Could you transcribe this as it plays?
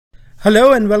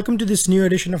Hello and welcome to this new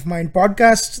edition of Mind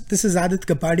Podcast. This is Aadit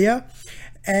Kapadia,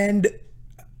 and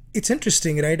it's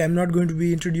interesting, right? I'm not going to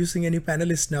be introducing any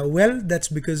panelists now. Well, that's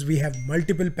because we have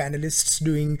multiple panelists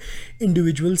doing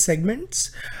individual segments.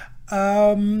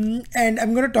 And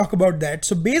I'm going to talk about that.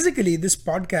 So basically, this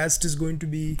podcast is going to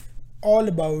be all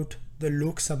about the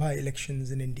Lok Sabha elections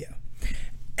in India.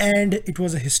 And it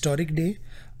was a historic day.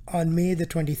 On May the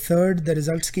 23rd, the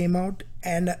results came out,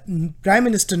 and Prime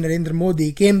Minister Narendra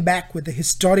Modi came back with a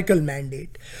historical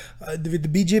mandate, with the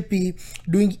BJP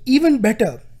doing even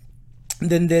better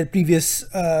than their previous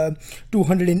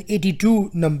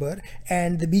 282 number,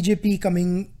 and the BJP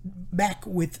coming back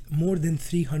with more than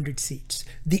 300 seats.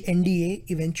 The NDA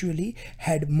eventually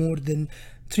had more than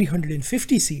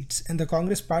 350 seats, and the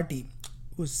Congress party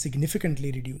was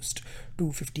significantly reduced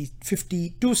to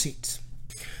 52 seats.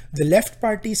 The left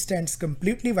party stands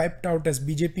completely wiped out as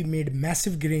BJP made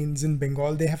massive gains in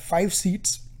Bengal. They have 5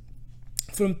 seats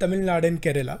from Tamil Nadu and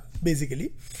Kerala,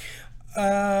 basically.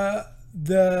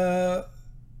 The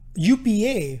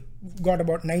UPA got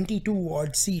about 92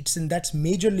 odd seats, and that's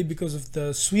majorly because of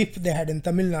the sweep they had in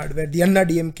Tamil Nadu, where the Anna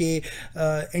DMK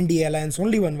NDA alliance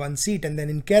only won 1 seat, and then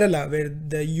in Kerala, where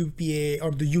the UPA or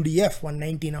the UDF won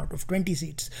 19 out of 20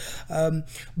 seats.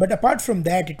 But apart from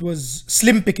that, it was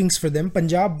slim pickings for them.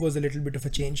 Punjab was a little bit of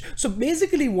a change. So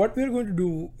basically, what we're going to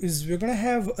do is we're going to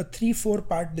have a 3-4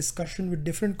 part discussion with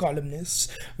different columnists.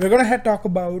 We're going to talk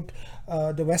about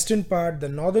the western part, the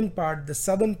northern part, the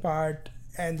southern part,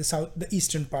 and the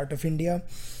eastern part of India,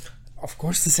 of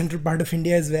course the central part of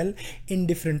India as well, in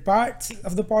different parts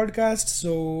of the podcast.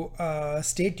 So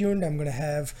stay tuned. I'm going to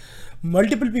have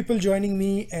multiple people joining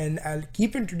me, and I'll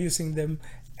keep introducing them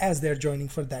as they're joining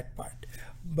for that part.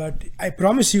 But I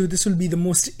promise you, this will be the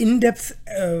most in-depth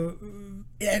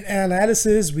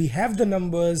analysis. We have the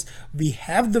numbers, we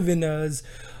have the winners.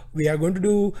 We're going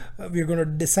to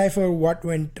decipher what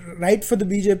went right for the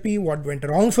BJP, what went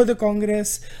wrong for the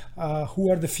Congress, who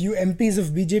are the few MPs of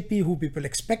BJP who people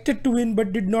expected to win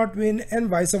but did not win, and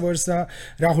vice versa.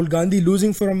 Rahul Gandhi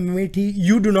losing from Amethi.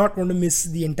 You do not want to miss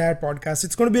the entire podcast.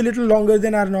 It's going to be a little longer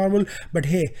than our normal, but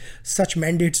hey, such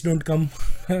mandates don't come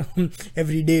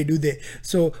every day, do they?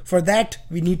 So for that,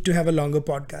 we need to have a longer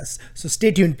podcast. So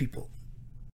stay tuned, people.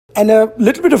 And a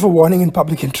little bit of a warning in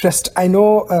public interest. I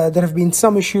know there have been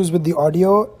some issues with the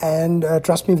audio, and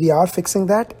trust me, we are fixing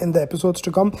that in the episodes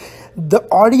to come. The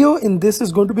audio in this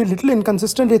is going to be a little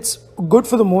inconsistent. It's good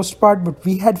for the most part, but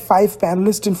we had 5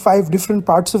 panelists in 5 different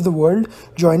parts of the world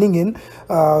joining in.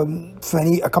 A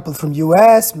couple from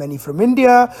US, many from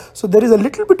India. So there is a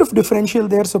little bit of differential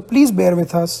there. So please bear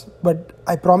with us. But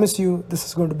I promise you, this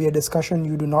is going to be a discussion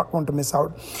you do not want to miss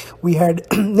out. We had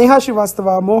Neha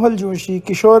Srivastava, Mohal Joshi,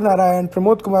 Kishor, Narayan,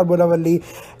 Pramod Kumar Buravalli,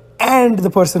 and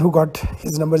the person who got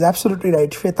his numbers absolutely right,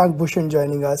 Shwetank, Bhushan,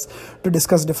 joining us to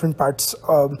discuss different parts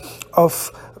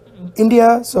of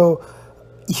India. So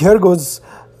here goes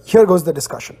the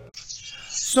discussion.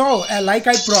 So, like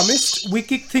I promised, we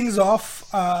kick things off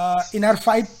in our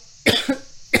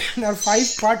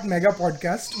 5-part mega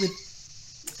podcast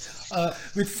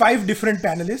with 5 different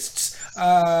panelists. In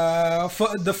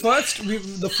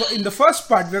the first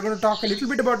part, we're going to talk a little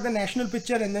bit about the national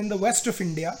picture and then the west of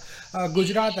India,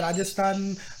 Gujarat,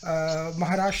 Rajasthan,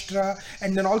 Maharashtra,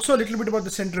 and then also a little bit about the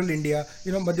central India,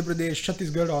 Madhya Pradesh,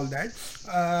 Chhattisgarh, all that.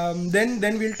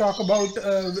 Then we'll talk about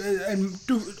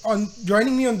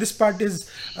joining me on this part is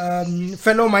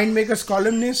fellow Mindmakers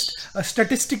columnist, a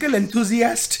statistical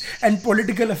enthusiast, and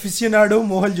political aficionado,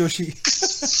 Mohal Joshi.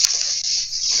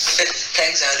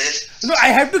 Thanks, Aadit. No, I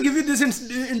have to give you this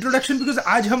introduction because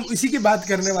आज हम इसी की बात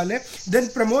करने वाले. Then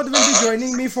Pramod will be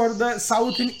joining me for the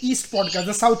South and East podcast,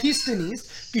 the Southeast and East.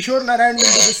 Kishor Narayan will do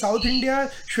the South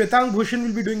India. Shwetank Bhushan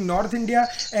will be doing North India,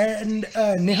 and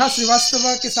Neha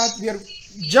Srivastava के साथ we are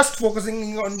just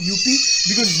focusing on UP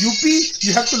because UP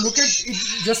you have to look at it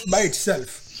just by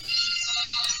itself.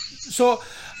 So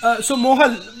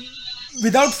Mohal,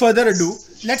 without further ado,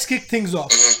 let's kick things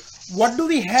off. What do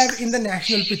we have in the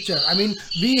national picture? I mean,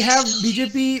 we have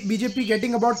BJP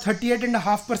getting about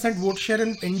 38.5% vote share,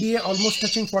 and NDA almost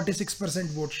touching 46%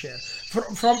 vote share.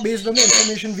 From based on the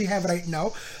information we have right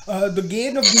now, the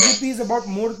gain of BJP is about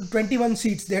more 21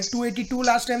 seats. They had 282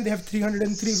 last time. They have 303,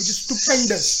 which is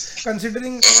stupendous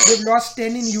considering they've lost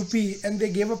 10 in UP and they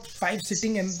gave up 5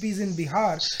 sitting MPs in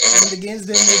Bihar and the gains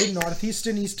they made in Northeast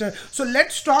and Eastern. So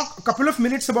let's talk a couple of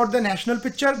minutes about the national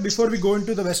picture before we go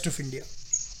into the west of India.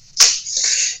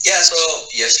 Yeah, so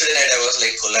yesterday night I was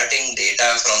collating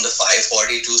data from the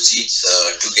 542 seats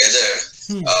together,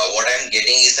 What I'm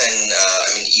getting is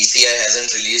ECI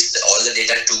hasn't released all the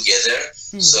data together.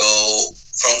 So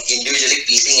from individually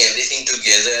piecing everything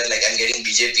together, like I'm getting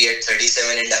BJP at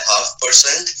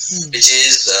 37.5%, which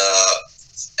is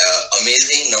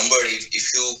amazing number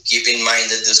if you keep in mind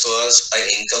that this was an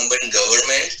incumbent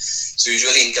government. So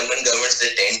usually incumbent governments, they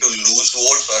tend to lose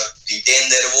votes or retain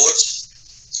their votes,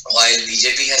 while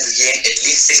BJP has gained at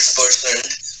least 6%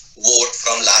 vote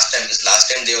from last time. Because last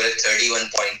time they were at 31.3,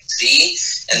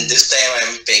 and this time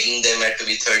I'm pegging them at to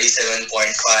be 37.5,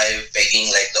 pegging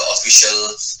like the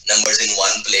official numbers in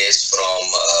one place from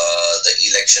the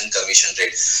election commission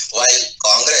rate. While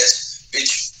Congress,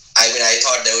 which I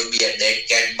thought there would be a dead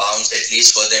cat bounce at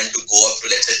least for them to go up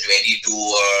to, let's say, 22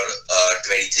 or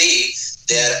 23.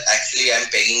 They're actually, I'm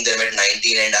pegging them at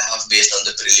 19.5 based on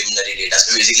the preliminary data.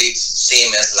 So basically, it's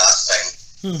same as last time.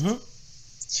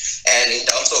 And in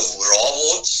terms of raw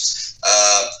votes,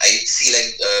 I see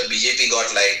like BJP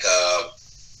got like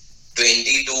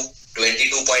 22.9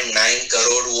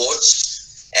 crore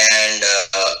votes, and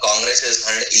Congress is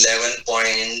 11.9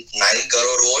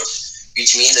 crore votes,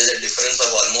 which means there's a difference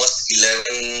of almost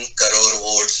 11 crore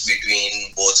votes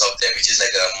between both of them, which is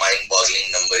like a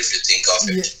mind-boggling number if you think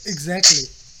of it. Yeah, exactly.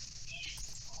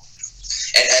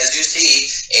 And as you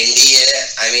see, NDA,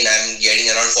 I'm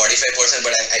getting around 45%,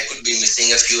 but I could be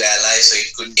missing a few allies, so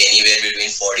it could be anywhere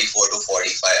between 44 to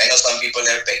 45. I know some people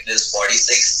have pegged this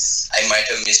 46. I might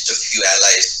have missed a few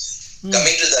allies.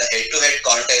 Coming to the head-to-head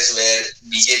contest where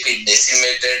BJP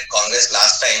decimated Congress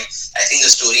last time, I think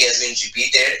the story has been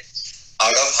repeated.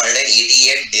 Out of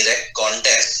 188 direct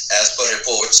contests, as per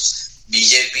reports,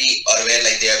 BJP, or where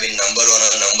like they have been number one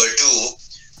or number two,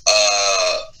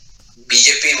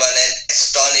 BJP won an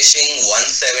astonishing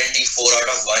 174 out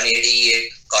of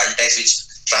 188 contests, which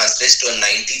translates to a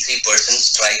 93%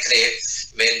 strike rate,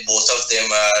 where both of them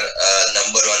are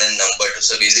number one and number two.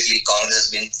 So basically, Congress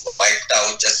has been wiped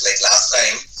out just like last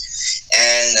time.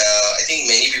 And I think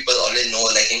many people already know,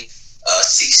 like in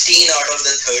 16 out of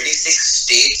the 36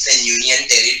 states and union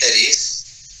territories,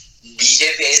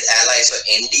 BJP is allies. So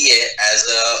NDA as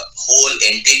a whole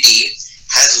entity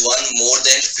has won more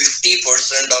than 50%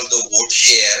 of the vote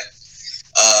share,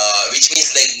 which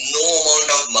means like no amount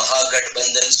of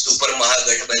Mahagathbandhan, Super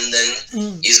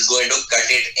Mahagathbandhan is going to cut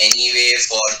it anyway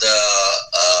for the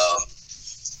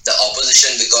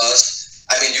opposition, because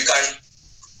you can't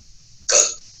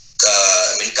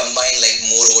combine like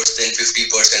more votes than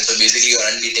 50%. So basically you're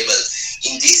unbeatable.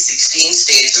 In these 16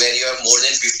 states where you have more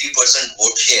than 50%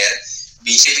 vote share,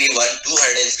 BJP won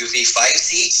 255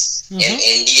 seats and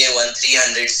NDA won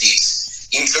 300 seats,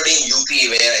 including UP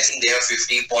where I think they have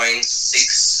 50.6,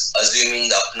 assuming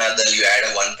the Apna Dal you add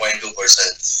a 1.2%.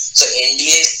 So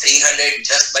NDA is 300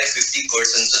 just by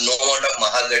 50%. So no amount of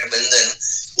Mahagathbandhan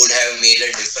would have made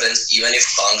a difference even if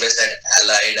Congress had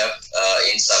allied up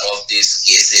in some of these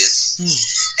cases.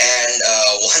 And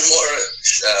one more,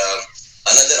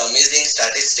 another amazing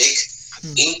statistic,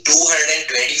 in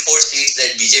 224 seats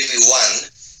that BJP won,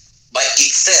 by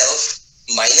itself,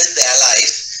 minus the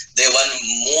allies, they won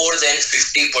more than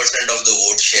 50% of the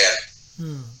vote share.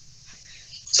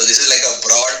 So this is like a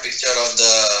broad picture of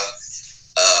the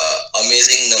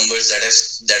amazing numbers that have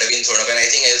been thrown up. And I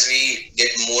think as we get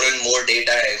more and more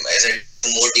data, as I do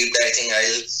more deep dive, I think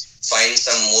I'll find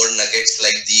some more nuggets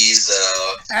like these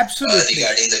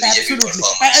regarding the BJP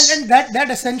performance. And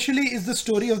that essentially is the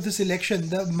story of this election.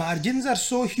 The margins are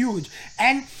so huge,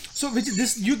 and so it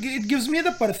gives me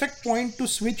the perfect point to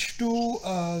switch to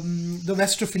the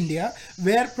west of India,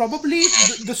 where probably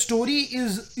the story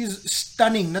is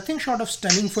stunning, nothing short of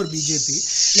stunning for BJP.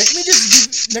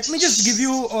 Let me just give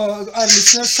you our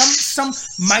listeners some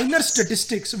minor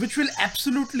statistics which will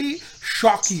absolutely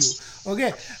shock you.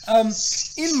 Okay,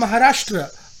 in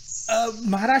Maharashtra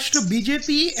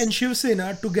BJP and Shiv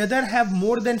Sena together have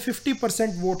more than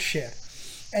 50% vote share,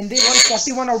 and they won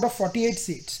 41 out of 48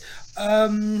 seats.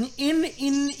 And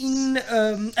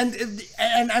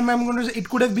I'm going to say it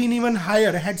could have been even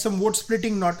higher had some vote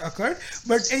splitting not occurred.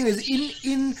 But anyways,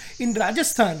 in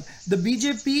Rajasthan, the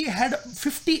BJP had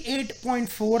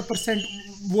 58.4%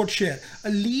 vote share, a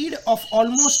lead of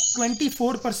almost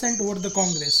 24% over the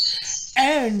Congress.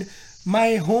 And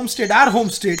my home state, our home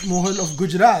state, Mohal of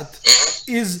Gujarat,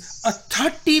 is a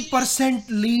 30%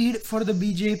 lead for the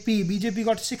BJP. BJP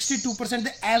got 62%.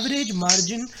 The average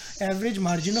margin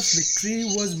of victory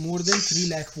was more than 3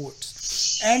 lakh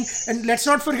votes. And let's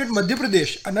not forget Madhya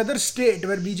Pradesh, another state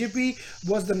where BJP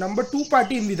was the number 2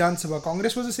 party in Vidhan Sabha.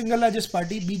 Congress was the single largest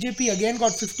party. BJP again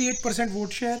got 58%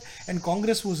 vote share, and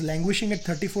Congress was languishing at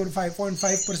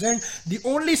 34.5%. The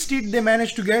only seat they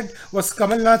managed to get was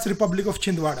Kamal Nath's Republic of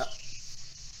Chhindwara.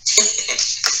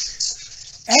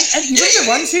 And even the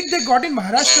one seat they got in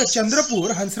Maharashtra,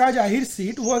 Chandrapur, Hansraj Ahir's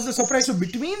seat, was a surprise. So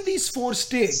between these four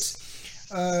states,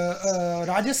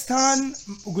 Rajasthan,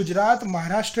 Gujarat,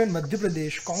 Maharashtra, and Madhya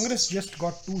Pradesh, Congress just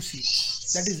got 2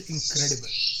 seats. That is incredible.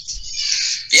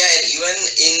 Yeah, and even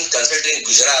in considering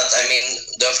Gujarat, I mean,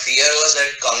 the fear was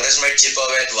that Congress might chip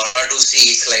away at 1 or 2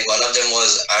 seats, like one of them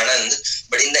was Anand,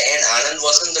 but in the end, Anand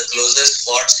wasn't the closest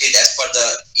fought seat as per the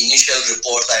initial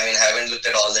reports. I mean, I haven't looked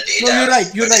at all the data. No,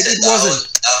 you're right, it wasn't.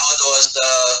 Dahod was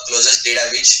the closest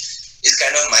data, which is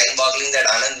kind of mind-boggling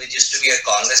that Anand, which used to be a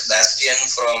Congress bastion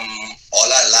from all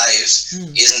our lives,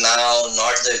 is now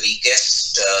not the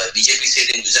weakest BJP seat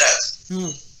in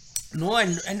Gujarat. No,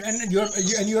 and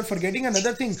you're forgetting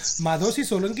another thing. Madhavsi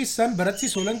Solanki's son, Bharatsi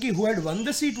Solanki, who had won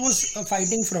the seat, was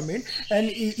fighting from it, and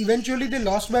eventually they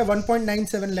lost by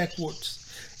 1.97 lakh votes.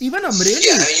 Even Amreli.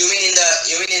 Yeah, I mean, you mean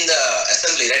in the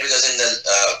assembly, right? Because in the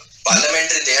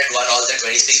parliamentary they had won all the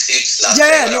 26 seats last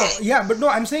time. But no,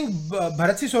 I'm saying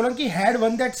Bharatsi Solanki had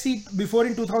won that seat before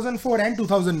in 2004 and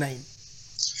 2009.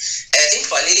 I think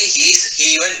funnily he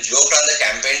even joked on the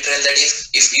campaign trail that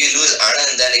if we lose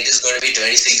Anand, then it is going to be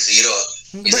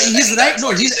 26-0. But he's right.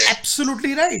 No, he's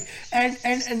absolutely right.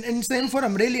 And same for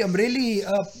Amreli. Amreli,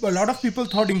 a lot of people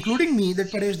thought, including me,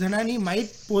 that Paresh Dhanani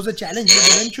might pose a challenge. But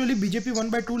eventually BJP won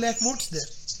by 2 lakh votes there.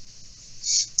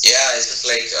 Yeah, it's just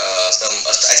like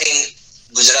I think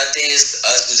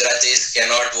Gujaratis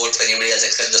cannot vote for anybody else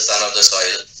except the son of the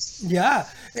soil. Yeah.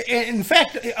 In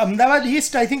fact, Ahmedabad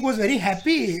East, I think, was very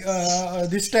happy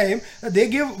this time. They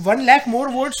gave 1 lakh more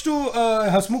votes to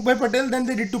Hasmukh Bhai Patel than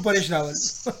they did to Paresh Rawal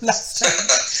last time.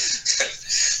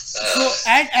 So,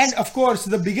 and of course,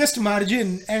 the biggest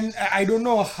margin, and I don't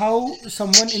know how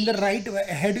someone in the right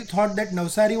had thought that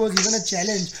Navsari was even a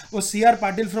challenge, was C.R.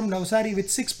 Patil from Navsari with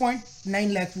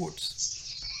 6.9 lakh votes.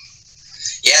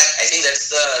 Yeah, I think that's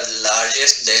the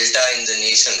largest delta in the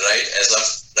nation, right, as of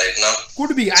right now.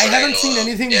 Could be. I haven't seen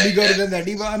anything bigger than that.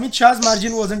 Even Amit Shah's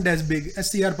margin wasn't as big as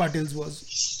C.R. Patil's was.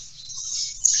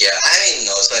 Yeah, I mean,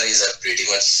 Navsari is a pretty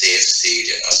much safe seat,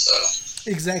 so.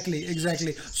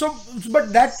 Exactly. So,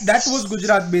 but that was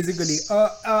Gujarat basically.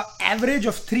 Average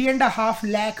of 3.5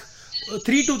 lakh,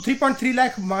 3 to 3.3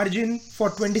 lakh margin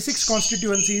for 26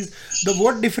 constituencies. The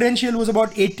vote differential was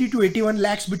about 80 to 81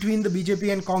 lakhs between the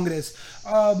BJP and Congress.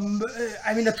 I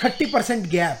mean, a 30%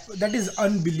 gap. That is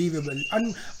unbelievable,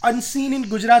 unseen in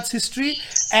Gujarat's history.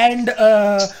 And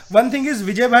one thing is,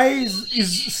 Vijay Bhai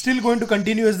is still going to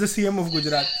continue as the CM of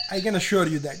Gujarat. I can assure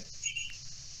you that.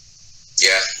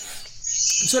 Yeah.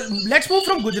 So let's move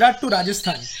from Gujarat to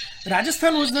Rajasthan.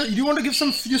 Rajasthan was the. Do you want to give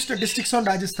some few statistics on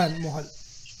Rajasthan, Mohal?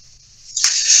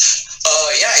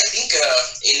 Yeah, I think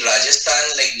in Rajasthan,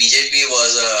 like BJP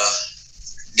was a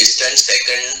distant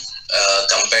second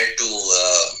compared to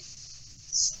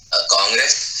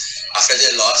Congress. After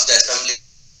they lost the assembly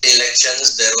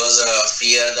elections, there was a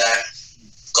fear that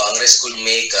Congress could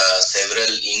make several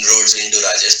inroads into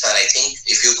Rajasthan. I think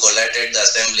if you collated the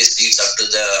assembly seats up to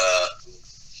the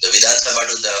Vidhan Sabha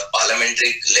to the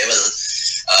parliamentary level,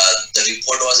 the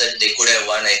report was that they could have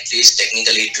won at least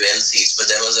technically 12 seats, but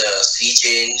there was a sea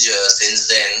change since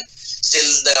then. Still,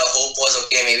 the hope was,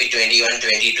 okay, maybe 21,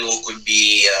 22 could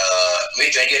be, maybe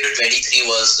 28 to 23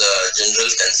 was general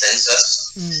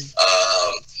consensus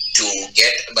to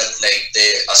get, but like they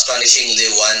astonishingly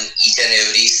won each and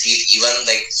every seat, even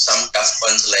like some tough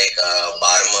ones like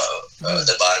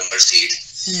the Barmer seat.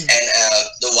 And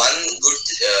the one good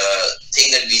thing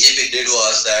that BJP did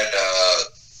was that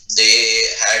they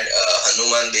had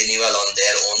Hanuman Beniwal on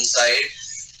their own side,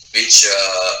 which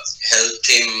helped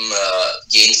him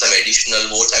gain some additional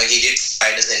votes. I mean, he did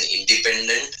fight as an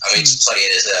independent,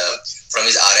 from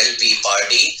his RLP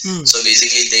party. So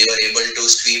basically, they were able to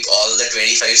sweep all the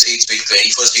 25 seats with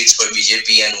 24 seats for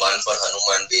BJP and 1 for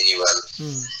Hanuman Beniwal.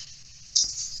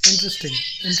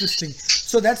 Interesting.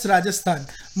 So that's Rajasthan.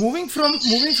 Moving from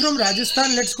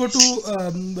Rajasthan, let's go to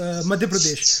Madhya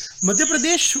Pradesh. Madhya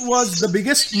Pradesh was the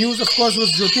biggest news, of course,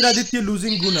 was Jyotiraditya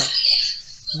losing Guna.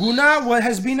 Guna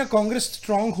has been a Congress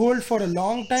stronghold for a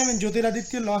long time, and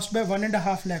Jyotiraditya lost by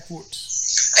 1.5 lakh votes.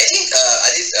 I think,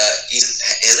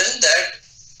 isn't that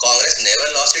Congress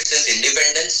never lost it since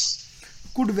independence?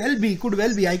 Could well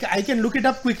be. I can look it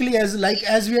up quickly as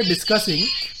we are discussing.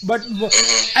 But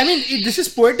I mean, this is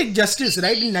poetic justice,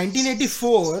 right? In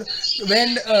 1984,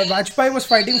 when Vajpayee was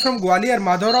fighting from Gwalior,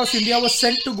 Madhavrao Scindia was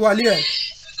sent to Gwalior,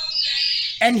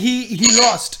 and he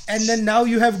lost. And then now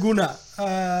you have Guna.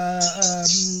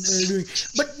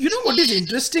 But you know what is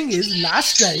interesting is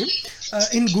last time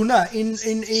in Guna in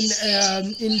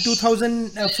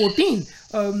 2014.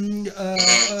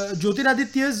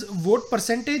 Jyotiraditya's vote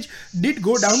percentage did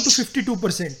go down to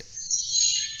 52%.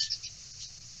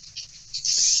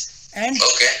 And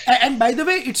Okay. and by the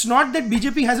way, it's not that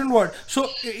BJP hasn't won. So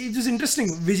it is interesting.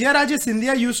 Vijayaraje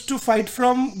Scindia used to fight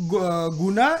from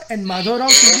Guna, and Madhavrao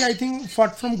Scindia, I think,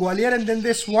 fought from Gwalior, and then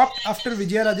they swapped after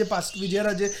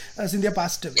Vijayaraje Scindia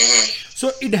passed away.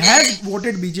 So it has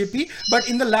voted BJP, but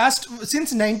in the last,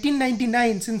 since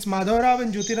 1999, since Madhavrao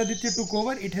and Jyotiraditya took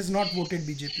over, it has not voted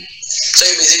BJP. So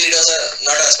basically it was a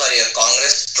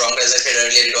Congress stronghold, as I said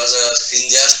earlier, it was a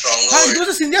Scindia stronghold. It was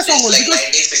a Scindia stronghold like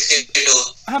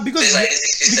because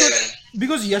 1967.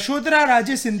 because Yashodhara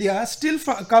Raje Scindia still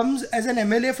comes as an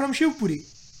MLA from Shivpuri,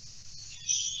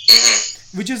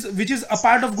 which is a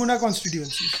part of Guna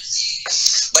constituency.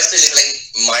 But still, it's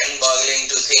like mind-boggling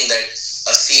to think that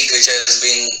a seat which has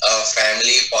been a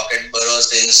family pocket borough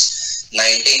since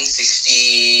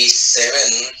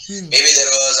 1967, maybe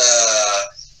there was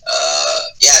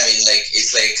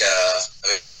it's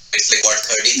like what,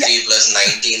 33 plus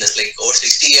 19, that's like over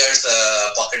 60 years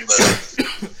pocket borough.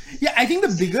 Yeah, I think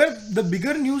the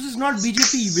bigger news is not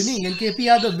BJP winning and KP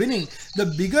Yadav winning. The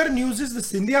bigger news is the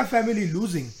Scindia family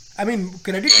losing. I mean,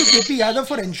 credit to KP Yadav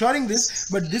for ensuring this,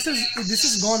 but this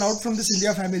has gone out from the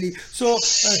Scindia family. So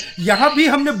यहाँ भी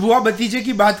हमने बुआ भतीजे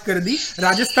की बात कर दी,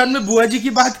 राजस्थान में बुआ जी की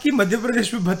बात की, मध्य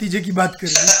प्रदेश में भतीजे की बात कर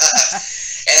दी.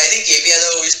 And I think KP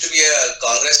Yadav used to be a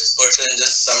Congress person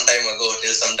just some time ago.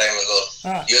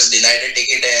 He was denied a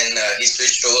ticket and he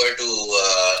switched over to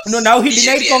no, now he BJP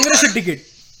denied Congress a ticket.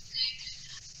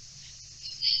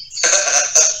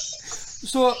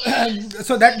 So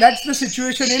that's the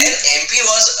situation in. And MP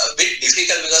was a bit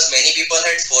difficult because many people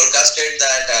had forecasted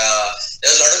that there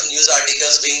was a lot of news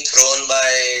articles being thrown by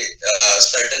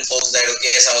certain folks that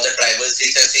okay, some of the tribal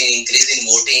seats have seen increase in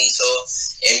voting, so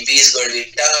MP is going to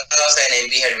be tough,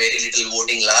 and MP had very little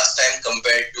voting last time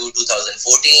compared to 2014,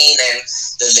 and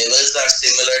the levels are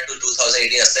similar to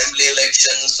 2018 assembly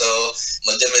elections. So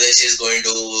Congress is going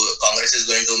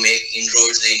to make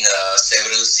inroads in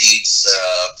several seats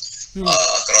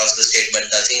across the state, but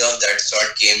nothing of that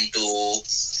sort came to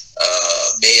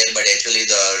bear, but actually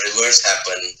the reverse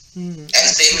happened. And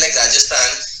same like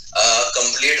Rajasthan,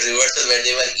 complete reversal where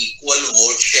they were equal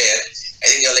vote share. I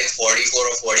think they were like 44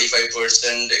 or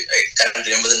 45%. I can't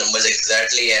remember the numbers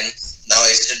exactly, and now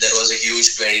I said there was a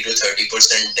huge 20 to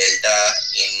 30% delta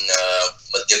in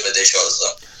Madhya Pradesh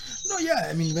also. No, yeah,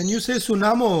 I mean, when you say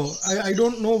tsunami, I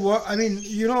don't know what, I mean,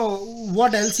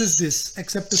 what else is this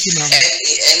except a tsunami? And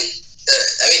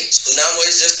I mean, tsunami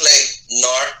is just like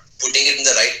not putting it in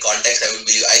the right context, I would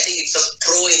believe. I think it's a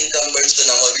pro-incumbent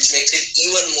tsunami, which makes it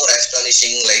even more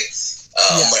astonishing, like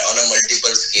on a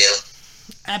multiple scale.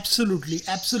 Absolutely,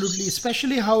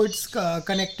 especially how it's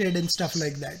connected and stuff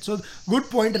like that. So good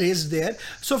point raised there.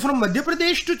 So from Madhya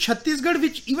Pradesh to Chhattisgarh,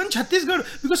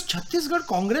 because Chhattisgarh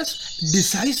Congress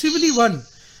decisively won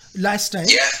last time.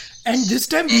 Yeah. And this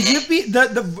time BJP,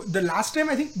 the last time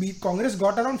I think Congress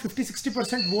got around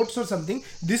 50-60% votes or something.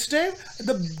 This time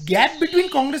the gap between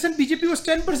Congress and BJP was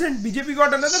 10%. BJP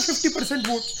got another 50%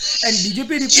 votes, and BJP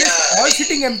replaced all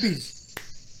sitting MPs.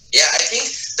 Yeah, I think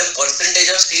the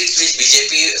percentage of seats which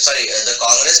the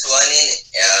Congress won in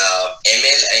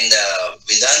ML and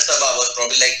Vidhan Sabha was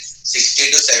probably like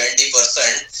 60 to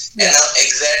 70%. And now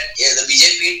the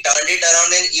BJP turned it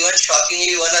around and even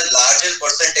shockingly won a larger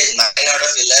percentage, 9 out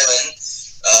of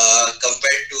 11,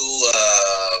 compared to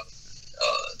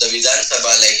the Vidhan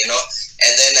Sabha,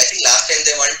 and then I think last time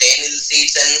they won 10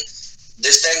 seats and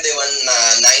this time they won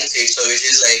 9 seats, so which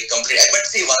is like complete. But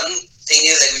see, one thing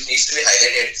is which needs to be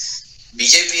highlighted.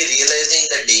 BJP, realizing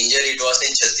the danger it was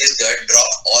in Chhattisgarh,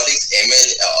 dropped all its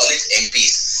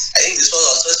MPs. I think this was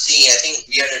also seen. I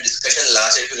think we had a discussion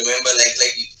last, if you remember, like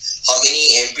how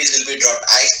many MPs will be dropped.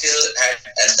 I still had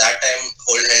at that time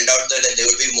held out that there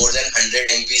would be more than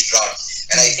 100 MPs dropped,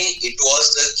 and I think it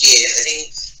was the case. I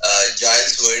think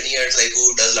Giles Vernier,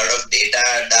 who does a lot of data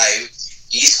dive,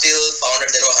 he still found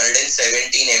that there were 117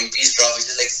 MPs dropped, which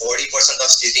is like 40%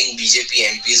 of sitting BJP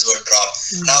MPs were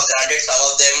dropped. Now, granted, some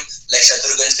of them, like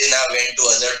Shatrughan Sinha, went to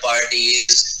other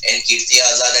parties, and Kirti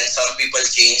Azad, and some people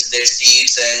changed their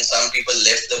seats, and some people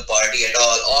left the party at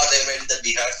all, or they went the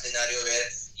Bihar scenario where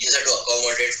you had to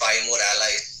accommodate 5 more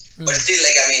allies. But still,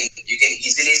 you can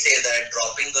easily say that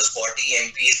dropping those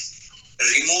 40 MPs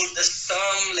removed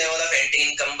some level of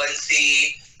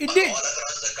anti-incumbency all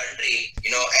across the country,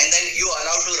 and then you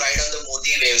allowed to ride on the Modi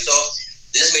wave. So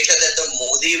this made sure that the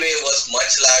Modi wave was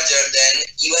much larger than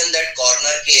even that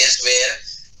corner case where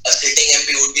a sitting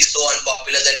MP would be so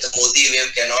unpopular that the Modi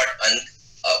wave cannot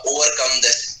overcome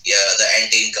the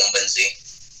anti-incumbency.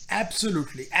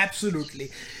 Absolutely.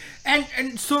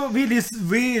 And so we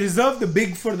reserve the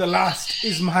big for the last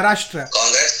is Maharashtra.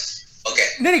 Congress? Okay.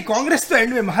 नहीं Congress तो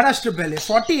end में Maharashtra पहले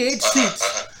 48 seats.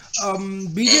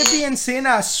 BJP and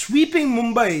Sena sweeping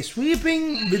Mumbai,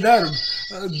 sweeping Vidarbh,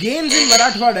 gains in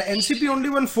Marathwada. NCP only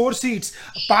won 4 seats.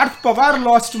 Parth Pawar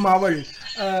lost Mawal.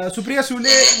 Supriya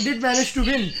Sule did manage to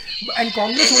win, and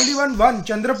Congress only won 1,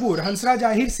 Chandrapur, Hansraj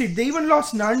Ahir seat. They even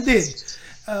lost Nanded.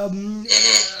 And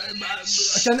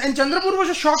Chandrapur was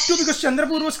a shock too, because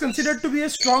Chandrapur was considered to be a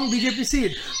strong BJP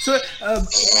seat. So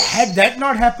had that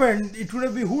not happened, it would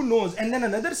have been, who knows. And then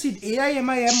another seat,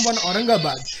 AIMIM won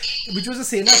Aurangabad, which was a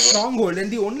Sena stronghold, and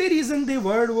the only reason they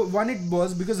won it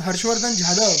was because Harshvardhan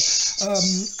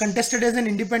Jadhav contested as an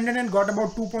independent and got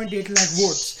about 2.8 lakh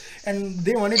votes, and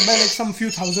they won it by like some few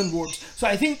thousand votes. So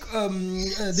I think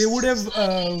they would have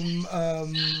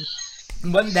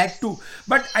won that too.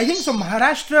 But I think so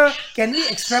Maharashtra, can we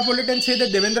extrapolate and say that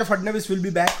Devendra Fadnavis will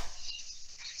be back?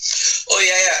 Oh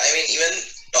yeah. I mean, even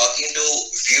talking to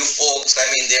few folks, I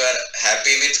mean, they were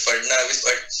happy with Fadnavis,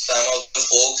 but some of the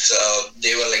folks,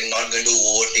 they were like not going to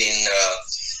vote in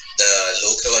the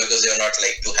Lok Sabha because they were not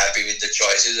like too happy with the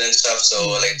choices and stuff.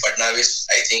 So like Fadnavis,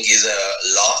 I think, is a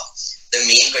lock. The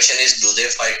main question is, do they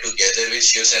fight together with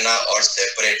Shiv Sena or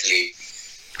separately?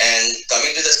 And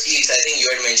coming to the seats, I think you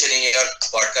had mentioned in your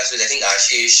podcast with, I think,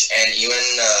 Ashish, and even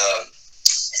I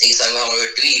think some of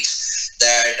your tweets,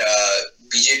 that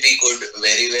BJP could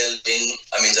very well win,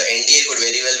 I mean, the NDA could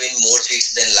very well win more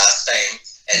seats than last time,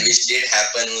 and which did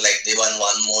happen, like they won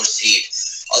 1 more seat.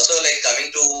 Also, like coming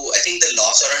to, I think the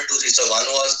loss around 2 seats, so one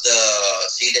was the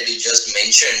seat that you just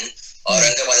mentioned,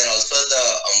 Aurangabad, and also the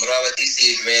Amravati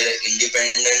seat where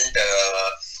independent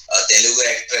Telugu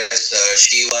actress,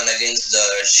 she won against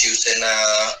the Shiv Sena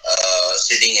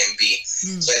sitting MP.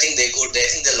 So I think they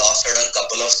lost out on a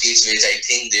couple of seats, which I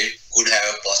think they could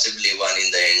have possibly won in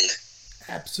the end.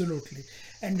 Absolutely.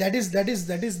 And that is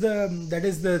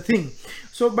the thing.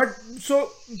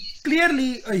 So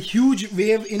clearly a huge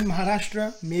wave in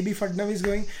Maharashtra, maybe Fadnavis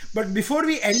going. But before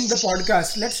we end the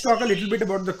podcast, let's talk a little bit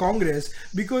about the Congress,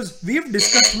 because we've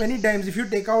discussed many times, if you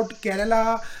take out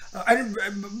Kerala, and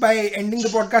by ending the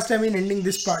podcast, I mean ending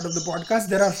this part of the podcast,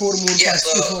 there are 4 more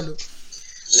parts to follow.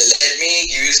 Let me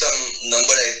give you some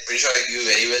number. I'm pretty sure you're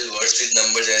very well versed with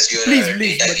numbers, as you're please,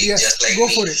 data geek, just like go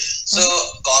me. For it. So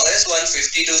Congress won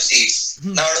 52 seats.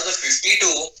 Now out of the 52,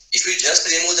 if you just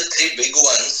remove the 3 big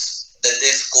ones that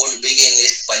they scored big in,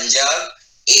 is Punjab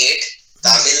 8,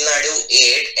 Tamil Nadu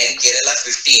 8, and Kerala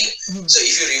 15. So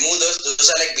if you remove those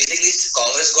are like basically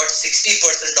Congress got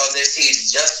 60% of their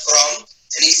seats just from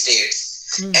 3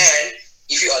 states. And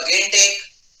if you again take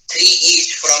 3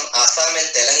 each from Assam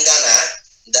and Telangana,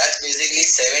 that's basically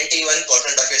 71%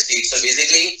 of your seats. So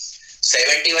basically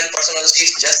 71% of the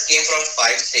seats just came from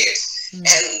 5 states.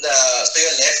 And so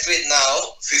you're left with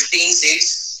now 15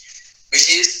 seats, which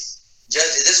is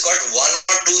just, they just got 1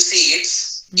 or 2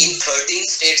 seats in 13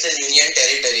 states and union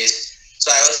territories. So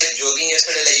I was like joking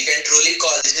yesterday, like you can truly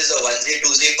call this is a 1Z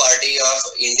 2Z party of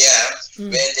India,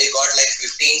 where they got like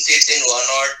 15 seats in 1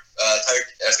 or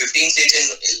 15 seats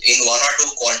in 1 or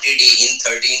 2 quantity in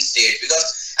 13 states.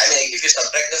 Because I mean, like, if you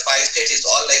subtract the 5 states, it's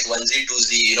all like 1Z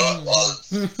 2Z, you know, all.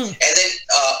 And then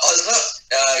also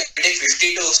you take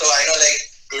 52. So I know like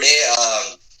today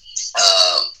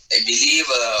I believe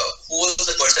who was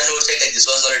the person who said like this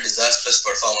was not a disastrous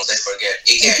performance? I forget.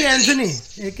 AK Anthony.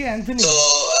 So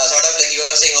sort of like you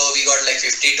were saying, oh, we got like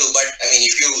 52, but I mean,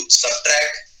 if you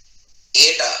subtract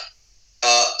 8,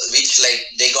 which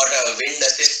like they got a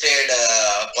wind-assisted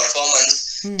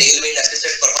performance, tailwind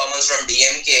assisted performance from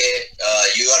DMK,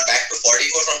 you are back to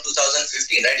 44 from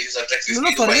 2015, right? If you subtract 52.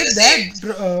 No, forget that,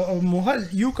 Mohal.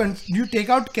 You take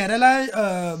out Kerala,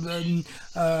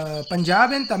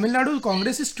 Punjab and Tamil Nadu,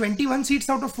 Congress is 21 seats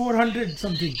out of 400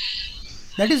 something.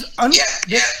 That is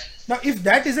Now, if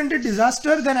that isn't a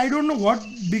disaster, then I don't know what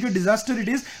bigger disaster it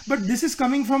is. But this is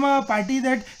coming from a party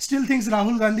that still thinks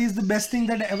Rahul Gandhi is the best thing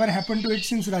that ever happened to it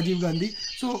since Rajiv Gandhi.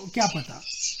 So, kya pata?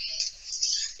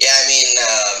 Yeah, I mean,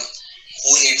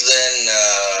 who needs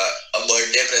a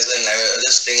birthday present? I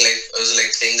was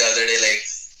saying the other day,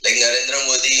 like Narendra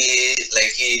Modi,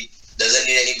 like he doesn't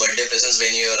need any birthday presents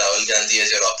when you're Rahul Gandhi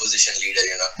as your opposition leader,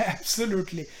 you know.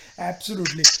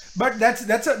 Absolutely. But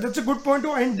that's a good point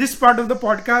to end this part of the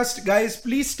podcast. Guys,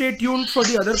 please stay tuned for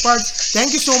the other parts.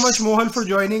 Thank you so much, Mohal, for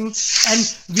joining.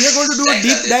 And we are going to do a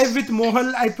deep dive with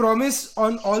Mohal, I promise,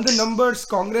 on all the numbers,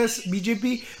 Congress,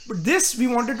 BJP. But this, we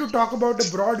wanted to talk about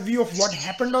a broad view of what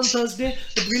happened on Thursday.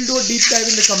 But we'll do a deep dive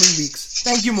in the coming weeks.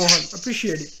 Thank you, Mohal.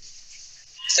 Appreciate it.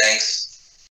 Thanks.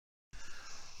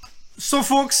 So,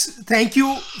 folks, thank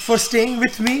you for staying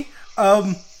with me.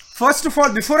 First of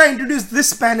all, before I introduce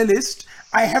this panelist,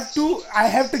 I have to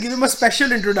give him a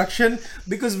special introduction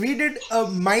because we did a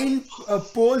mind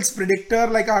polls predictor,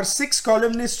 like our 6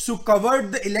 columnists who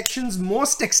covered the elections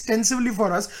most extensively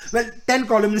for us. Well, 10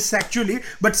 columnists actually,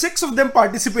 but 6 of them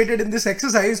participated in this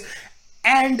exercise,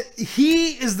 and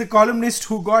he is the columnist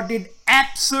who got it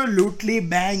absolutely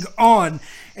bang on.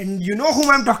 And you know whom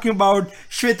I'm talking about.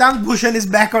 Shwetank Bhushan is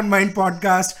back on Mind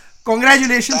Podcast.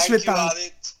 Congratulations, Thank you, Shwetank.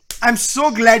 Aadit. I'm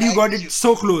so glad you Thank got you. it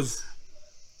so close.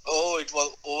 Oh, it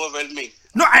was overwhelming.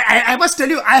 No, I must tell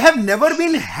you, I have never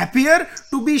been happier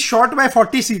to be short by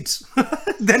 40 seats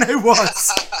than I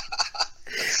was.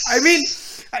 I mean,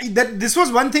 that this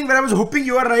was one thing where I was hoping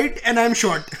you are right and I'm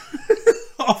short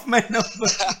of my number.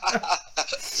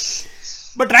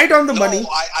 But right on the No, money.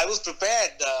 I was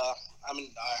prepared.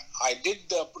 I did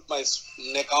put my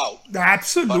neck out.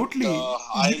 Absolutely. But,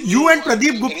 I You knew and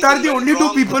Pradeep if Gupta are the anything only went two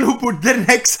wrong, people who put their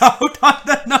necks out on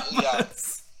the numbers. Yeah.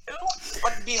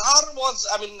 But Bihar was,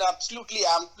 absolutely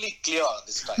amply clear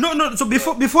this time. No. So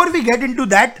before we get into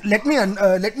that, let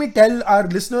me tell our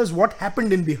listeners what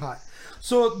happened in Bihar.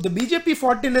 So the BJP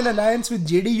fought in an alliance with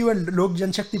JDU and Lok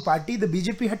Janshakti Party. The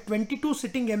BJP had 22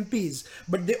 sitting MPs,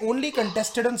 but they only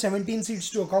contested on 17 seats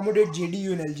to accommodate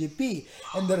JDU and LJP.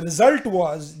 And the result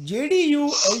was JDU,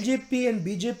 LJP, and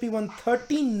BJP won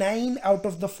 39 out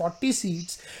of the 40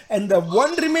 seats, and the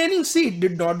one remaining seat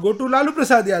did not go to Lalu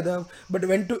Prasad Yadav, but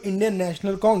went to Indian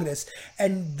National Congress.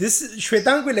 And this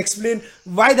Shwetank will explain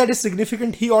why that is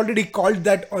significant. He already called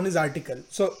that on his article.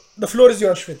 So the floor is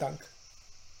yours, Shwetank.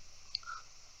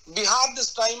 Bihar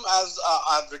this time, as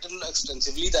I've written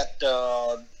extensively, that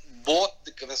both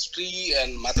the chemistry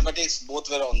and mathematics both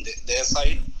were on their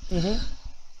side.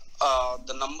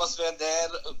 The numbers were there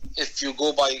if you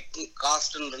go by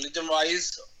caste and religion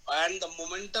wise, and the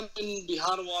momentum in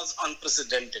Bihar was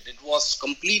unprecedented. It was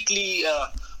completely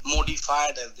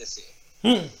modified, as they say.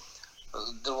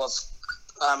 There was,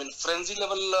 frenzy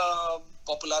level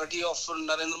popularity of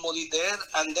Narendra Modi there,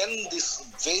 and then this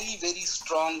very, very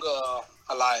strong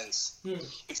alliance.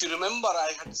 If you remember,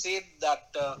 I had said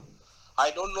that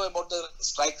I don't know about the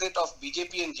strike rate of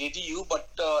BJP and JDU, but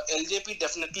LJP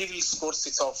definitely will score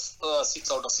 6 out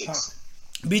of 6.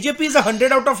 BJP is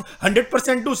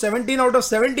 100% to 17 out of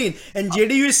 17, and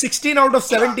JDU is 16 out of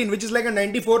 17, which is like a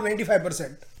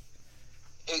 94-95%.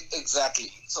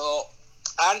 Exactly. So,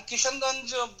 and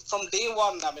Kishanganj from day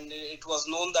one, it was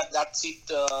known that seat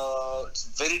it's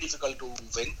very difficult to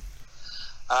win.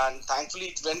 And thankfully,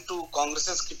 it went to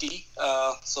Congress's kitty.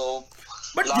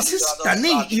 But this is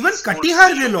stunning. Even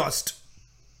Katihar they lost.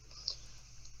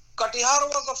 Katihar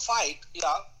was a fight,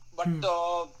 yeah. But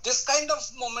this kind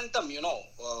of momentum,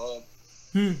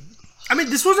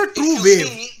 This was a true if you wave.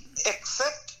 see,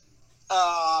 except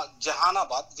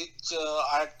Jahanabad, which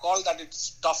I had called that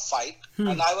it's tough fight,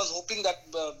 and I was hoping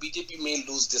that BJP may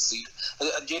lose this seat.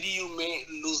 JDU may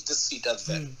lose this seat as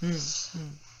well.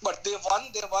 But they won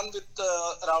with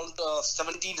around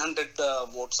 1,700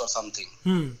 votes or something.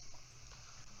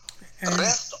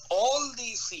 Rest all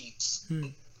these seats,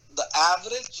 the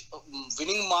average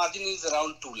winning margin is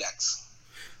around 2 lakhs.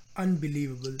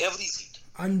 Unbelievable. Every seat.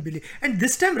 Unbelievable. And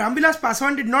this time Ramvilas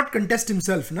Paswan did not contest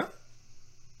himself, no?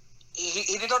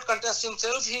 He did not contest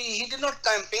himself. He did not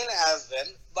campaign as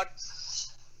well. But,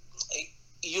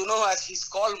 as he's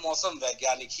called Mausam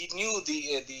Vaigyanik, he knew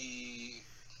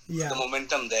the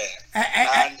momentum there.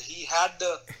 And he had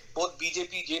both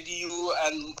BJP, JDU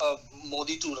and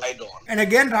Modi to ride on. And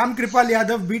again, Ram Kripal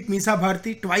Yadav beat Misa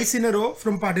Bharti twice in a row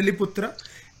from Pataliputra.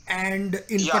 And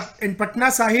in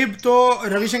Patna Sahib, to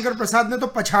Ravi Shankar Prasad ne to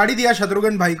pachhadi diya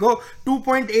Shatrughan bhai ko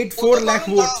 2.84 lakh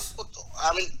votes.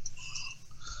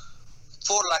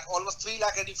 4 lakh, almost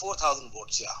 3,84,000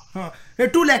 votes, yeah.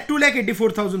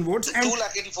 2,84,000 votes. And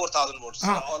 2,84,000 votes,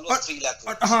 almost 3 lakh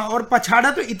votes. और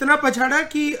पछाड़ा तो इतना पछाड़ा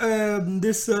कि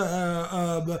this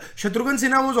Shatrughan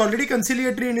Sinha was already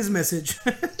conciliatory in his message.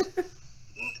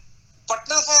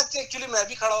 Patna साहब से actually मैं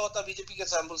भी खड़ा होता बीजेपी के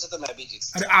सैंपल से तो मैं भी जीत।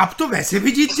 अरे आप तो वैसे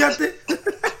भी जीत जाते।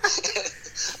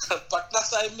 पटना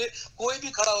साहिब में कोई भी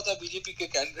खड़ा होता बीजेपी के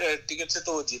टिकट से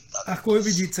तो वो जीतता था। कोई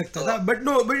भी जीत सकता था,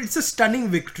 but it's a stunning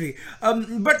victory.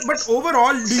 But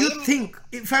overall, do you think,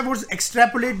 if I was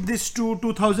extrapolate this to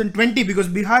 2020, because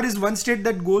Bihar is one state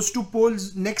that goes to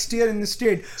polls next year in the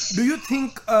state, do you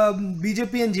think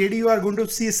BJP and JDU are going to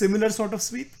see a similar sort of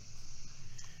sweep?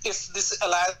 If this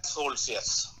alliance holds,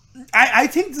 yes. I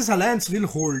think this alliance will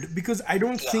hold, because I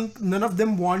don't think none of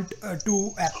them want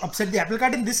to upset the apple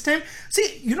cart in this time.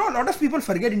 See, a lot of people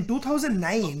forget in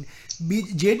 2009,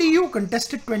 JDU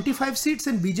contested 25 seats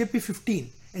and BJP 15.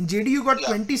 And JDU got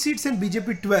 20 seats and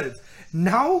BJP 12.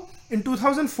 Now in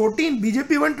 2014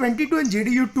 BJP won 22 and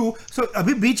JDU 2. So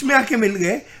abhi beech mein aake mil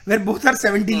gaye where both are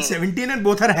 17 and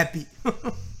both are happy.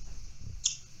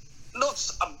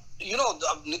 No,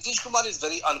 Nitish Kumar is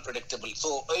very unpredictable.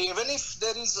 So even if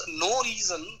there is no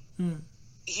reason,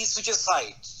 he switches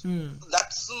sides.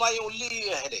 That's my only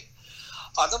headache.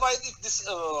 Otherwise, if this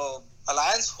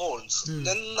alliance holds,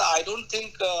 then I don't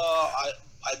think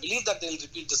I believe that they'll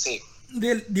repeat the same.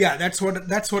 That's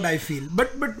what I feel.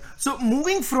 But so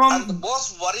moving from, and the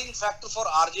most worrying factor for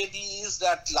RJD is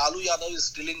that Lalu Yadav is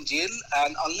still in jail,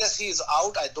 and unless he is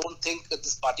out, I don't think that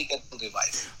this party can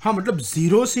revive. हाँ मतलब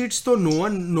 0 seats तो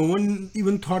no one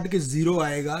even thought कि 0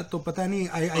 आएगा तो पता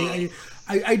नहीं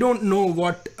I don't know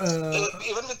what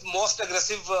even with most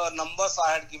aggressive numbers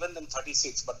I had given them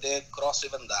 36 but they crossed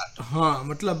even that. हाँ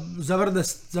मतलब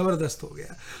जबरदस्त हो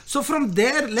गया. So from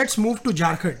there let's move to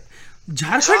Jharkhand.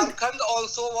 Jharkhand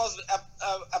also was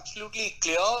absolutely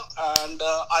clear, and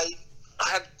I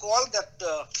had called that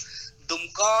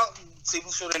Dumka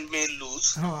Shibu Soren may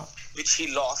lose, which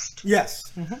he lost.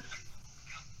 Yes. And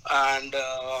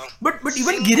but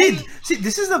even Girid, see,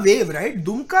 this is the wave, right?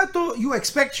 Dumka, to you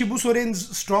expect Shibu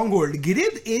Soren's stronghold.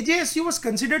 Girid, AJSU was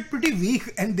considered pretty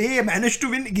weak, and they managed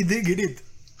to win Girid.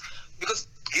 Because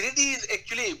Girid is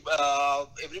actually,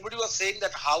 everybody was saying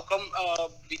that how come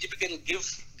BJP can give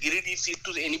Girid seat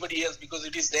to anybody else because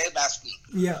it is their bastion.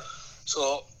 Yeah.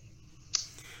 So,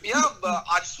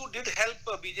 Ajsu did help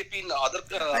BJP in other.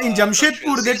 In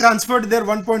Jamshedpur, they transferred their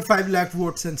 1.5 lakh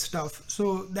votes and stuff.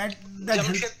 So that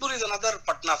Jamshedpur is another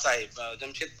Patna Sahib.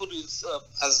 Jamshedpur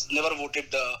has never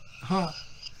voted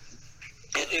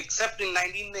except in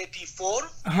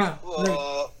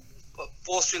 1984.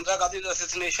 Post Indira Gandhi's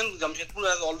assassination, Jamshedpur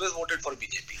has always voted for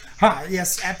BJP.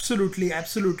 Yes, absolutely.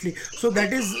 So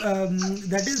that is a.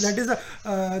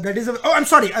 Oh, I'm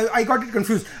sorry, I got it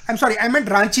confused. I'm sorry, I meant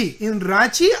Ranchi. In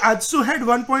Ranchi, Ajsu had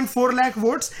 1.4 lakh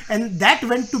votes, and that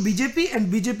went to BJP,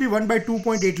 and BJP won by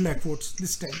 2.8 lakh votes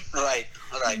this time. Right.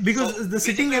 Because so the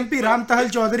sitting MP Ram Tahal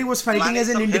Chaudhary was fighting as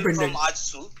an independent. From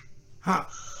Ajsu.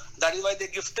 That is why they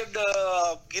gifted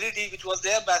Giridih, which was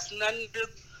their bastion, and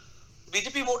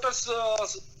BJP voters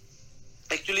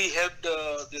actually helped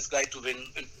this guy to win.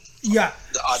 The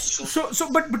Ajsu. So,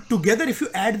 but together, if you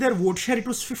add their vote share, it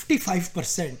was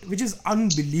 55%, which is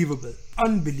unbelievable.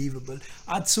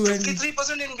 Ajsu and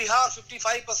 53% in Bihar,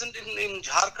 55% in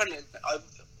Jharkhand.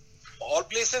 All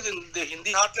places in the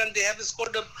Hindi heartland, they have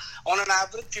scored on an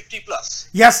average 50 plus.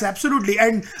 Yes, absolutely,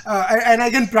 and I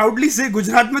can proudly say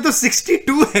Gujarat में तो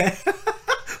 62 है.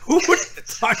 Who would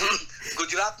thought?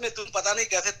 Gujarat में तुम पता नहीं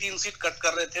कैसे 3 seat cut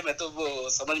कर रहे थे, मैं तो वो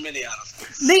समझ में नहीं आ रहा.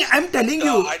 नहीं, I'm telling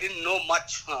you, I didn't know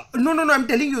much. No, I'm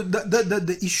telling you,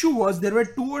 the issue was there were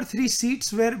 2 or 3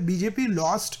 seats where BJP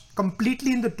lost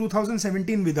completely in the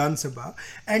 2017 Vidhan Sabha,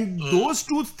 and those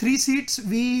 2-3 seats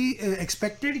we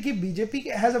expected कि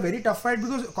BJP has a very tough fight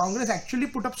because Congress actually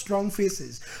put up strong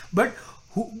faces, but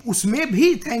उसमें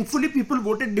भी thankfully people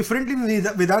voted differently in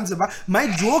Vidhan Sabha. My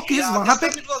joke is वहाँ पे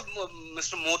it was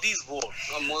Mr. Modi's vote.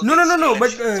 No, but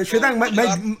Shwetank,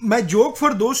 my joke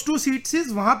for those 2 seats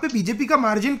is वहाँ पे BJP का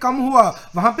margin कम हुआ,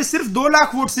 वहाँ पे सिर्फ 2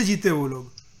 लाख वोट से जीते वो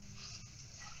लोग.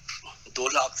 2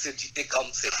 लाख से जीते,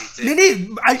 कम से जीते.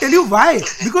 नहीं, I'll tell you why.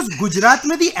 Because Gujarat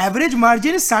में the average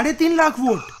margin is 3.5 lakh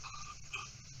vote.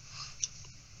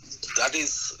 That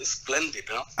is splendid,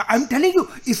 huh? I'm telling you,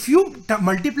 if you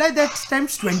multiply that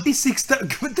times 26,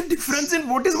 the difference in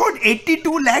vote is about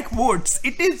 82 lakh votes.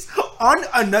 It is on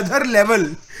another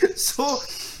level. So,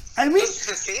 I mean, it's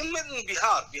the same in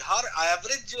Bihar. Bihar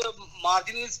average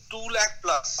margin is 2 lakh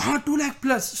plus. 2 lakh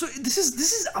plus. So this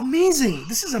is amazing.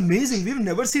 This is amazing. We've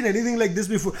never seen anything like this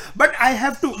before. But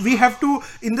we have to,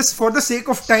 for the sake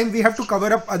of time, we have to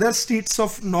cover up other states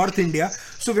of North India.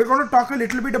 So we're going to talk a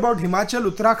little bit about Himachal,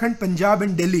 Uttarakhand, Punjab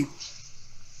and Delhi.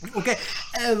 Okay.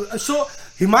 So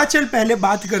Himachal पहले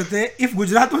बात करते हैं. If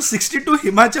Gujarat was 62,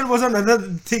 Himachal was another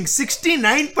thing.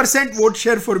 69% vote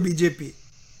share for BJP.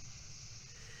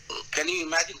 Can you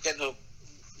imagine?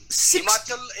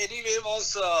 Himachal anyway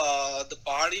was the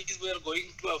parties were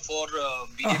going for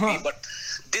BJP, but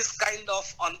this kind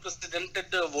of unprecedented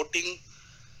voting,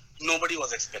 nobody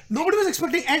was expecting.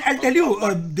 And I'll tell you,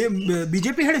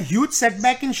 BJP had a huge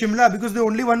setback in Shimla because they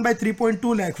only won by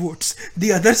 3.2 lakh votes.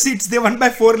 The other seats they won by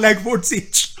 4 lakh votes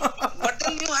each. But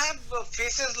then you have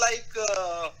faces like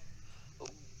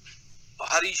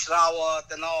Harish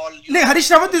Rawat and all. No, Harish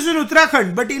Rawat is in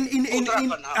Uttarakhand, but in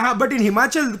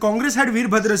Himachal, Congress had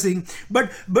Veerbhadra Singh,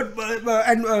 but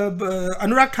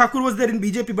Anurag Thakur was there in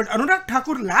BJP. But Anurag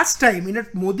Thakur last time in a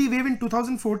Modi wave in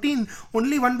 2014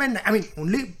 only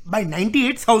by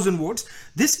 98,000 votes.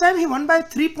 This time he won by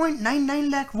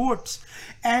 3.99 lakh votes.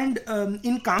 And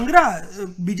in Kangra,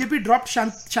 BJP dropped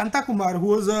Shanta Kumar, who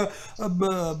was a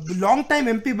long time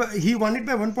MP, but he won it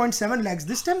by 1.7 lakhs.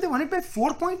 This time they won it by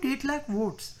 4.8 lakh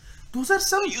votes. Those are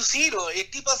some... You see,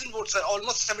 80% votes,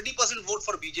 almost 70% vote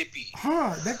for BJP.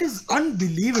 That is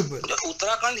unbelievable.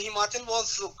 Uttarakhand, Himachal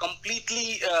was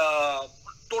completely,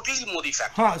 totally Modi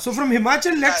factor. So from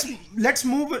Himachal, let's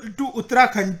move to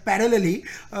Uttarakhand parallelly,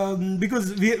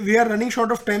 because we are running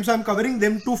short of time, so I'm covering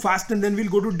them too fast and then we'll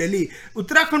go to Delhi.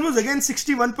 Uttarakhand was again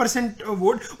 61%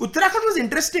 vote. Uttarakhand was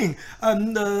interesting.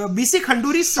 BC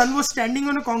Khanduri's son was standing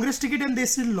on a Congress ticket and they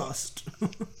still lost.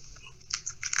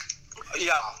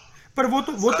 Yeah. But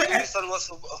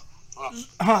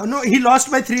no, he lost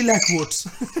by 3 lakh votes.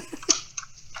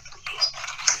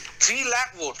 3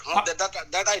 lakh vote,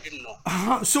 that I didn't know.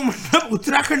 So मतलब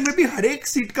उत्तराखंड में भी हर एक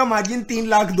seat का margin 3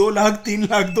 lakh 2 lakh 3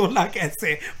 lakh 2 lakh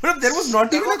ऐसे, मतलब there was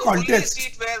not even a contest.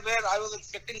 Seat where I was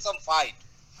expecting some fight.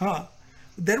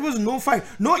 There was no fight.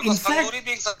 No, in fact, Kanduri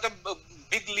being such a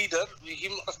big leader, he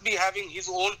must be having his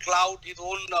own clout, his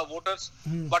own voters,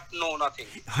 but no, nothing.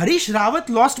 Harish Rawat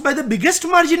lost by the biggest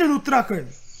margin in Uttarakhand.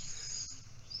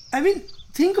 I mean,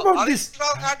 think about this. Harish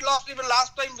Rawat had lost even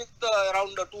last time with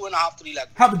around 2.5-3 lakh.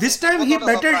 But this time he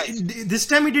better. This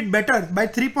time he did better by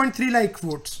 3.3 lakh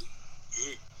votes.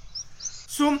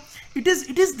 So this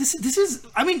is.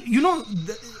 I mean,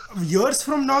 years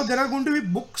from now there are going to be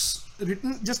books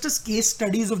written just as case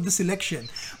studies of this election.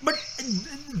 But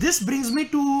this brings me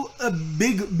to a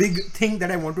big thing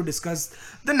that I want to discuss: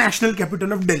 the national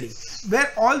capital of Delhi,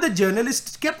 where all the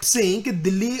journalists kept saying कि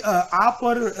दिल्ली आप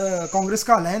और कांग्रेस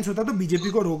का alliance होता तो BJP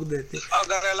को रोक देते.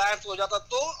 अगर अलायंस हो जाता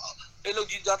तो ये लोग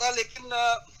जीत जाता, लेकिन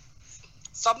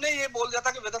सबने ये बोल दिया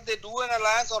था कि whether they do an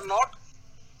alliance or not,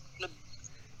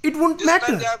 it won't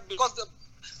matter because the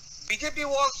BJP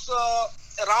was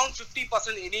around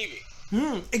 50% anyway.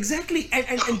 Exactly,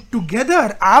 and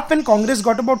together AAP and Congress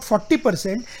got about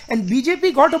 40% and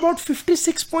BJP got about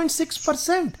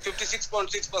 56.6%.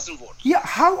 56.6% vote. Yeah,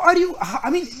 how are you? I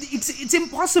mean, it's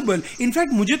impossible. In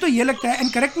fact, मुझे तो ये लगता है,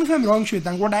 and correct me if I'm wrong,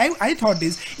 Shwetank, what I thought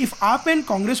is, if AAP and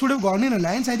Congress would have gone in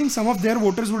alliance, I think some of their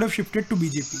voters would have shifted to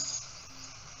BJP.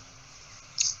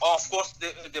 Of course,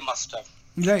 they must have.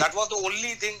 Right. That was the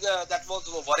only thing that was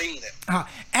worrying them.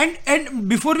 And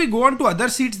before we go on to other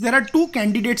seats, there are two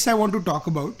candidates I want to talk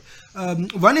about.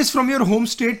 One is from your home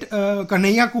state,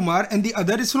 Kanhaiya Kumar, and the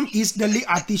other is from East Delhi,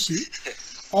 Atishi.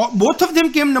 Both of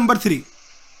them came number 3.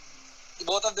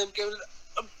 Both of them came.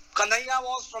 Kanhaiya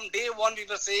was from day one. We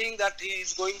were saying that he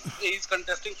is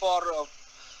contesting for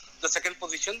the second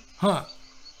position.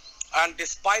 And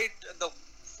despite the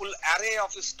full array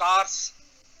of stars,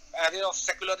 array of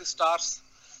secular stars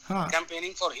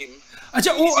campaigning for him. I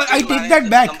take that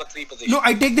back. No,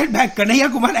 I take that back. Kanhaiya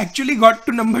Kumar actually got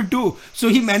to number 2. So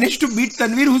he managed to beat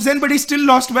Tanveer Hussain, but he still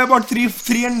lost by about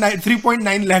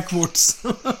 3.9 lakh votes.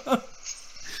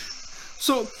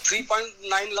 So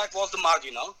 3.9 lakh was the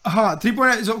margin now.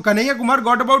 3.9. So Kanhaiya Kumar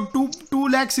got about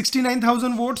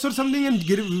 2,69,000 votes or something, and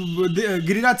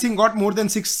Giriraj Singh got more than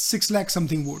 6 lakh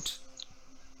something votes.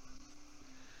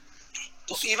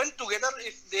 So even together,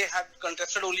 if they had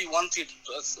contested only one seat,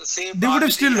 say they would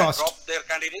have still lost. Dropped their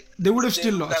candidate, they would have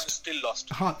still lost.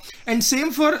 And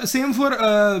same for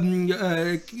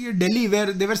Delhi,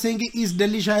 where they were saying East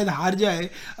Delhi shayad haar jaye.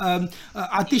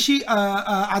 Atishi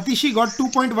got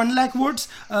 2.1 lakh votes.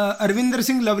 Arvinder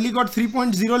Singh Lovely got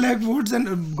 3.0 lakh votes, and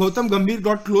Gautam Gambhir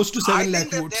got close to 7 lakh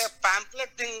votes. I think their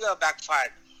pamphlet thing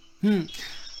backfired.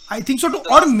 I think so too.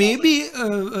 Or maybe,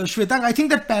 Shwetank, I think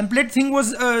that pamphlet thing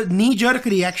was a knee-jerk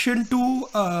reaction to,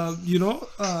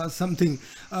 something.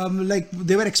 Like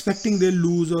they were expecting they'll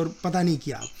lose or pata nahi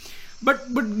kya. But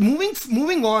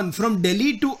moving on from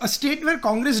Delhi to a state where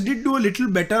Congress did do a little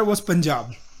better was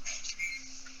Punjab.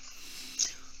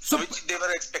 So, which they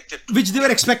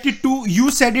were expected to. You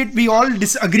said it, we all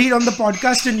disagreed on the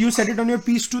podcast, and you said it on your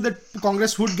piece too, that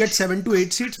Congress would get 7 to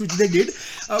 8 seats, which they did.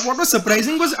 What was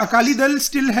surprising was Akali Dal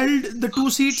still held the 2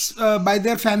 seats by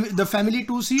their the family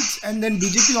 2 seats, and then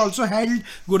BJP also held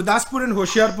Gurdaspur and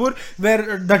Hoshiarpur,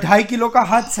 where the 2.5 kilo ka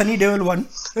haath Sunny Deol won.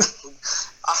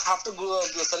 After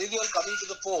Sunny Deol coming to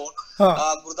the fore,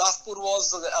 Gurdaspur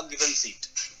was a given seat.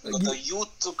 The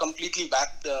youth completely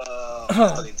backed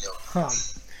Sunny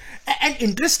Deol. And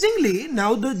interestingly,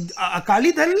 now the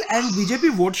Akali Dal and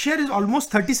BJP vote share is almost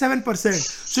 37%.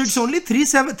 So it's only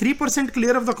 3%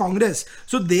 clear of the Congress.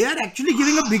 So they are actually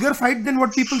giving a bigger fight than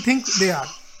what people think they are.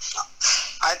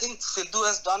 I think Sidhu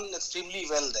has done extremely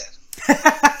well there.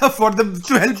 for the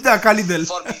to help the Akali Dal.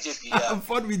 For BJP, yeah.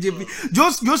 For BJP.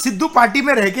 जो Sidhu party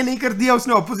में रह के नहीं कर दिया,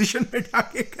 उसने opposition में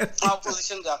जाके कर दिया.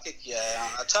 ऑपोजिशन जाके किया है,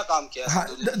 अच्छा काम किया है.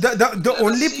 The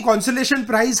only consolation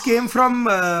prize came from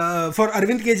for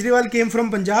Arvind Kejriwal came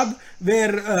from Punjab,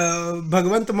 where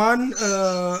Bhagwant Mann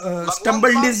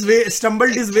stumbled his way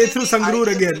through Sangrur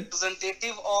again.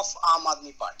 Representative of Aam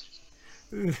Aadmi Party.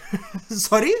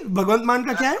 Sorry, Bhagwant Mann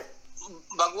का क्या है?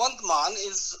 Bhagwant Mann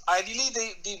is ideally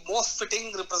the most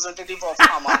fitting representative of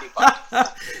Aam Aadmi Party,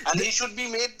 and he should be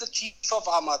made the chief of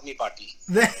Aam Aadmi Party.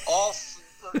 Of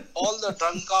all the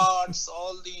drunkards,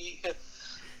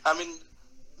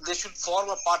 they should form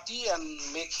a party and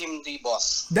make him the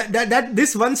boss. That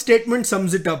this one statement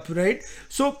sums it up, right?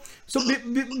 So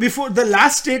before the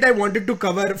last state I wanted to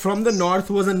cover from the north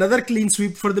was another clean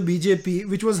sweep for the BJP,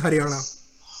 which was Haryana.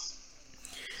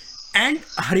 And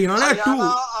Haryana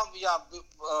too.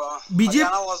 BJP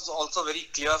Haryana was also very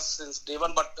clear since day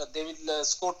one, but they will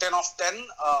score 10 of 10.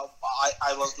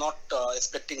 I was not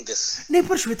expecting this. नहीं,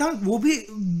 पर श्वेतांक वो भी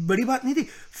बड़ी बात नहीं थी.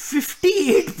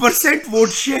 58% vote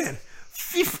share.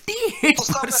 58%.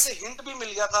 उसका वैसे हिंट भी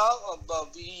मिल गया था.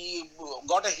 We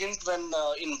got a hint when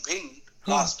in Bhind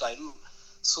last time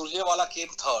Surjewala came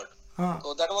third.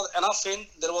 So that was enough hint.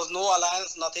 There was no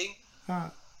alliance, nothing.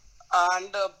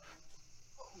 And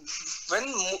when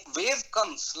wave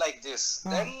comes like this,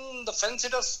 then the fence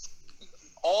sitters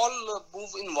all move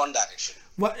in one direction.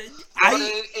 Well, they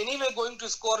were anyway going to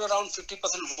score around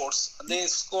 50% votes. They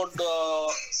scored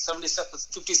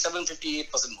 57-58%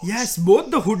 votes. Yes,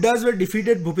 both the Huddas were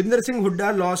defeated. Bhupinder Singh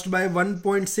Hudda lost by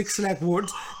 1.6 lakh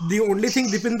votes. The only thing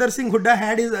Dipinder Singh Hudda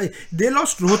had is they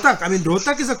lost Rohtak. I mean,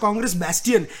 Rohtak is a Congress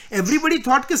bastion. Everybody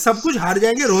thought कि सब कुछ हार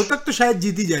जाएंगे, रोहतक तो शायद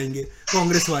जीत ही जाएंगे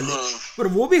कांग्रेस वाले, पर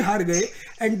वो भी हार गए.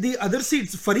 And the other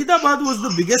seats, Faridabad was the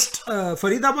biggest.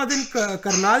 Faridabad and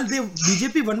Karnal,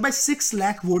 BJP won by 6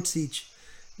 lakh votes each.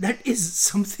 That is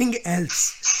something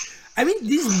else. I mean,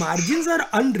 these margins are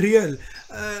unreal.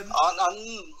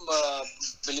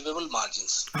 Unbelievable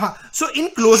margins. So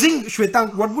in closing,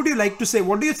 Shwetank, what would you like to say?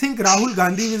 What do you think Rahul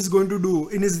Gandhi is going to do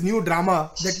in his new drama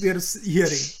that we are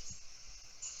hearing?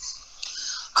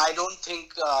 I don't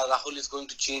think Rahul is going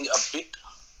to change a bit.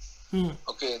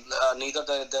 Okay, neither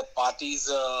the party's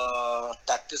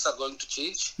tactics are going to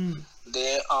change.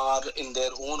 They are in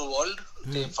their own world.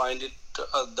 They find it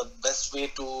the best way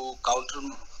to counter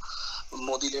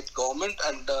Modi-led government,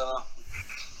 and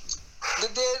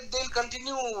they'll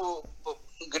continue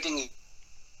getting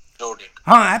eroded.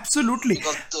 Absolutely.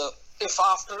 Because if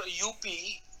after UP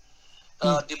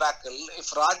debacle,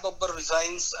 if Raj Babbar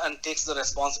resigns and takes the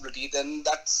responsibility, then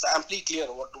that's amply clear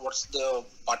what's the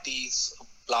party's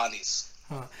plan is.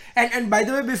 And by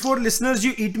the way, before listeners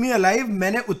you eat me alive,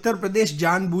 मैंने उत्तर प्रदेश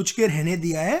जानबूझ के रहने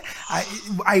दिया है.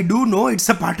 I do know it's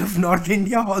a part of North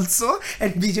India also,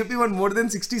 and BJP won more than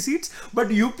 60 seats.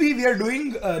 But UP, we are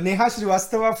doing Neha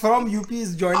Srivastava from UP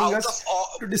is joining us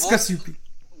to discuss UP.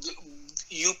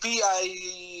 UP,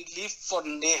 I leave for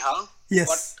Neha. Yes.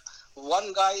 But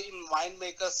one guy in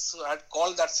Winemakers had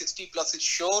called that 60 plus is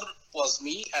sure was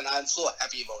me, and I'm so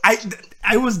happy about it.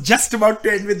 I was just about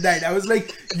to end with that. I was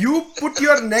like, you put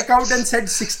your neck out and said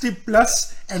 60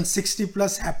 plus, and 60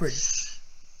 plus happened.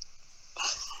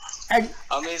 And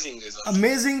amazing result.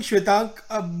 Amazing, Shwetank.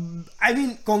 I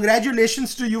mean,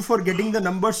 congratulations to you for getting the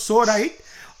numbers so right.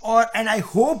 And I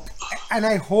hope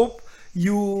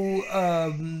you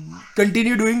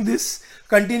continue doing this.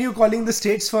 Continue calling the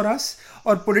states for us.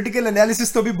 और political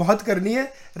analysis तो भी बहुत करनी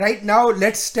है. Right now,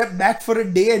 let's step back for a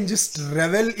day and just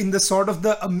revel in the sort of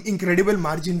the incredible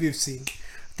margin we've seen.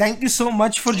 Thank you so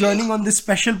much for joining on this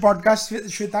special podcast,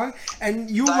 Shwetank. And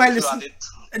you, my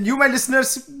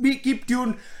listeners, keep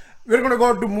tuned. We're going to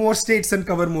go to more states and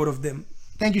cover more of them.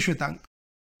 Thank you, Shwetank.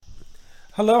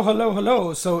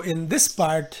 Hello. So in this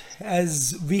part,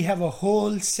 as we have a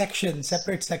whole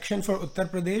separate section for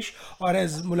Uttar Pradesh, or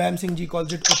as Mulayam Singh ji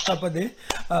calls it, Uttapade,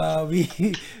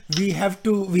 we have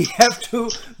to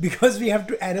because we have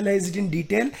to analyze it in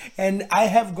detail. And I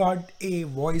have got a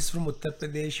voice from Uttar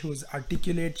Pradesh who's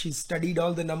articulate. She's studied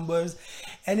all the numbers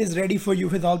and is ready for you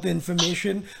with all the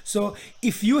information. So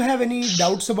if you have any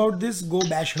doubts about this, go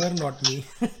bash her, not me.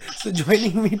 So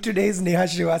joining me today is Neha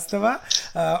Srivastava,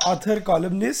 author,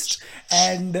 columnist,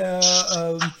 and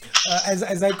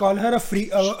as I call her,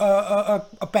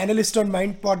 a panelist on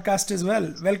Mind Podcast as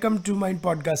well. Welcome to Mind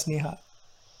Podcast, Neha.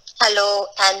 Hello,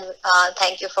 and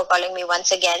thank you for calling me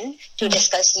once again to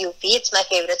discuss UP. It's my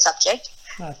favorite subject.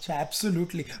 Acha,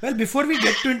 absolutely. Well, before we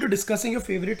get into discussing your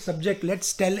favorite subject,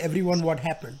 let's tell everyone what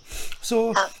happened.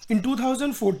 So, in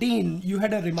 2014, you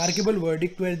had a remarkable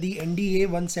verdict where the NDA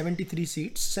won 73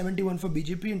 seats, 71 for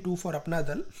BJP and 2 for Apna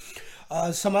Dal.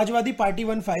 Samajwadi Party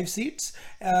won 5 seats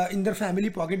in their family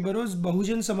pocket boroughs.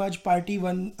 Bahujan Samaj Party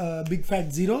won big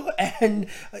fat 0, and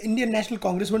Indian National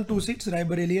Congress won 2 seats,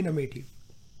 Raebareli and Amethi.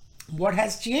 What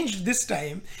has changed this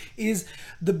time is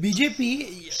the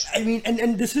BJP, I mean,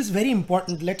 and this is very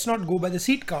important, let's not go by the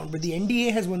seat count, but the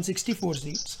NDA has won 64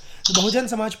 seats, the Bahujan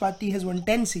Samaj Party has won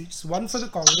 10 seats, 1 for the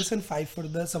Congress and 5 for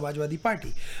the Samajwadi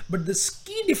Party. But the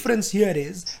key difference here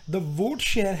is the vote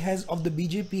share of the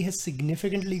BJP has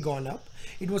significantly gone up.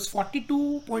 It was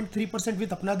 42.3%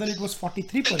 with Apna Dal, it was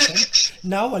 43%.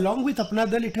 Now, along with Apna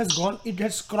Dal, it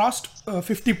has crossed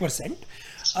 50%.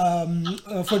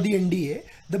 For the NDA,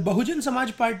 the Bahujan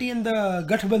Samaj Party and the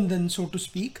Gathbandhan, so to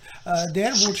speak,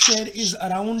 their vote share is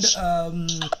around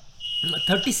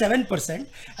 37%,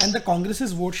 and the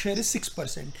Congress's vote share is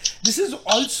 6%. This is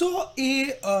also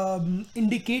a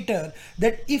indicator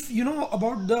that if you know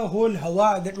about the whole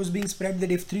hawa that was being spread,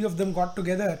 that if 3 of them got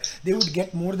together, they would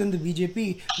get more than the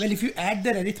BJP. Well, if you add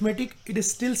their arithmetic, it is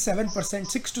still 7%,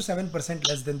 6 to 7%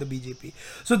 less than the BJP.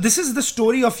 So this is the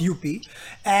story of UP,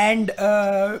 and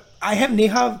I have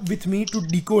Neha with me to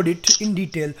decode it in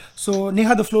detail. So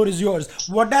Neha, the floor is yours.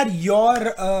 What are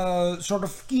your sort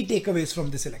of key takeaways from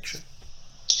this election?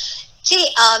 See,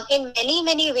 in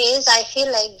many ways, I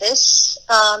feel like this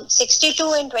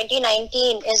 62 in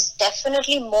 2019 is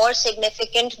definitely more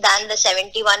significant than the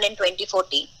 71 in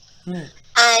 2014.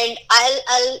 And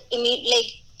I'll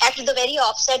immediately, at the very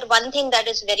offset, one thing that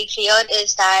is very clear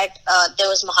is that there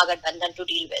was Mahagathbandhan to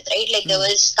deal with, right? Like there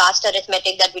was caste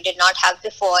arithmetic that we did not have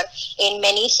before. In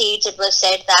many seats, it was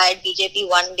said that BJP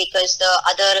won because the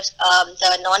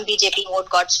non-BJP vote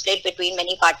got split between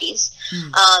many parties.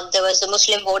 There was the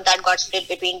Muslim vote that got split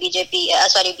between BSP,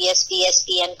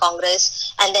 SP and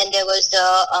Congress. And then there was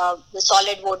the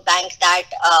solid vote bank that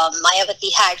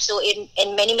Mayawati had. So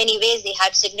in many ways, they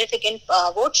had significant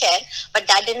vote share, but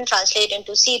that didn't translate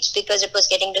into seats because it was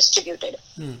getting distributed.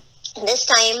 This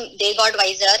time they got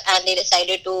wiser and they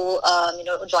decided to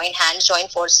join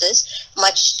forces,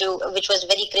 which was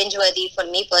very cringeworthy for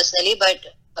me personally, but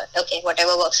okay,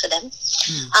 whatever works for them.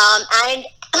 And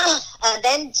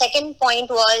then second point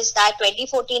was that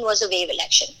 2014 was a wave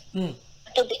election.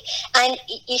 And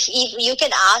if you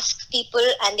can ask people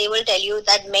and they will tell you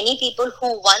that many people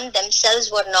who won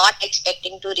themselves were not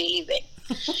expecting to really win.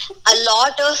 A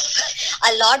lot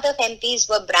of MPs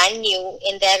were brand new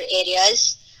in their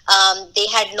areas. They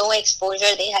had no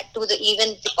exposure. They had to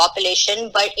even the population,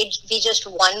 but we just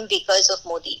won because of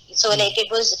Modi. So like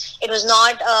it was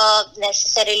not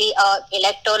necessarily a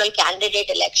electoral candidate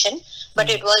election, but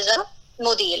it was a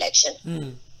Modi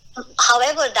election.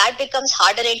 However, that becomes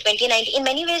harder in 2019. In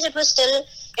many ways, it was still,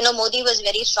 Modi was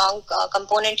very strong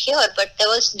component here, but there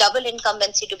was double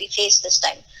incumbency to be faced this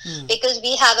time because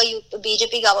we have a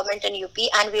BJP government in UP,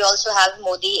 and we also have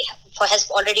Modi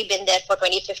has already been there for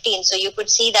 2015. So you could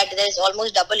see that there is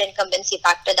almost double incumbency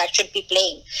factor that should be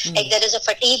playing. Like there is a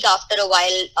fatigue after a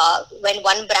while when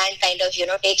one brand kind of,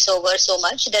 takes over so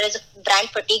much. There is a brand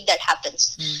fatigue that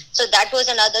happens. So that was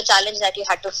another challenge that you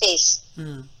had to face.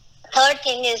 Third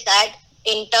thing is that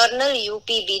internal UP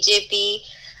BJP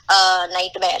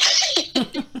nightmare.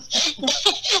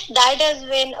 That has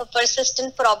been a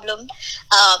persistent problem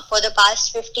for the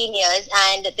past 15 years,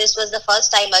 and this was the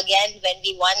first time again when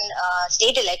we won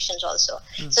state elections also.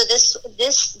 So this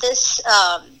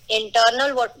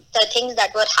internal, the things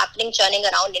that were happening, churning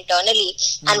around internally,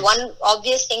 and one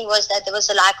obvious thing was that there was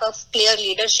a lack of clear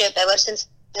leadership ever since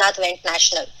Nath went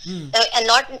national, and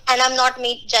I'm not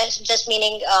just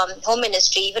meaning Home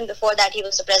Ministry. Even before that, he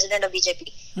was the president of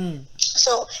BJP.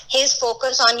 So his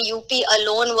focus on UP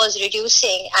alone was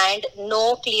reducing, and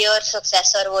no clear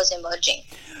successor was emerging.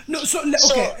 No,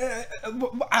 okay.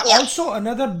 Also,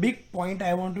 another big point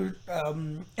I want to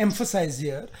emphasize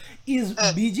here is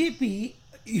BJP.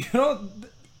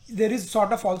 There is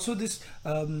sort of also this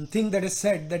thing that is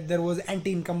said that there was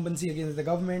anti-incumbency against the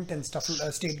government and stuff,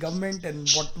 state government and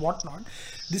whatnot.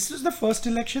 This was the first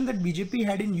election that BJP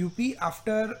had in UP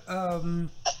after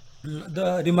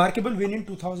the remarkable win in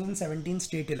 2017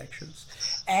 state elections.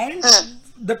 And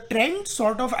the trend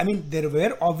sort of, I mean, there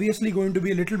were obviously going to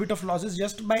be a little bit of losses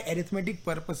just by arithmetic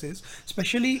purposes,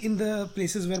 especially in the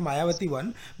places where Mayawati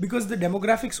won, because the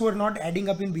demographics were not adding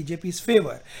up in BJP's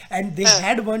favor. And they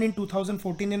had won in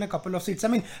 2014 in a couple of seats. I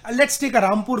mean, let's take a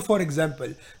Rampur for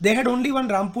example. They had only won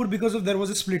Rampur because of there was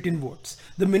a split in votes.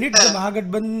 The minute the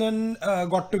Mahagathbandhan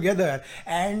got together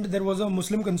and there was a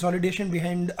Muslim consolidation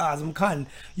behind Azam Khan,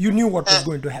 you knew what was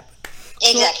going to happen.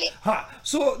 Exactly.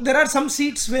 So there are some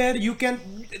seats where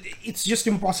it's just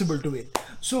impossible to win.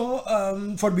 So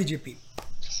for BJP.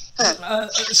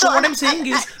 So what I'm saying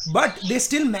is, but they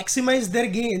still maximize their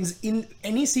gains in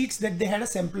any seats that they had a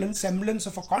semblance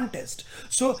of a contest.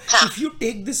 So if you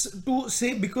take this to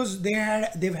say, because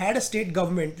they've had a state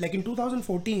government, like in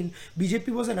 2014, BJP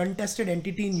was an untested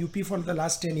entity in UP for the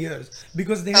last 10 years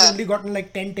because they had only gotten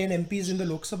like 10 MPs in the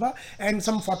Lok Sabha and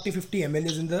some 40-50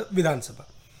 MLAs in the Vidhan Sabha.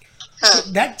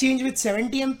 So that changed with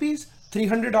 70 MPs,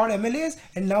 300 odd MLAs,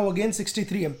 and now again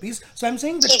 63 MPs. So I'm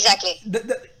saying that Exactly.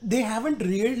 they haven't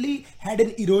really had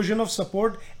an erosion of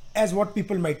support as what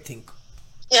people might think.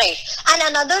 Right.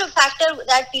 And another factor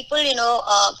that people,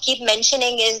 keep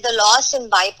mentioning is the loss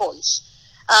in bypolls.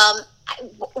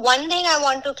 One thing I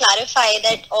want to clarify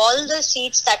that all the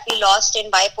seats that we lost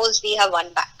in bypolls, we have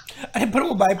won back. But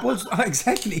bypolls,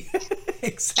 exactly.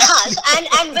 Exactly. Yes,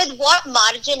 and with what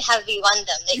margin have we won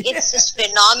them? Like, it's just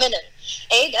phenomenal.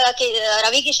 Right?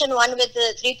 Ravi Kishan won with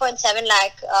 3.7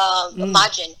 lakh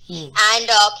margin, and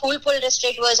Phulpur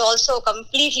district was also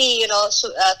completely,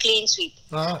 clean sweep.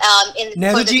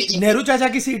 Nehru Chacha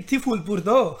ki seat thi Phulpur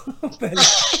though.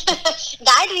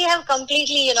 That we have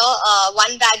completely,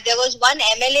 won back. There was one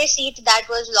MLA seat that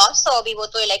was lost, so abhi wo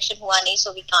to election hua nahi,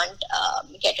 so we can't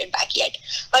get it back yet.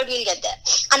 But we'll get there.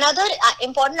 Another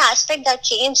important aspect that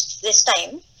changed this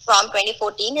time from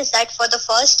 2014 is that for the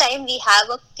first time we have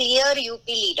a clear UP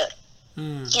leader.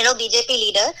 BJP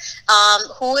leader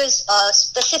who is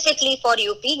specifically for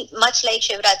UP, much like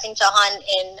Shivraj Singh Chauhan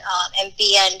in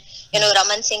MP and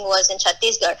Raman Singh was in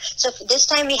Chhattisgarh. So this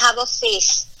time we have a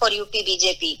face for UP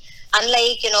BJP.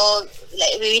 Unlike,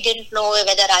 we didn't know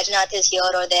whether Rajnath is here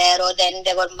or there, or then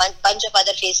there were a bunch of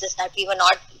other faces that we were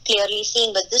not clearly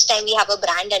seeing. But this time we have a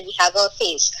brand and we have a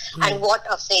face. And what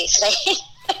a face, right?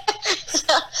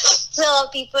 So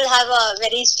people have a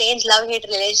very strange love-hate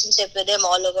relationship with him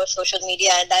all over social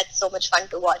media, and that's so much fun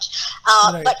to watch.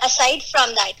 Right. But aside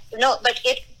from that,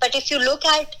 but if you look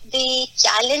at the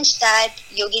challenge that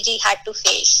Yogi ji had to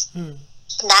face,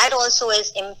 that also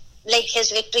is his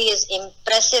victory is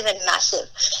impressive and massive.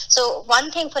 So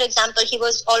one thing, for example, he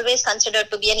was always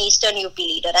considered to be an Eastern UP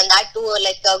leader, and that too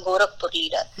like a Gorakhpur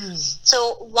leader.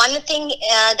 So one thing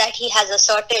that he has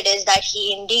asserted is that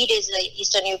he indeed is an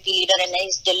Eastern UP leader, and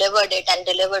he's delivered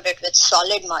it with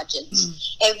solid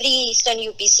margins. Every Eastern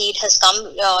UP seat has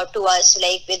come to us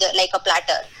with a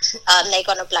platter, like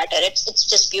on a platter. It's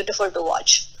just beautiful to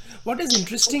watch. What is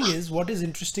interesting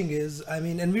is, I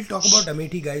mean, and we'll talk about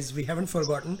Amethi, guys. We haven't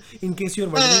forgotten. In case you're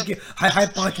wondering, कि हाय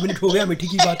 5 minute हो गया अमेठी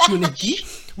की बात क्यों नहीं की,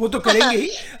 वो तो करेंगे ही.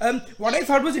 What I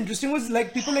thought was interesting was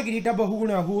like people like Rita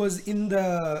Bahuguna, who was in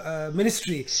the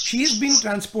ministry. She's been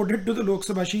transported to the Lok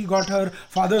Sabha. She got her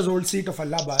father's old seat of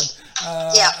Allahabad.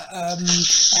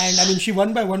 And I mean, she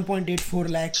won by 1.84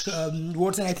 lakh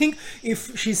votes. And I think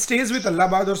if she stays with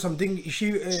Allahabad or something,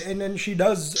 and she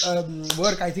does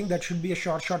work, I think that should be a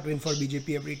short win for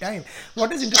BJP every time.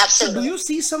 What is interesting? So do you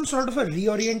see some sort of a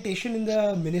reorientation in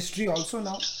the ministry also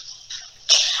now?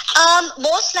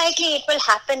 Most likely it will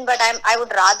happen, but I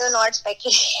would rather not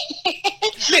speculate.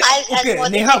 Okay,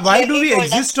 Neha, why do we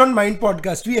exist on Mind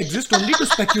Podcast? We exist only to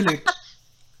speculate.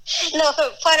 No,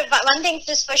 for one thing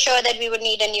is for sure that we would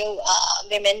need a new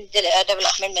women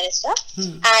development minister,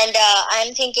 and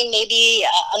I'm thinking maybe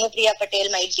Anupriya Patel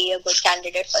might be a good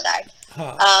candidate for that.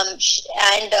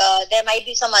 And there might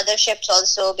be some other ships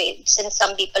also, since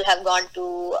some people have gone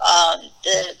to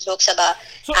the Lok Sabha,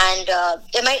 and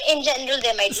there might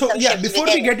be some ships. Before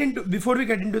we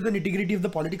get into the nitty-gritty of the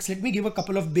politics, let me give a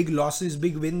couple of big losses,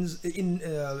 big wins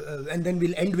and then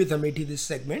we'll end with Amethi this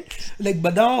segment. Like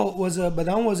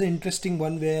Badam was an interesting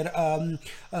one where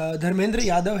Dharmendra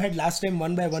Yadav had last time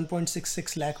won by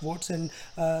 1.66 lakh votes, and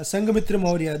Sanghamitra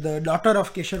Maurya, the daughter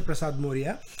of Kishor Prasad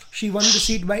Maurya, she won the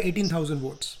seat by 18,000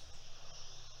 votes.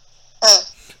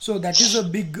 So that is a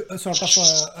big sort of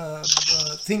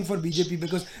thing for BJP,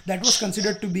 because that was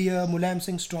considered to be a Mulayam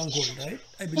Singh stronghold, right?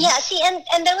 I believe. Yeah, see,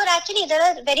 and there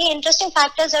are very interesting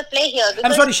factors at play here.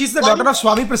 I'm sorry, she's the daughter of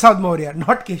Swami Prasad Maurya,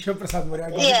 not Kishor Prasad Maurya. I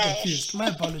got it confused. My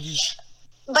apologies.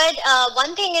 But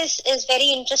one thing is very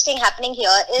interesting happening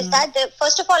here is that,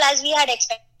 first of all, as we had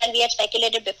expected and we had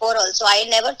speculated before also, I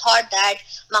never thought that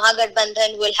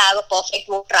Mahagathbandhan will have a perfect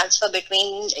vote transfer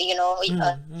between,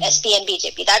 SP and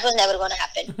BJP. That was never going to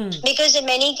happen. Because in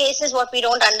many cases, what we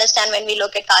don't understand when we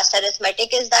look at caste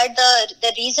arithmetic is that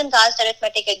the reason caste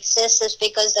arithmetic exists is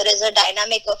because there is a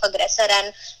dynamic of aggressor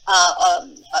and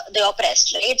the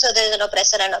oppressed, right? So there is an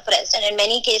oppressor and oppressed. And in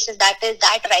many cases, that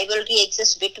rivalry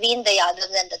exists between the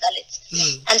Yadavs and the Dalits,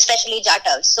 and especially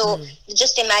Jatavs. So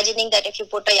just imagining that if you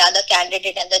put a Yadav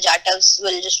candidate and the Jatavs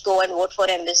will just go and vote for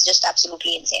him is just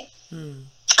absolutely insane.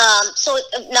 So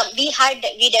now we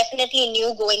definitely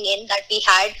knew going in that we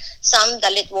had some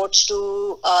Dalit votes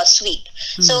to sweep.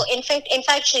 So in fact,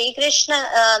 Shri Krishna,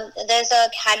 there's a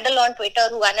handle on Twitter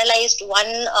who analyzed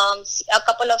a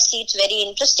couple of seats very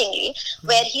interestingly,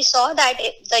 where he saw that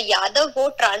the Yadav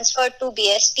vote transferred to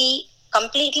BSP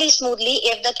completely smoothly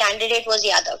if the candidate was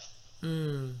Yadav.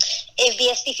 If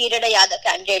BSP feeded a Yadav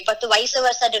candidate, but the vice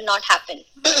versa did not happen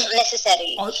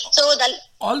necessarily.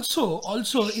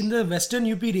 Also in the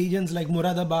western UP regions like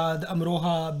Moradabad,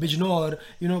 Amroha, Bijnor,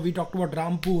 we talked about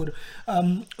Rampur,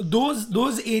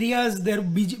 those areas there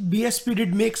BSP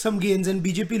did make some gains and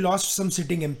BJP lost some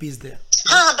sitting MPs there.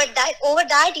 But over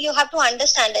that you have to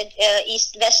understand that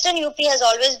Western UP has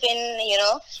always been,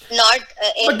 not.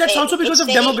 But that's also because of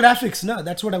demographics, no?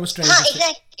 That's what I was trying to say.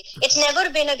 Exactly. It's never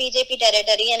been a BJP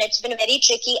territory, and it's been very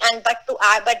tricky.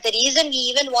 But the reason we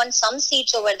even won some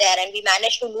seats over there, and we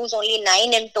managed to lose only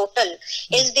 9 in total,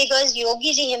 is because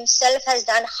Yogi ji himself has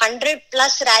done 100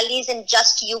 plus rallies in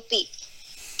just UP.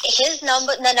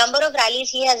 The number of rallies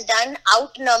he has done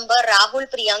outnumber Rahul,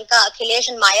 Priyanka, Akhilesh,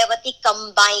 and Mayawati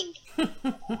combined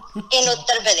in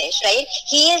Uttar Pradesh, right?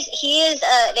 He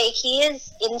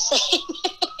is insane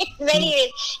in many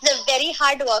ways. He's a very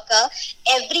hard worker.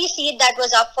 Every seat that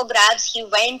was up for grabs, he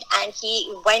went at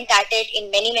it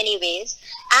in many, many ways.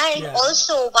 And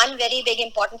also one very big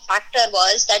important factor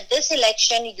was that this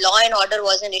election, law and order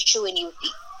was an issue in UP.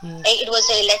 It was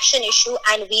an election issue,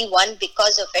 and we won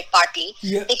because of it, partly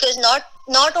because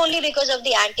not only because of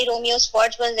the anti-Romeo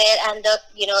squads was there and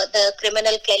the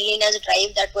criminal cleanliness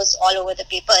drive that was all over the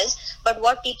papers, but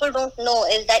what people don't know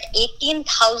is that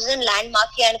 18,000 land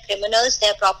mafia and criminals,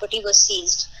 their property was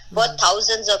seized worth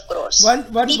thousands of crores.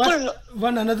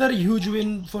 One another huge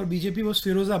win for BJP was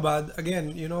Firozabad.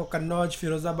 Again, Kannauj,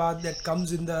 Firozabad, that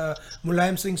comes in the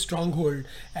Mulayam Singh stronghold,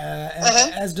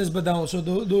 as does Badaun. So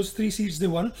those 3 seats they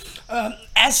won.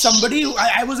 As somebody,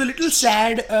 I was a little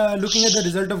sad looking at the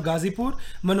result of Ghazipur.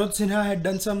 Manoj Sinha had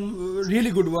done some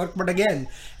really good work, but again,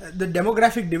 the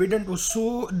demographic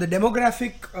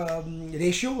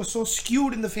ratio was so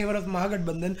skewed in the favor of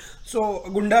Mahagathbandhan. So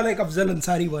Gunda like Afzal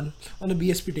Ansari won on a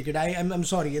BSP ticket. I'm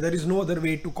sorry, there is no other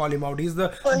way to call him out. He's the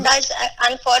Gundas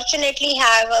unfortunately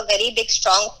have a very big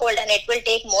stronghold, and it will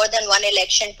take more than one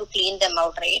election to clean them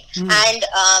out, right? And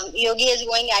Yogi is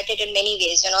going at it in many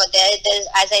ways. There's,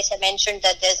 as I mentioned,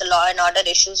 that there's a law and order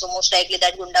issue, so most likely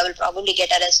that Gunda will probably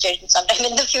get arrested sometime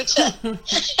in the future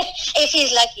if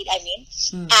he's lucky, I mean.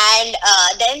 And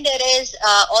then there is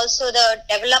also the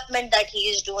development that he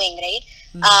is doing, right?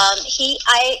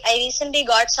 I recently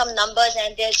got some numbers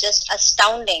and they're just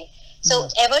astounding. So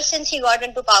ever since he got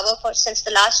into power, since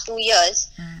the last 2 years,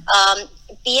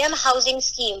 PM housing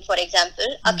scheme, for example,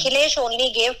 Akhilesh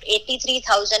only gave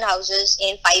 83,000 houses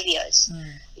in 5 years.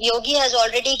 Yogi has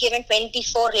already given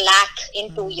 24 lakh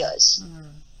in 2 years.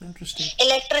 Interesting.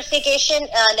 Electrification,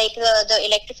 like the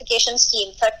electrification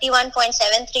scheme,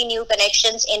 31.73 new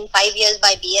connections in 5 years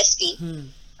by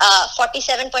BSP.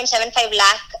 47.75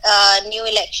 lakh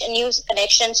new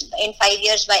connections in 5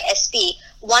 years by SP,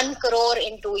 1 crore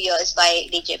in 2 years by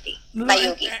BJP, by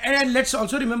Yogi. And let's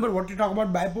also remember what you talk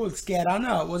about bypolls.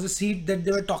 Kairana was a seat that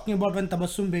they were talking about when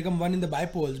Tabassum Begum won in the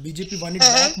bypolls. BJP won it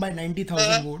back by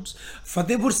 90,000 votes.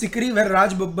 Fatehpur Sikri, where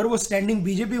Raj Babbar was standing,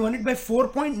 BJP won it by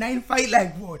 4.95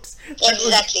 lakh votes. That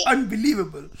was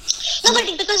unbelievable. No,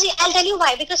 but because I'll tell you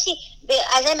why. Because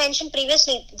as I mentioned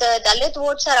previously, the Dalit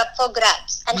votes are up for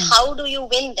grabs. And how do you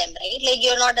win them, right? Like,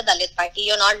 you're not a Dalit party.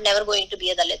 You're never going to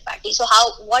be a Dalit party. So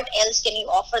what else can you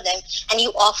offer them? And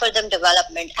you offer them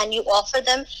development, and you offer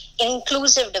them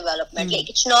inclusive development. Like,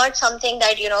 it's not something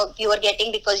that, you are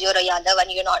getting because you're a Yadav,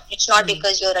 and it's not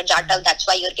because you're a Jatav, that's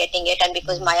why you're getting it, and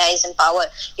because Maya is in power.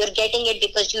 You're getting it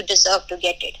because you deserve to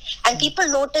get it. And people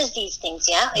notice these things,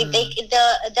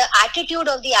 the attitude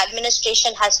of the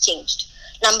administration has changed.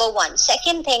 Number one.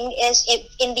 Second thing is,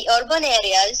 in the urban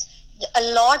areas, a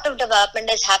lot of development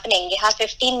is happening. You have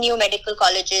 15 new medical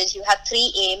colleges, you have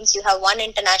 3 AIIMS, you have 1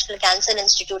 International Cancer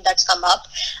Institute that's come up,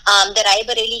 the Rai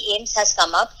Bareli AIIMS has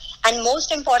come up, and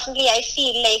most importantly, I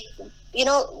feel like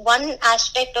one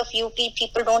aspect of UP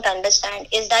people don't understand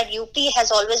is that UP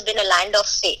has always been a land of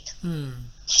faith,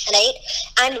 right?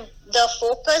 And the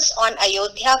focus on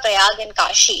Ayodhya, Prayag, and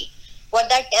Kashi, what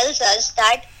that tells us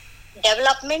that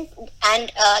development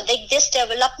and this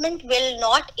development will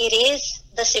not erase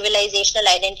the civilizational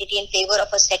identity in favor of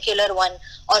a secular one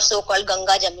or so-called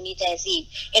Ganga Jamuni Tehzeeb.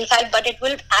 In fact, but it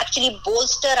will actually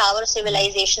bolster our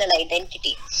civilizational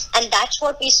identity, and that's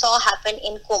what we saw happen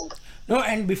in Kumbh. No,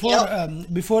 and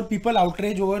before people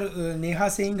outrage over Neha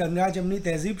saying Ganga Jamni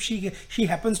Tehzeeb, she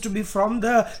happens to be from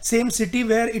the same city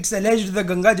where it's alleged the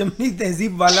Ganga Jamni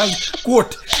Tehzeeb wala's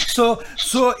quote. So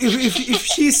if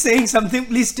she's saying something,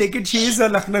 please take it. She is a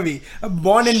Lucknowi, a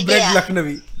born and bred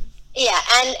Lucknowi. Yeah,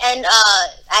 and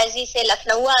as we say,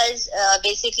 Lucknowas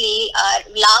basically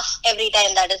laugh every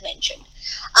time that is mentioned.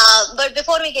 But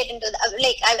before we get into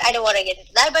that, I don't want to get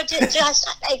into that, but just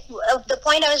the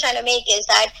point I was trying to make is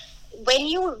that when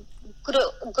you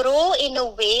grow in a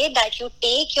way that you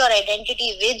take your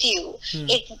identity with you,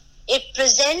 it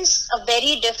presents a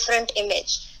very different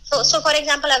image. So for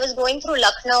example, I was going through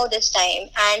Lucknow this time,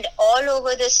 and all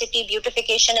over the city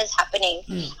beautification is happening,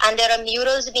 and there are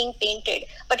murals being painted.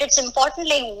 But it's important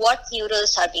what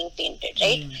murals are being painted,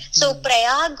 right? So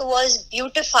Prayag was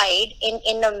beautified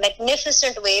in a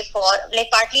magnificent way for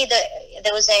partly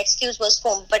there was the excuse was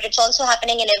Kumbh, but it's also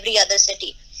happening in every other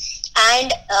city.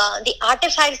 And the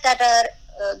artifacts that are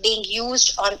being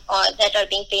used that are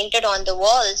being painted on the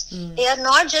walls, they are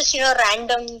not just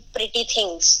random pretty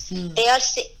things. They are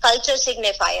culture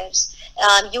signifiers.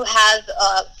 You have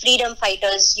freedom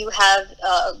fighters, you have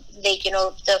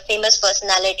the famous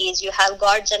personalities, you have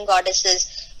gods and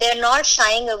goddesses. They're not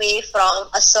shying away from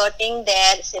asserting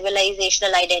their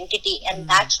civilizational identity, and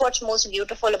that's what's most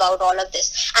beautiful about all of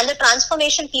this. And the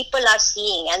transformation people are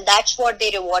seeing, and that's what they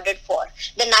rewarded for.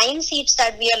 The 9 seats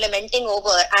that we are lamenting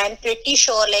over, I am pretty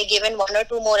sure, given 1 or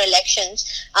 2 more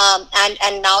elections,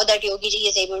 and now that Yogi ji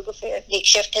is able to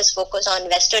shift his focus on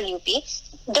Western UP,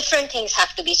 different things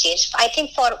have to be changed. I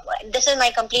think this is my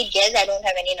complete guess, I don't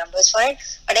have any numbers for it,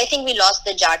 but I think we lost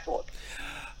the Jat vote.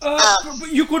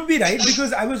 You could be right,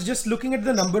 because I was just looking at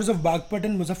the numbers of Bagpat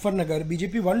and Muzaffarnagar.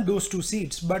 BJP won those 2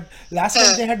 seats, but last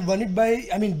time they had won it by,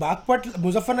 Bagpat,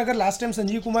 Muzaffarnagar last time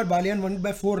Sanjeev Kumar Balian won it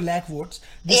by 4 lakh votes.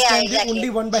 This time they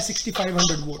only won by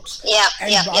 6,500 votes.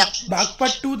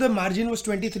 Bagpat too, the margin was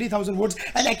 23,000 votes.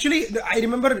 And actually, I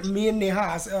remember me and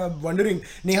Neha wondering,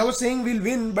 Neha was saying we'll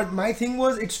win, but my thing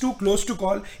was it's too close to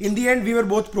call. In the end, we were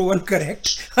both proven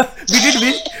correct. We did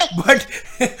win, but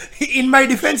in my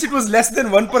defense, it was less than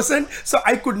 1%, so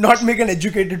I could not make an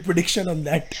educated prediction on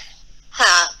that.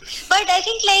 But I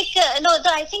think I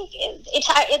think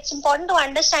it's important to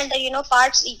understand that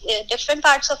different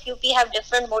parts of UP have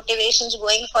different motivations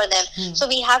going for them. So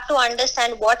we have to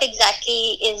understand what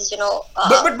exactly is But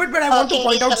I want to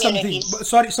point out something.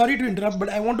 Sorry to interrupt, but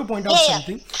I want to point out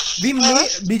something.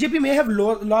 BJP may have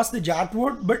lost the Jat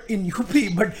vote, but in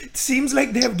UP, but it seems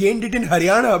like they have gained it in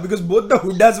Haryana, because both the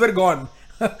Huddas were gone.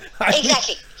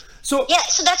 Exactly. So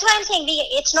that's why I'm saying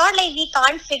it's not like we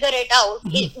can't figure it out.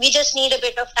 We just need a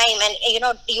bit of time, and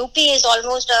UP is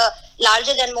almost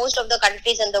larger than most of the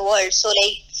countries in the world. So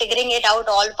figuring it out,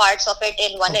 all parts of it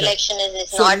in one election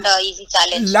is not an easy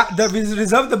challenge. We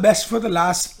reserve the best for the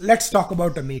last. Let's talk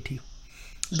about Amethi,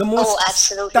 the most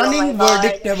stunning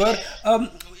verdict ever.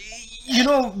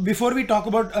 Before we talk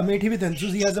about Amethi with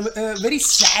enthusiasm, very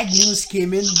sad news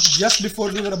came in just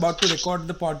before we were about to record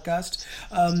the podcast.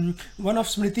 One of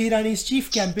Smriti Irani's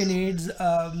chief campaign aides,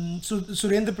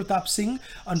 Surendra Pratap Singh,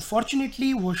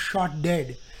 unfortunately was shot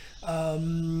dead.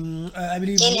 I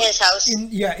believe in his house. In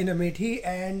Amethi,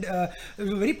 and a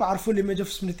very powerful image of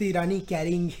Smriti Irani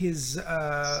carrying his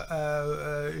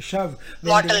shav.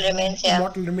 Mortal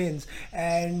remains.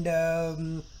 And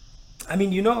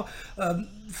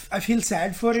I feel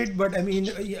sad for it, but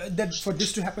that for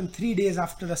this to happen 3 days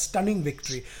after a stunning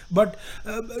victory. But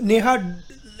Neha,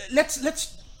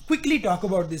 let's quickly talk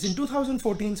about this. In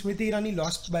 2014, Smriti Irani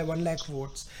lost by 1 lakh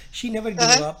votes. She never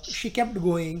gave up. She kept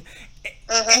going.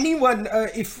 Anyone,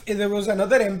 if there was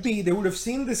another MP, they would have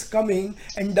seen this coming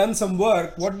and done some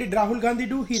work. What did Rahul Gandhi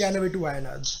do? He ran away to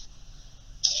Wayanad.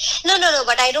 No,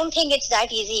 but I don't think it's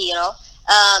that easy,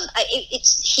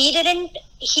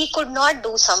 he could not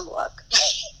do some work.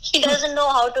 He doesn't know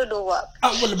how to do work.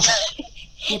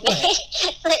 You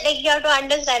have to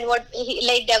understand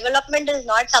development is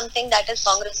not something that is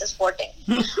Congress is supporting.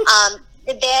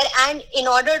 there, and in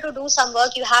order to do some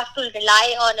work you have to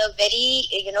rely on a very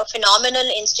phenomenal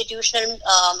institutional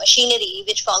machinery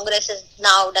which Congress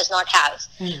now does not have.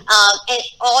 And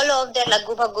all of their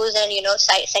laggu bhaggus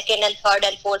and second and third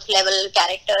and fourth level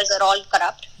characters are all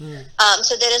corrupt.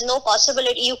 So there is no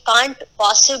possibility, you can't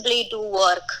possibly do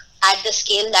work at the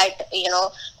scale that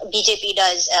BJP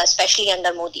does, especially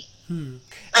under Modi.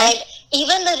 And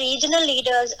even the regional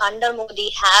leaders under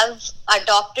Modi have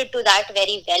adopted to that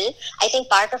very well. I think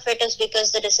part of it is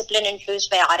because the discipline introduced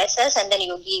by RSS, and then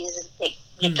Yogi is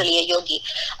literally a yogi.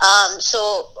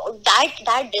 So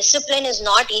that discipline is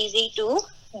not easy to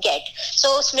get.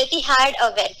 So Smriti had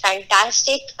a very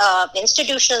fantastic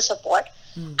institutional support.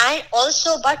 And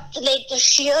also, but like the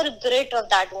sheer grit of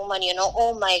that woman,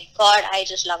 oh my God, I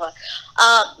just love her.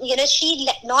 She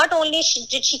not only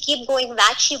did she keep going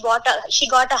back, she got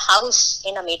a house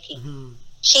in Amethi.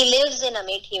 She lives in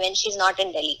Amethi when she's not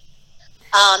in Delhi.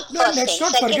 Let's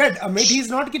not forget, Amethi is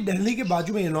not कि Delhi के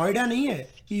बाजू में, Noida नहीं है.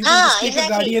 You can just take a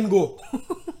गाड़ी and go.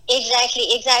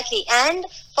 Exactly. And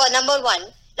for number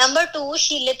one. Number two,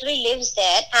 she literally lives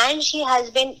there, and she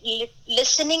has been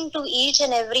listening to each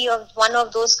and every one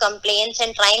of those complaints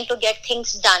and trying to get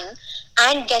things done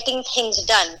and getting things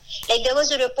done. Like there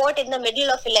was a report in the middle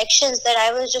of elections that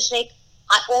I was just like,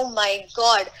 oh my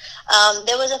God,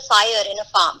 there was a fire in a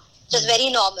farm. Just very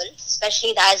normal,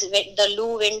 especially as the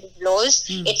Lu wind blows.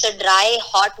 It's a dry,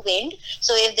 hot wind.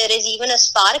 So if there is even a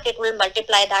spark, it will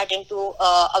multiply that into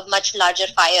a much larger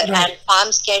fire. Right. And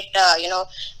farms get,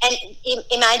 and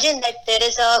imagine that there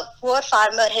is a poor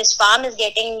farmer, his farm is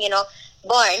getting,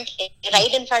 burnt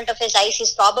right in front of his eyes.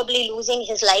 He's probably losing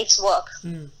his life's work.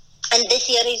 And this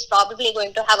year he's probably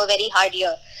going to have a very hard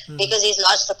year because he's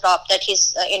lost the crop that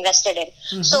he's invested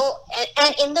in. So,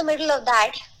 and in the middle of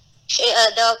that,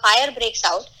 the fire breaks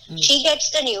out. She gets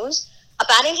the news.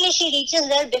 Apparently, she reaches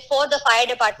there before the fire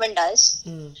department does.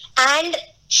 And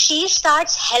she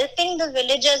starts helping the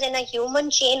villagers in a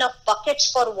human chain of buckets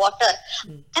for water.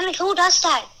 I mean, who does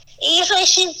that?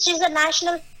 She's a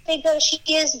national figure.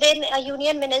 She has been a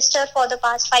union minister for the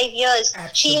past 5 years.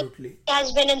 Absolutely. She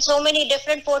has been in so many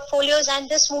different portfolios, and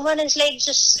this woman is like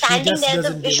just standing there.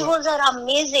 The visuals are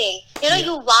amazing.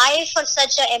 You vie for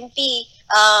such a MP.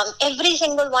 Every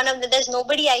single one of them, there's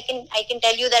nobody I can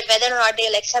tell you that whether or not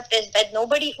they'll accept it, but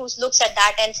nobody who looks at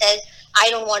that and says, I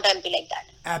don't want to MP like that.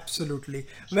 Absolutely.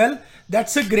 Well,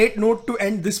 that's a great note to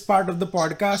end this part of the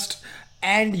podcast.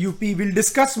 And UP, we'll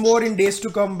discuss more in days to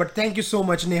come, but thank you so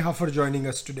much, Neha, for joining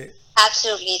us today.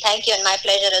 Absolutely. Thank you, and my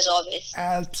pleasure as always.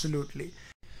 Absolutely.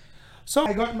 So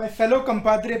I got my fellow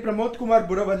compadre Pramod Kumar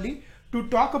Buravalli to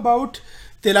talk about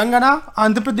Telangana,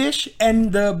 Andhra Pradesh,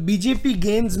 and the BJP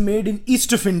gains made in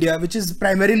east of India, which is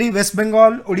primarily West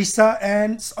Bengal, Odisha,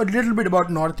 and a little bit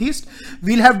about Northeast.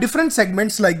 We'll have different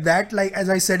segments like that, like as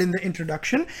I said in the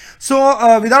introduction.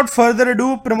 So without further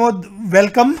ado, Pramod,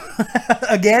 welcome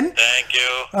again. Thank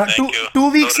you.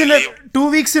 2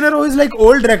 weeks in a row is like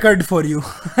old record for you.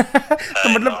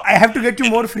 So, I have to get you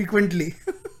more frequently.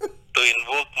 To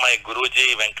invoke my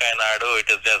Guruji Venkaya Naidu, it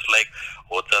is just like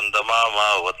Ochanda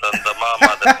Mama,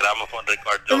 the gramophone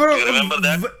record joke. Do you remember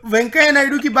that? Venkaya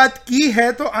Naidu की बात की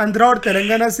है तो आंध्रा और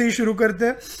तेलंगाना से ही शुरू करते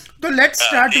हैं. तो let's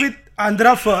start with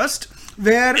Andhra first,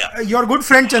 where your good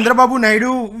friend Chandrababu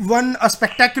Naidu won a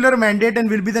spectacular mandate and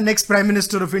will be the next Prime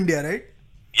Minister of India, right?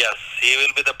 Yes, he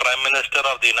will be the Prime Minister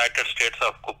of the United States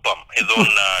of Kuppam, his own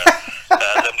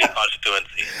assembly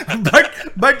constituency.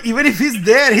 But even if he's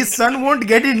there, his son won't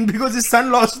get in because his son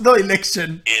lost the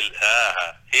election.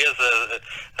 He has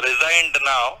resigned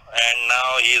now, and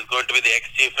now he is going to be the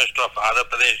ex-chief minister of Andhra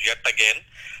Pradesh yet again,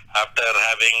 after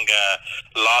having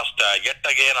lost yet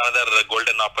again another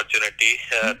golden opportunity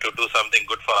to do something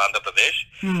good for Andhra Pradesh.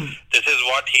 This is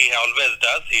what he always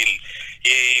does. He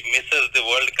misses the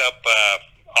World Cup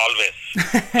always.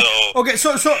 Okay,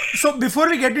 so before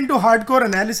we get into hardcore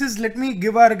analysis, let me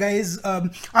give our guys,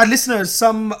 our listeners,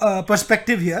 some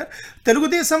perspective here. Telugu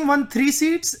Desam won 3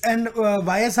 seats and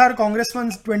YSR Congress won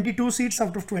 22 seats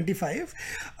out of 25.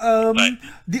 Right.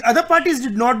 The other parties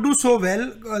did not do so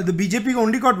well. The BJP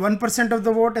only got 1% of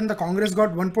the vote and the Congress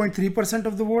got 1.3%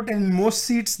 of the vote, and in most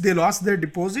seats they lost their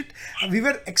deposit. We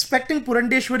were expecting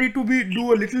Purandeshwari to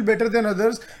do a little better than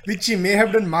others, which she may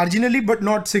have done marginally but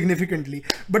not significantly.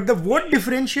 But the vote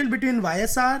differential between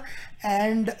YSR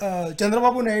and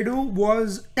Chandrababu Naidu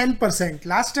was 10%.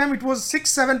 Last time it was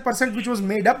 6-7%, which was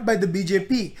made up by the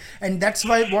BJP, and that's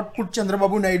why what put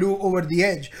Chandrababu Naidu over the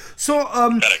edge. So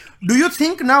do you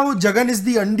think now Jagan is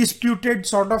the undisputed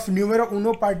sort of numero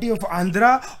uno party of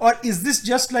Andhra, or is this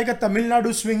just like a Tamil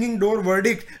Nadu swinging door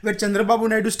verdict where Chandrababu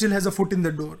Naidu still has a foot in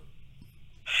the door?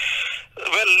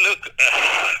 Well, look,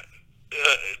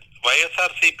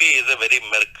 YSRCP is a very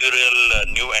mercurial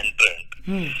new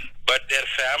entrant, but their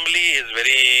family is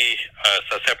very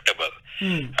susceptible.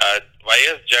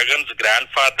 YS Jagan's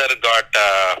grandfather got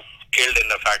killed in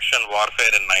a faction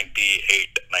warfare in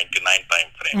 98-99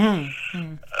 time frame.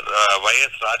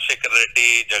 YS Rajshekar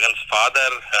Reddy, Jagan's father,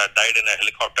 died in a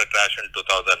helicopter crash in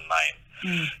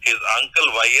 2009. His uncle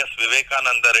YS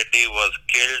Vivekananda Reddy was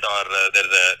killed, or there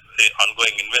is a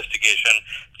ongoing investigation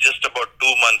just about 2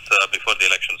 months before the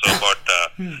election, so about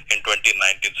in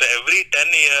 2019. So every 10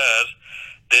 years,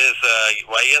 this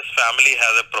YS family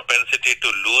has a propensity to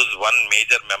lose one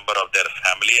major member of their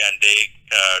family, and they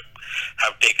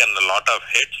have taken a lot of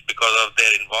hits because of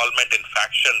their involvement in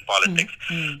faction politics.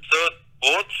 So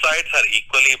both sides are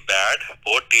equally bad.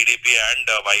 Both TDP and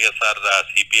YSR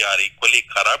CP are equally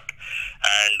corrupt,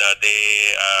 and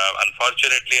they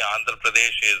unfortunately Andhra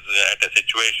Pradesh is at a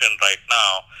situation right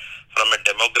now from a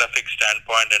demographic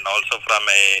standpoint and also from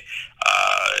a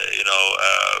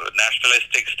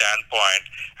nationalistic standpoint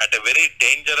at a very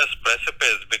dangerous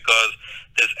precipice, because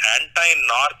this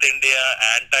anti-North India,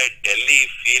 anti-Delhi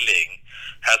feeling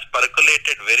has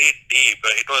percolated very deep.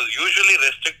 It was usually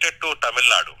restricted to Tamil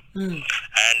Nadu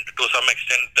and to some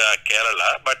extent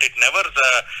Kerala, but it never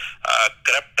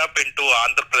crept up into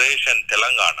Andhra Pradesh and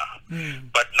Telangana.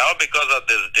 But now, because of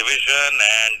this division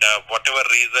and whatever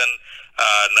reason,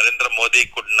 Narendra Modi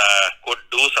could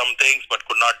do some things but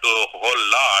could not do a whole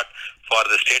lot for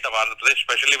the state of Andhra Pradesh,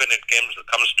 especially when it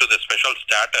comes to the special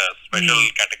status, special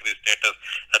category status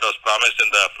that was promised in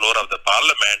the floor of the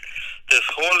parliament. This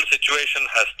whole situation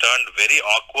has turned very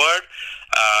awkward,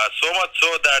 so much so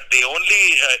that the only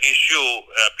issue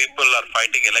people are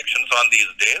fighting elections on these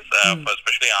days,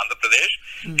 especially Andhra Pradesh,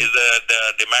 is the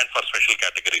demand for special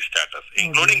category status,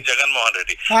 including Jagan Mohan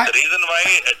Reddy. The reason why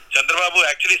Chandrababu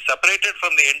actually separated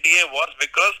from the NDA was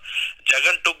because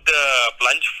Jagan took the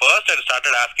plunge first and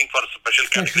started asking for special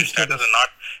category status and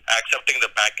not accepting the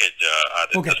package,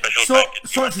 the special package.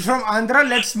 So from Andhra,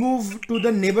 let's move to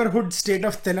the neighborhood state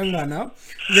of Telangana,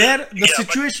 where the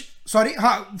situation... Sorry,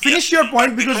 finish your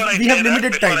point, because we have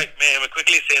limited time. May I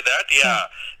quickly say that?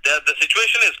 The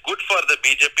situation is good for the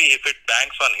BJP if it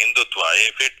banks on Hindutva,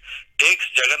 if it takes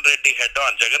Jagan Reddy head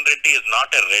on. Jagan Reddy is not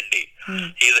a Reddy.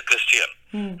 He is a Christian.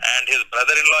 And his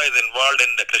brother-in-law is involved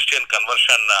in the Christian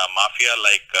conversion mafia,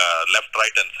 like left,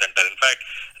 right and center. In fact,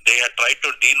 they had tried to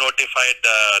denotify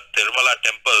the Tirumala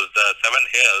temples, the 7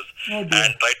 hills, and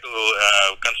try to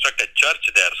construct a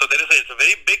church there. So there is a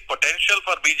very big potential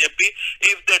for BJP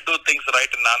if they do things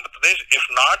right in Andhra Pradesh. If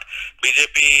not,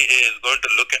 BJP is going to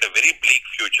look at a very bleak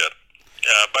future.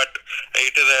 But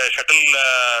it is a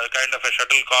kind of a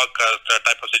shuttlecock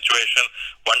type of situation.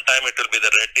 One time it will be the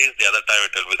Reddys, the other time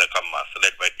it will be the Kammas,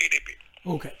 led by TDP.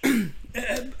 Okay.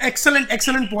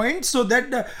 Excellent point. So that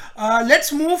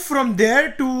let's move from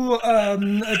there to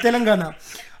Telangana.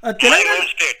 Telangana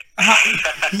state.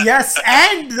 Yes,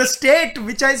 and the state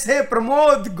which I say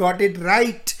Pramod got it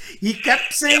right. He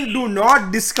kept saying, do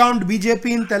not discount BJP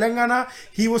in Telangana.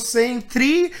 He was saying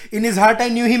 3. In his heart, I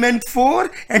knew he meant 4.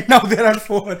 And now there are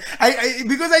 4.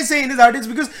 Because I say in his heart, it's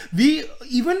because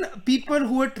even people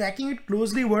who were tracking it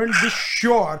closely weren't this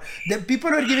sure. The people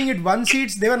were giving it 1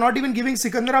 seat. They were not even giving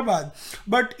Sikandrabad.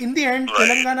 But in the end,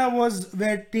 Telangana was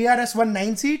where TRS won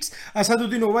 9 seats.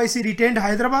 Asaduddin Owaisi retained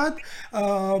Hyderabad.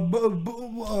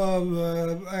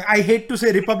 I hate to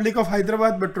say Republic of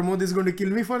Hyderabad, but Pramod is going to kill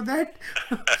me for that.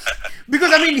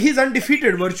 Because I mean, he's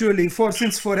undefeated virtually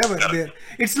since forever there.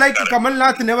 It's like Kamal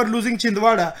Nath never losing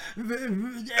Chhindwara,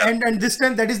 and this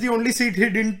time that is the only seat he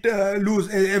didn't lose.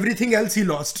 Everything else he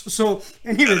lost. So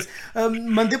anyways, in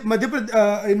Madhya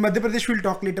Pradesh we'll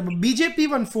talk later. But BJP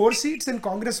won 4 seats and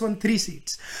Congress won 3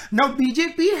 seats. Now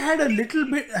BJP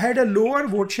had a lower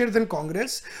vote share than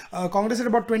Congress. Congress had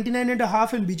about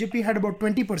 29.5% and BJP had about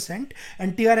 20%,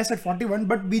 and TRS at 41%.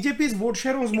 But BJP's vote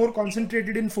share was more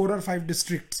concentrated in 4 or 5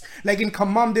 districts. Like in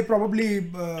Khammam, they probably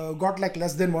got like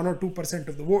less than 1 or 2%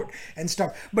 of the vote and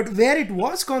stuff. But where it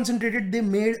was concentrated, they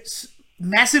made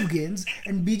massive gains,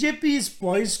 and BJP is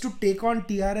poised to take on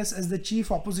TRS as the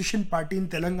chief opposition party in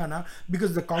Telangana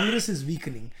because the Congress is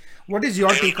weakening. What is your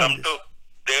take on this?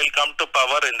 They will come to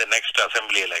power in the next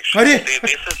assembly election.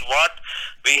 This is what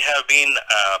we have been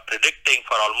predicting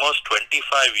for almost 25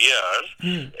 years.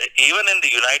 Even in the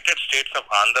United States of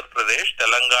Andhra Pradesh,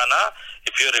 Telangana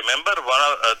If you remember,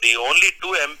 the only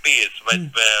two MPs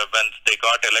when they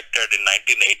got elected in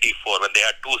 1984, when they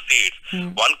had 2 seats,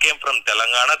 one came from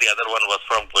Telangana, the other one was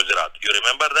from Gujarat. You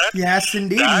remember that? Yes,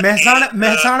 indeed. That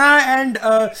Mehsana and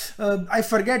I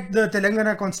forget the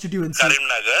Telangana constituency.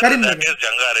 Karimnagar. That is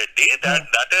Jangareddy.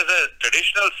 That is a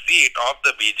traditional seat of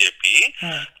the BJP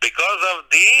because of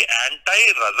the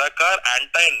anti-Razakar,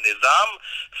 anti-Nizam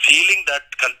feeling that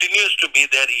continues to be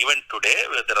there even today.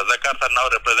 The Razakars are now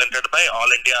represented by All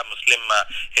India Muslim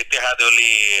Ittihad-ul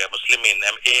Muslimin,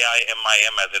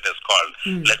 AIMIM as it is called,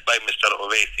 led by Mr.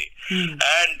 Owaisi.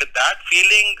 And that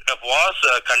feeling was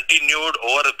continued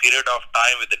over a period of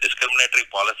time with the discriminatory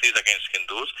policies against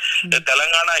Hindus. The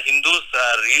Telangana Hindus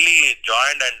really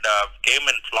joined and came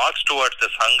in flocks towards the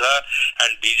Sangha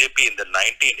and BJP in the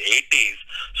 1980s.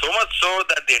 So much so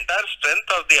that the entire strength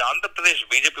of the Andhra Pradesh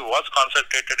BJP was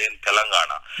concentrated in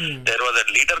Telangana. There was a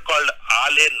leader called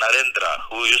Narendra,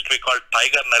 who used to be called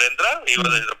Tiger Narendra. He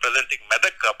was representing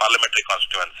Medak parliamentary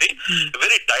constituency. A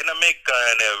very dynamic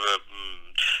and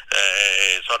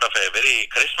sort of a very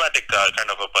charismatic kind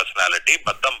of a personality.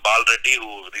 Baddam Balreddy,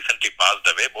 who recently passed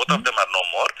away, both of them are no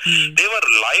more. They were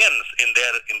lions in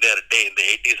their day, in the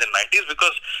 80s and 90s,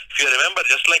 because if you remember,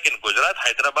 just like in Gujarat,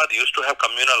 Hyderabad used to have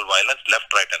communal violence left,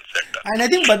 right and center. And I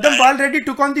think Baddam Balreddy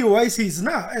took on the OICs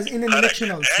as in an election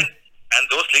also. And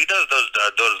those leaders,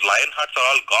 those lion hearts are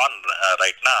all gone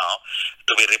right now,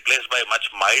 to be replaced by much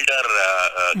milder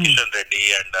Kishor Reddy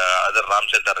and other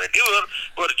Ramchandra Reddy,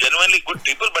 who are genuinely good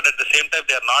people, but at the same time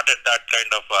they are not at that kind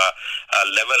of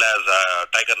level as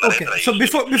Tiger Narendra. Okay,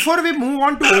 so before we move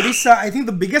on to Odisha, I think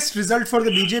the biggest result for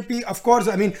the BJP, of course,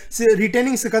 I mean,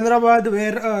 retaining Sikandrabad,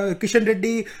 where Kishor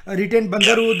Reddy retained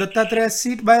Bandaru, Dattatraya's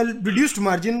seat by a reduced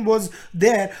margin was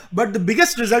there, but the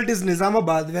biggest result is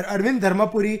Nizamabad, where Arvind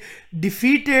Dharmapuri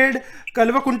defeated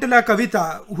Kalvakuntala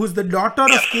Kavita, who's the daughter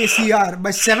of KCR,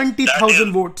 by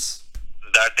 70,000 votes.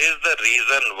 That is the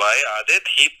reason why, Adit,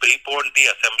 he preponed the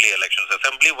assembly elections.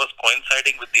 Assembly was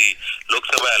coinciding with the Lok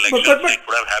Sabha elections. It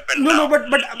would have happened now. But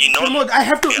Pramod, I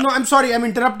have to, I'm sorry, I'm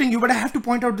interrupting you, but I have to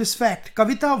point out this fact.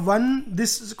 Kavita won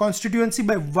this constituency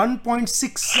by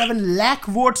 1.67 lakh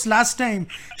votes last time.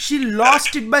 She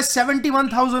lost it by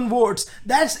 71,000 votes.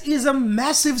 That is a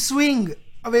massive swing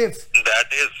away.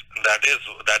 That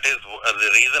is the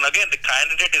reason. Again, the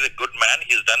candidate is a good man.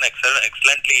 He's done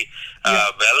excellently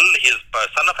well. He's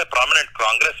son of a prominent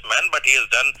congressman, but he has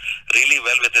done really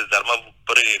well with his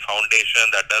Dharmapuri Foundation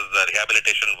that does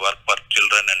rehabilitation work for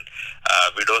children and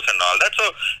widows and all that. So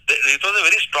it was a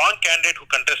very strong candidate who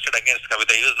contested against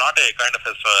Kavita. He was not a kind of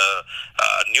a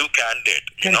new candidate,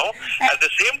 you know. At the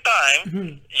same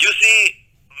time, you see,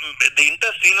 the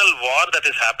intestinal war that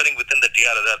is happening within the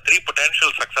TRS, there are 3 potential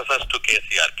successors to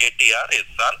KCR. KTR, his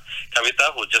son,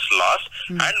 Kavita, who just lost,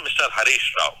 and Mr. Harish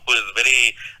Rao, who is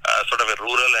very sort of a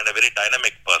rural and a very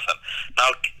dynamic person.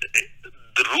 Now,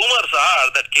 the rumors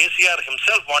are that KCR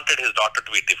himself wanted his daughter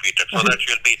to be defeated so that she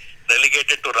will be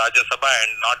relegated to Rajya Sabha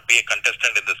and not be a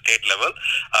contestant in the state level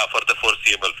for the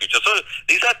foreseeable future. So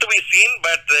these are to be seen,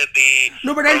 but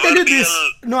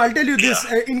I'll tell you this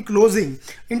in closing.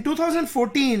 In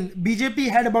 2014, BJP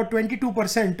had about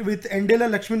 22%, with Endela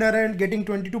Lakshminarayan getting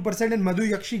 22% and Madhu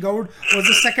Yakshi Gaud was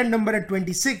the second number at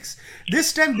 26.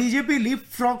 This time BJP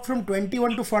leapfrogged from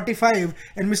 21 to 45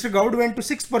 and Mr. Gaud went to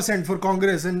 6% for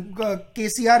Congress and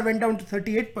KCR went down to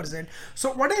 38%.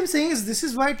 So what I'm saying is, this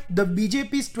is why the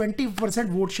BJP's 20%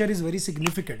 vote share is very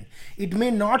significant. It may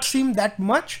not seem that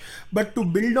much, but to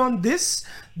build on this,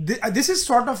 this is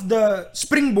sort of the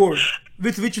springboard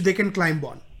with which they can climb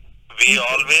on. We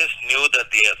always knew that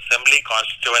the assembly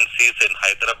constituencies in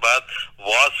Hyderabad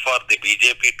was for the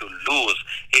BJP to lose.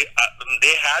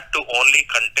 They had to only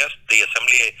contest the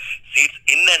assembly seats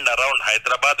in and around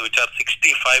Hyderabad, which are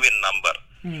 65 in number,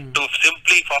 to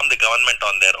simply form the government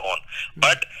on their own.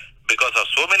 But because of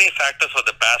so many factors for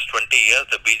the past 20 years,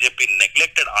 the BJP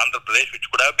neglected Andhra Pradesh, which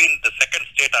could have been the second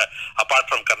state apart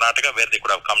from Karnataka where they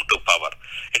could have come to power.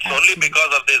 It's only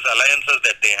because of these alliances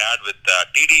that they had with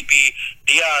TDP,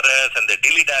 TRS and they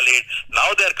dilly-dallied.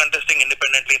 Now they are contesting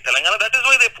independently in Telangana. That is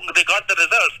why they got the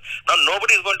results. Now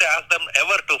nobody is going to ask them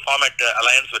ever to form an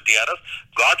alliance with TRS.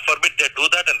 God forbid they do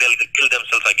that and they'll kill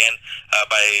themselves again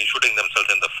by shooting themselves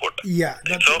in the foot. Yeah,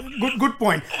 that's a good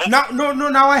point.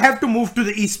 Now I have to move to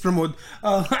the east, Pramod.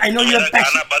 I know you are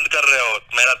passionate. बंद कर रहे हो,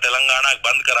 मेरा तेलंगाना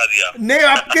बंद करा दिया. नहीं,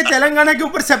 आपके तेलंगाना के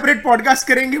ऊपर सेपरेट पॉडकास्ट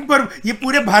करेंगे, पर ये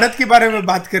पूरे भारत के बारे में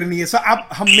बात करनी है. सो आप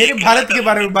हम मेरे भारत के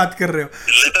बारे में बात कर रहे हो.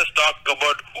 Let us talk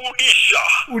about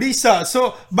Odisha.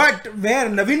 So, but where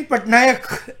Naveen Patnaik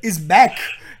is back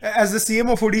as the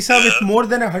CM of Odisha with more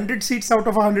than 100 seats out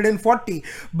of 140.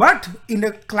 But in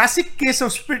a classic case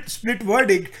of split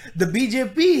verdict, the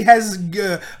BJP has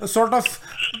sort of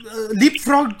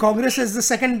leapfrogged Congress as the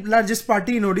second largest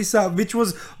party in Odisha, which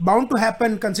was bound to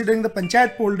happen considering the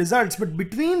Panchayat poll results. But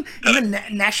between in the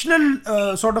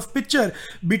national sort of picture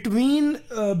between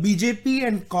BJP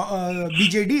and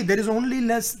BJD, there is only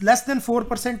less than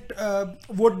 4%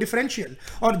 vote differential,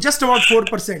 or just about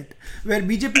 4%, where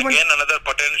BJP again another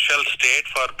potential state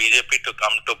for BJP to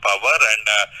come to power, and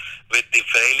with the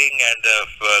failing and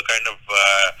kind of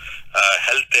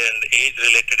health and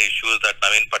age-related issues that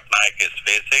Naveen Patnaik is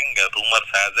facing, rumors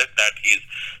has it that he's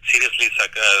seriously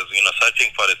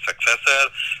searching for his successor.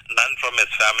 None from his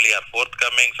family are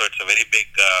forthcoming, so it's a very big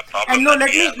problem. And no,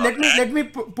 let me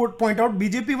point out,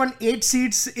 BJP won 8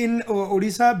 seats in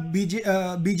Odisha,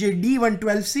 BJD won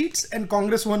 12 seats, and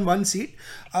Congress won 1 seat.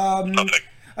 Perfect.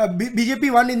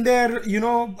 BJP won in their,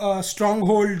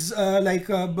 strongholds like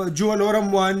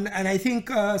Juvaloram won, and I think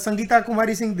Sangeeta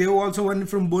Kumari Singh, they also won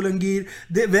from Bolangir,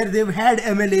 where they've had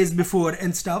MLAs before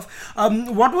and stuff.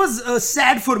 What was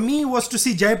sad for me was to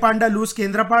see Jai Panda lose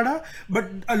Kendrapada, but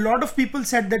a lot of people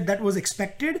said that was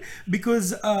expected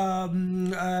because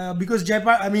Naveen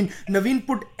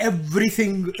put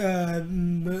everything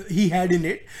he had in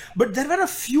it. But there were a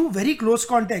few very close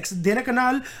contexts.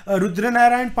 Denakanal,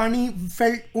 Rudranarayan Pani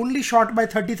felt only short by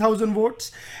 30,000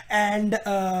 votes, and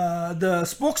the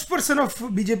spokesperson of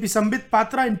BJP, Sambit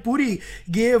Patra in Puri,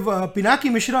 gave Pinaki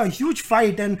Mishra a huge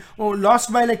fight and lost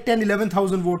by like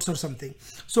 11,000 votes or something.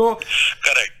 So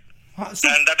correct.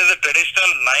 And that is a traditional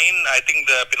 9. I think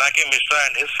the Pinaki Mishra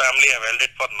and his family have held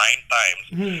it for 9 times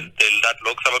till that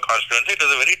Lok Sabha constituency. It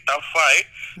was a very tough fight,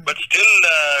 but still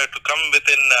to come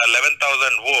within 11,000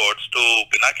 votes to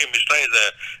Pinaki Mishra is a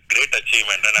great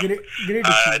achievement. And great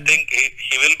I think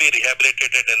he will be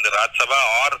rehabilitated in the Raj Sabha,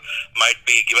 or might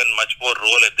be given much more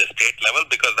role at the state level,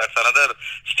 because that's another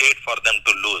state for them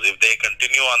to lose. If they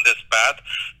continue on this path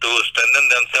to strengthen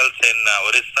themselves in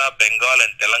Orissa, Bengal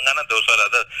and Telangana, those are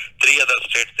other 3 other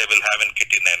states they will have in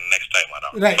kitty next time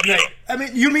around. Right. Sure. I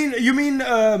mean, you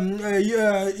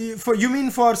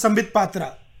mean for Sambit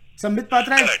Patra. Sambit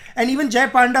Patra and even Jai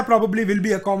Panda probably will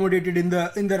be accommodated in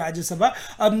the Rajya Sabha.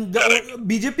 The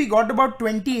BJP got about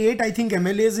 28, I think,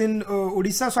 MLAs in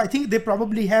Odisha, so I think they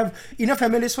probably have enough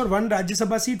MLAs for 1 Rajya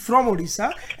Sabha seat from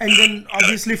Odisha, and then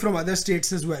obviously from other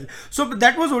states as well. So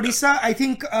that was Odisha. I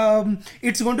think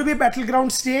it's going to be a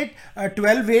battleground state.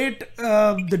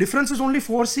 12-8. The difference is only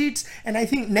 4 seats, and I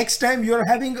think next time you're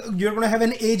going to have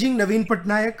an aging Naveen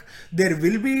Patnaik. There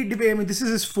will be debate. I mean, this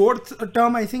is his 4th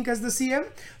term, I think, as the CM.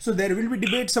 So there will be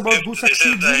debates about who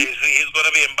succeeds him. He's going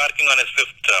to be embarking on his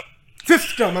 5th term.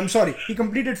 5th term, I'm sorry. He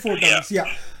completed 4 terms. Yeah.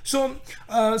 So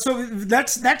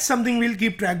that's something we'll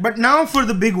keep track. But now for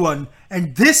the big one.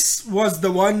 And this was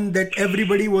the one that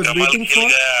everybody was waiting for.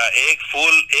 एक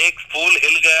फूल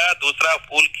हिल गया, दूसरा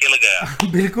फूल खिल गया.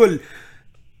 Bilkul.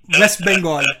 West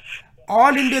Bengal.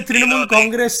 All India Trinamool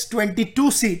Congress,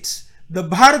 22 seats. The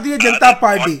Bharatiya Janata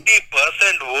Party.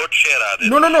 40% vote share. Aadit.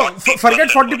 No. Forget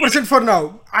 40% for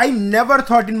now. I never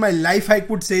thought in my life I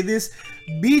could say this.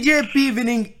 BJP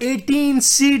winning 18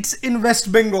 seats in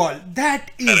West Bengal.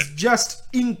 That is just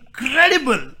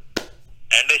incredible.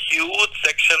 And a huge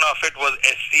section of it was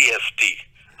SC/ST,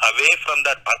 away from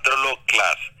that Bhadralok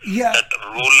class. Yeah. That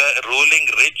ruling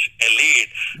rich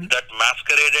elite that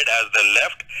masqueraded as the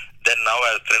left, then now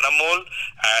as Trinamool.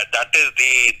 That is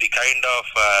the kind of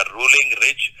ruling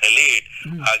rich elite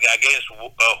against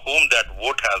whom that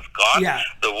vote has gone. Yeah.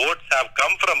 The votes have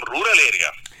come from rural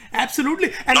areas.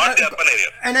 Absolutely. And, not the urban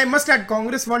areas. And I must add,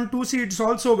 Congress won 2 seats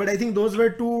also, but I think those were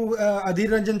to Adhir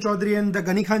Ranjan Chaudhary and the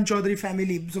Ghani Khan Chaudhary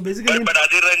family. So basically... But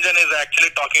Adhir Ranjan is actually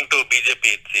talking to BJP,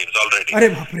 it seems, already. Arre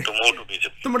baapre. To move to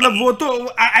BJP. So,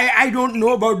 matlab, I don't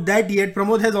know about that yet.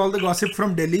 Pramod has all the gossip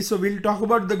from Delhi, so we'll talk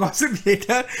about the gossip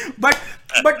later. But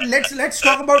let's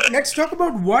talk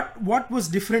about what was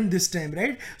different this time,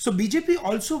 right? So BJP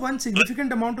also won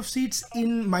significant amount of seats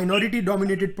in minority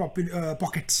dominated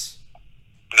pockets.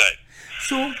 Right.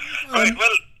 So, right.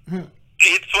 Well,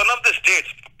 it's one of the states,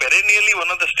 perennially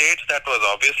one of the states that was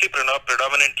obviously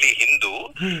predominantly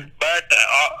Hindu, but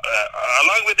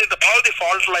along with it, all the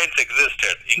fault lines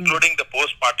existed, including the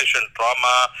post-partition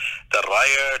trauma, the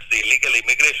riots, the illegal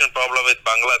immigration problem with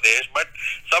Bangladesh, but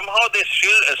somehow they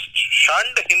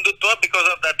shunned Hindutva because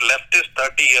of that leftist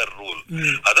 30-year rule.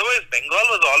 Otherwise, Bengal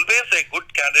was always a good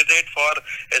candidate for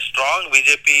a strong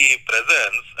BJP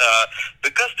presence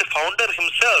because the founder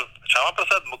himself, Shama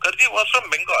Prasad Mukherjee, was from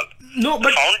Bengal. No,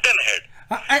 but the fountainhead.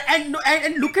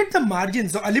 And look at the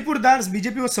margins. So Alipurdar's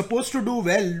BJP was supposed to do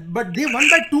well, but they won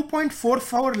by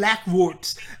 2.44 lakh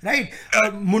votes, right?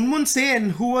 Munmun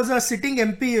Sen, who was a sitting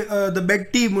MP, the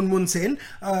Betty Munmun Sen,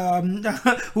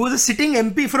 who was a sitting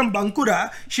MP from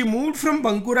Bankura, she moved from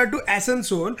Bankura to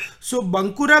Asansol. So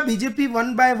Bankura BJP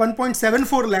won by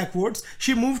 1.74 lakh votes.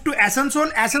 She moved to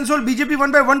Asansol. Asansol BJP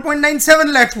won by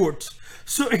 1.97 lakh votes.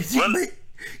 So it's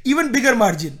even bigger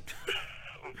margin.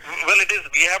 Well, it is.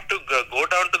 We have to go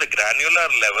down to the granular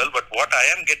level. But what I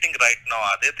am getting right now,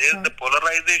 Adit, is the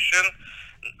polarization,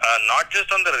 not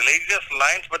just on the religious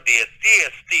lines, but the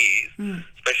STs,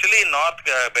 especially in North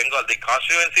Bengal. The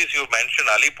constituencies you mentioned,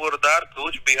 Alipurdar,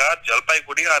 Coach Bihar,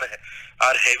 Jalpaiguri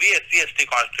are heavy ST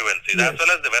constituencies, as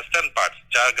well as the western parts,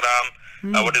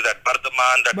 Chargram. What is that?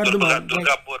 Bardhaman, that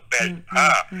Durgapur belt.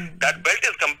 That belt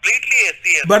is completely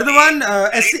SC. Bardhaman,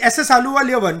 SS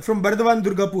Aluwalia one from Bardhaman,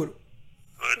 Durgapur.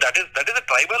 That is a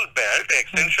tribal belt,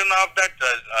 extension of that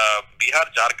Bihar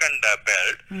Jharkhand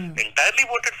belt, entirely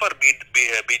voted for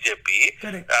BJP.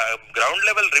 Ground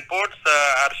level reports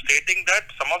are stating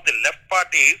that some of the left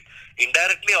parties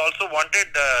indirectly also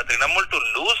wanted Trinamool to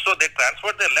lose, so they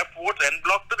transferred their left votes en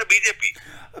bloc to the BJP.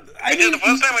 It is the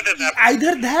first time it has happened.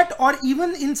 Either that, or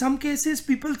even in some cases,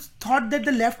 people thought that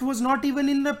the left was not even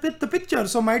in the picture,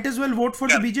 so might as well vote for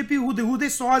the BJP, who they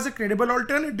saw as a credible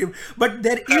alternative. But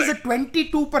there is a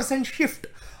 22%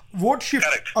 vote shift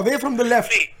away from the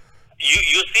left. See,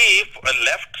 you see,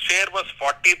 left share was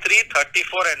 43,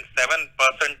 34 and 7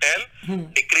 percentile,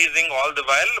 decreasing all the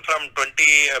while from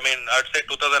I'd say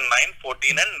 2009,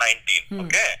 14 and 19.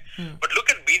 Okay. But look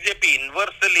at BJP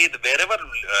inversely, wherever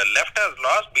left has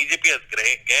lost, BJP has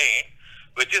gained,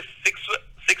 which is 6%,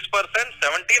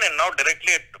 17 and now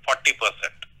directly at 40%.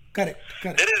 Correct.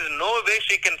 There is no way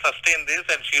she can sustain this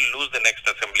and she'll lose the next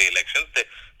assembly elections. The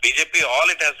BJP, all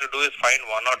it has to do is find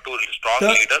one or two strong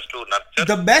leaders to nurture.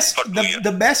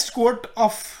 The best quote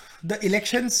of the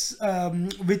elections,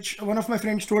 which one of my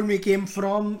friends told me, came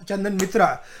from Chandan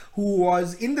Mitra, who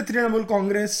was in the Trinamool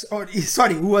Congress,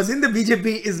 who was in the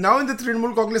BJP, is now in the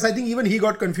Trinamool Congress. I think even he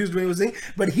got confused when he was saying,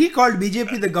 but he called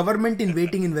BJP the government in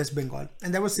waiting in West Bengal,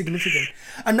 and that was significant.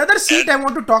 Another seat I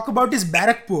want to talk about is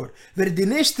Barakpur, where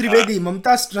Dinesh Trivedi,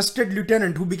 Mamta's trusted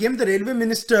lieutenant, who became the railway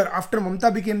minister after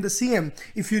Mamta became the CM,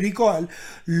 if you recall,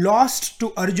 lost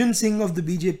to Arjun Singh of the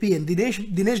BJP, and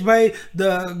Dinesh Bhai,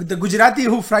 the Gujarati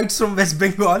who fights from West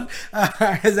Bengal,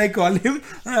 as I call him,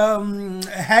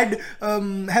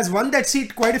 has won that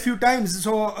seat quite a few times.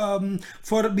 So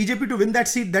for BJP to win that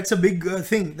seat, that's a big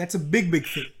thing. That's a big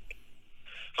thing.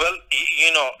 Well,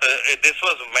 this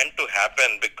was meant to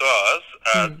happen because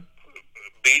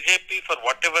BJP, for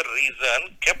whatever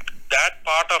reason, kept that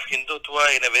part of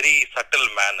Hindutva in a very subtle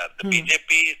manner. The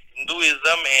BJP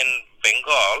Hinduism in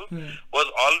Bengal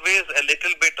was always a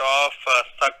little bit of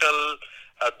subtle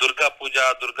Durga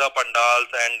Puja, Durga Pandals,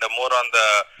 and more on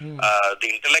the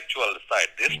intellectual side.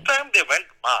 This time they went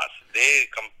mass. They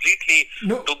completely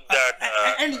took that.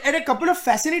 And a couple of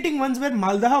fascinating ones were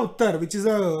Maldaha Uttar, which is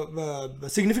a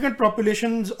significant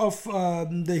populations of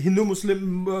the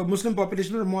Hindu-Muslim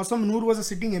population. Mausam Noor was a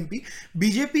sitting MP.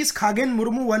 BJP's Khagen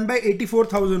Murmu won by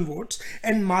 84,000 votes.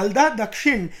 And Malda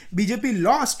Dakshin, BJP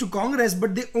lost to Congress,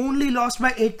 but they only lost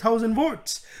by 8,000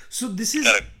 votes. So this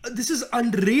is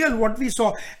unreal what we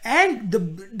saw. And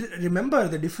remember,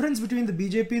 the difference between the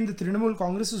BJP and the Trinamool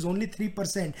Congress is only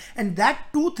 3%. And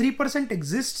that 3%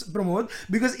 exists, Pramod,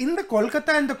 because in the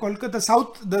Kolkata and the Kolkata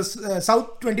South, the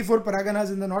South 24 Paraganas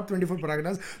and the North 24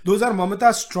 Paraganas, those are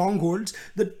Mamata's strongholds.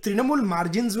 The Trinamool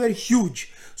margins were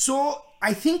huge. So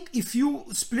I think if you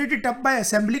split it up by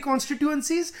assembly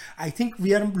constituencies, I think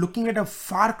we are looking at a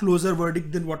far closer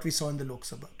verdict than what we saw in the Lok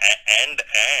Sabha. And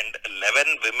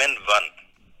 11 women won.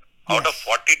 Out of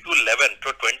 42, 11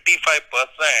 to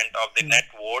 25% of the net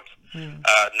votes,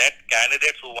 net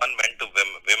candidates who won went to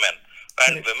women.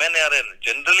 And women are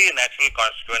generally a natural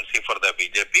constituency for the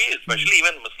BJP, especially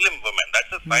even Muslim women.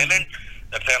 That's a silent,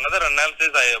 that's another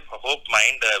analysis I hope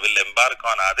Mind will embark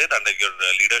on, Aadit, under your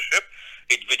leadership,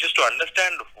 which is to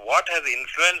understand what has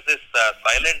influenced this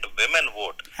silent women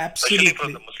vote, especially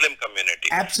from the Muslim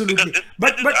community. Absolutely. Because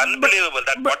this is unbelievable,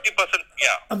 that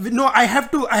 40%, No, I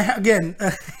have to, I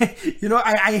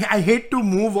hate to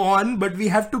move on, but we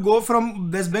have to go from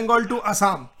West Bengal to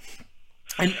Assam.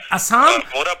 And Assam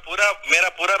मेरा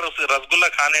पूरा रसगुल्ला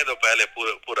खाने दो पहले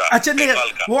पूरा अच्छा नहीं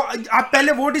वो आप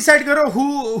पहले वो डिसाइड करो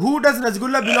who does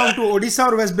rasgulla belong to, Odisha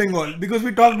or West Bengal, because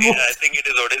we talked more. I think it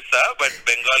is Odisha, but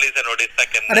Bengalis and Odisha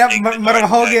can अरे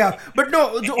हो गया. But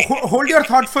no, hold your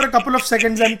thought for a couple of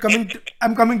seconds. I'm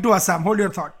coming to Assam. Hold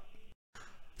your thought.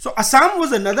 So Assam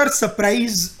was another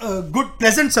surprise, good,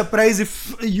 pleasant surprise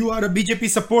if you are a BJP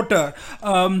supporter.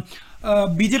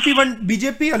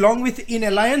 BJP along with, in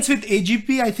alliance with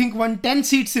AGP, I think won 10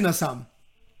 seats in Assam.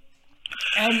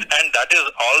 And that is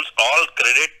all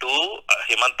credit to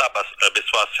Himanta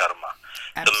Biswa Sharma.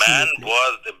 Absolutely. The man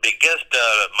was the biggest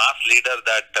mass leader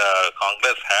that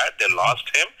Congress had. They lost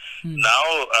him.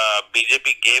 Now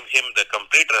BJP gave him the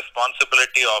complete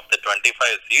responsibility of the 25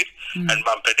 seats, and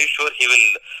I'm pretty sure he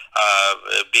will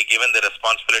be given the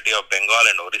responsibility of Bengal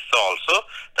and Orissa also.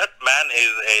 That man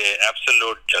is an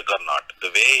absolute juggernaut.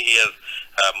 The way he has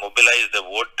mobilized the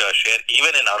vote share,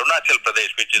 even in Arunachal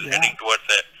Pradesh, which is heading towards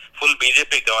a full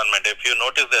BJP government. If you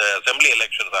notice, the assembly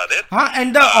elections are there.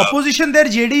 And the opposition there,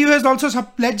 JDU, has also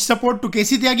pledged support to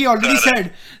KC Tyagi. Already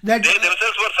said that they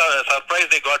themselves were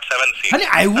surprised they got 7 seats. Honey,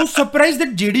 I was surprised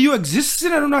that JDU exists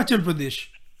in Arunachal Pradesh.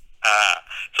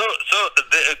 So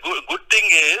the good thing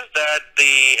is that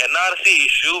the NRC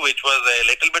issue, which was a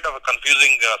little bit of a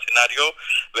confusing scenario,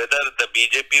 whether the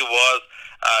BJP was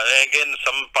again,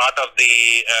 some part of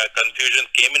the confusion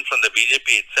came in from the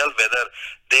BJP itself, whether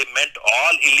they meant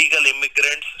all illegal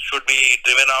immigrants should be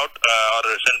driven out or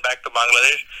sent back to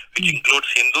Bangladesh, which includes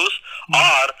Hindus,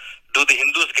 or do the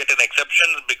Hindus get an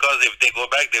exception because if they go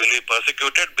back, they will be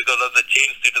persecuted because of the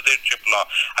changed citizenship law.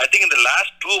 I think in the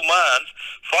last 2 months,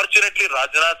 fortunately,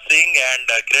 Rajnath Singh and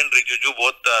Kiran Rijiju,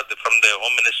 both from the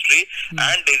Home Ministry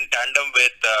and in tandem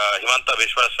with Himanta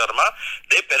Biswa Sharma,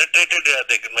 they penetrated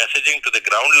the messaging to the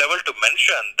ground level to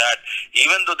mention that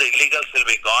even though the illegals will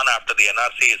be gone after the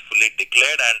NRC is fully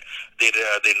declared and the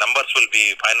numbers will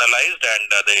be finalized and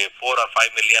the 4 or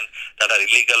 5 million that are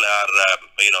illegal are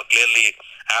clearly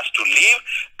asked to leave,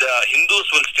 the Hindus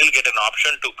will still get an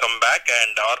option to come back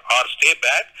and or stay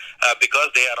back because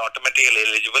they are automatically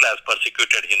eligible as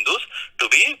persecuted Hindus to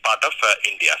be part of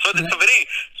India. So it's a very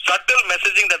subtle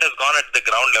messaging that has gone at the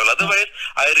ground level. Otherwise,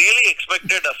 I really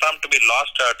expected Assam to be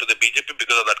lost to the BJP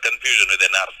because of that confusion with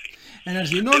NRC.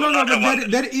 No, but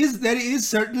there is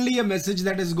certainly a message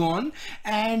that has gone,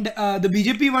 and the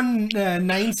BJP won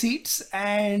 9 seats,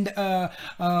 and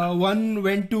one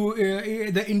went to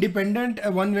the independent,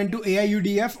 one went to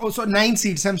AIUDF, also 9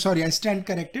 seats, I'm sorry, I stand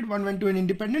corrected, one went to an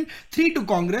independent, 3 to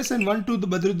Congress, and 1 to the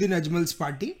Badruddin Ajmal's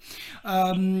party.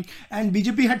 And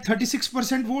BJP had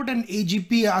 36% vote, and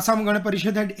AGP, Assam Gana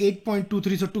Parishad, had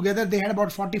 8.23, so together they had about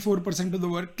 44% of the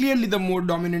vote, clearly the more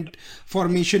dominant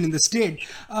formation in the state.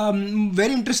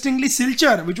 Very interestingly,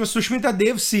 Silchar, which was Sushmita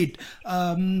Dev's seat,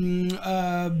 BJP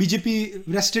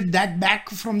wrested that back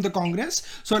from the Congress.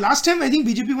 So last time I think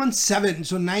BJP won 7,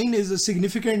 so 9 is a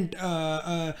significant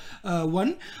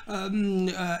one,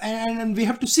 and we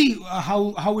have to see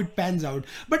how it pans out.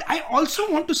 But I also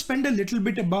want to spend a little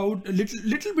bit of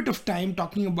time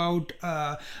talking about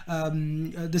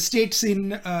the states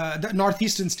in the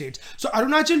northeastern states. So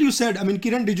Arunachal, you said, I mean,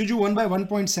 Kiran Rijiju won by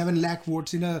 1.7 lakh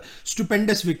votes in a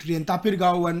stupendous victory, and Tapir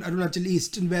Gao and Arunachal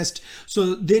East and West,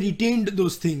 so they retained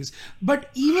those things. But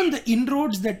even the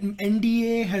inroads that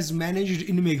NDA has managed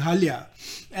in Meghalaya,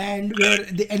 and where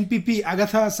the NPP,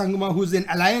 Agatha Sangma, who's in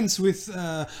alliance with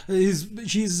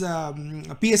she's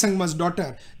P.A. Sangma's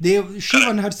daughter, she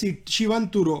won her seat, she won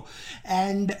Turo,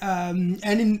 and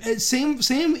in same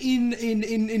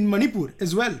in Manipur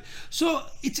as well. So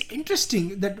it's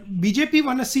interesting that BJP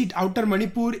won a seat, outer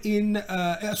Manipur inner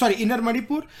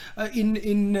Manipur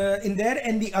in there,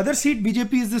 and the other seat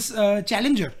BJP is this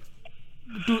challenger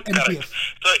to NPF.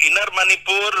 So inner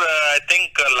Manipur, I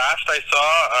think last I saw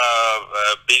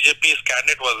BJP's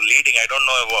candidate was leading. I don't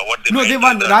know what they. No, they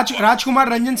won. Rajkumar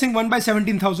Ranjan Singh won by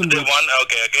 17,000 votes. They won,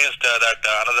 okay, against that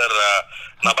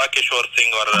another Kishor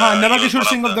Singh or Kishor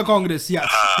Singh of the Congress.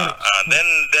 Yes. Then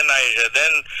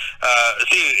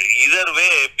see, either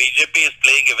way, BJP is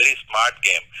playing a very smart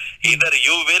game. Either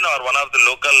you win or one of the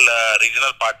local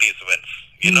regional parties wins.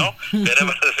 Wherever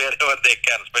they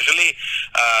can, especially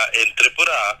in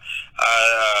Tripura,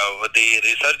 the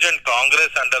resurgent Congress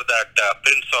under that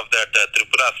prince of that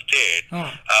Tripura state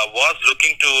was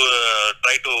looking to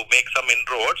try to make some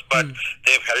inroads, but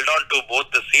they've held on to both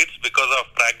the seats because of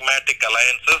pragmatic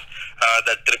alliances.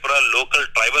 That Tripura local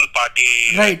tribal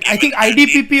party, right? I think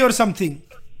IDPP or something.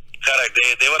 Correct.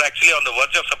 They were actually on the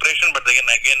verge of separation, but again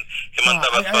Himanta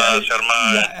Biswa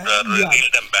Sharma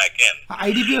reeled them back in.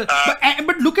 IDP,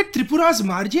 but look at Tripura's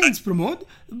margins, Pramod.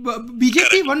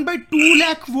 BJP won by 2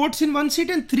 lakh votes in one seat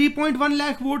and 3.1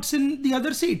 lakh votes in the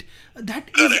other seat.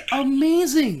 That is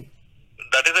amazing.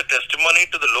 That is a testimony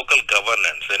to the local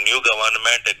governance. A new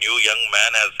government, a new young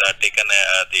man has taken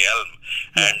the helm,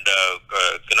 and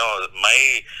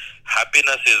my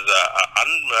happiness is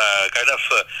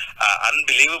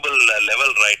unbelievable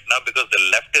level right now because the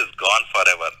left is gone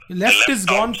forever. Left is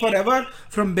gone forever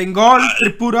from Bengal,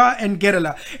 Tripura and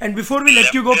Kerala. And before we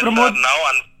let you go, Pramod, now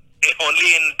only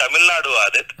in Tamil Nadu,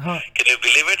 Adit. Can you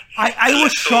believe it? I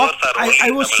was shocked. I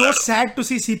was so sad to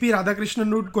see CP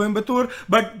Radhakrishnan at Coimbatore.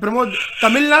 But Pramod,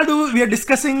 Tamil Nadu, we are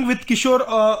discussing with Kishor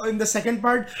in the second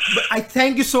part. But I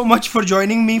thank you so much for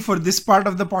joining me for this part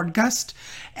of the podcast.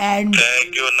 And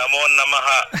thank you, Namo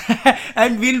Namaha.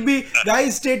 And we'll be,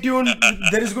 guys, stay tuned.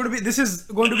 This is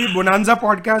going to be Bonanza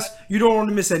podcast. You don't want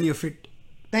to miss any of it.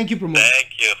 Thank you, Pramod.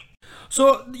 Thank you.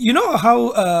 So, you know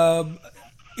how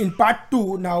in part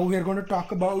 2, now we are going to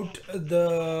talk about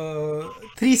the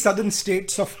 3 southern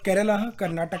states of Kerala,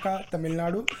 Karnataka, Tamil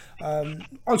Nadu,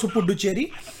 also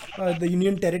Puducherry, the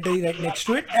union territory right next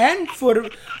to it. And to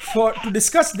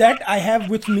discuss that, I have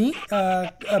with me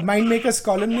a Mindmakers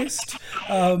columnist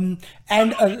and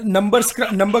a number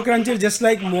cruncher just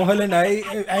like Mohal and I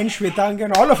and Shwetank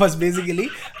and all of us basically,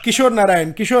 Kishor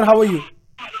Narayan. Kishor, how are you?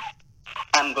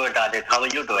 I'm good, Aadit. How are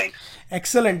you doing?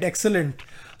 Excellent, excellent.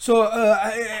 So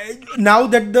now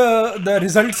that the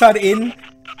results are in,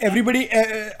 everybody,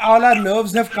 all our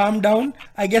nerves have calmed down.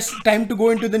 I guess time to go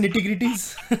into the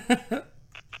nitty-gritties.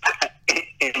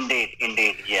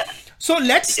 Indeed, yeah. So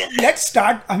let's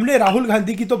start. हमने राहुल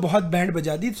गांधी की तो बहुत band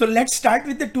बजा दी. So let's start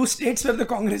with the 2 states where the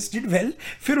Congress did well.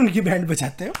 फिर उनकी band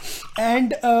बजाते हैं.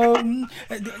 And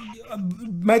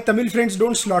my Tamil friends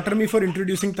don't slaughter me for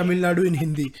introducing Tamil Nadu in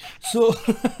Hindi. So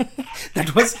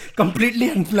that was completely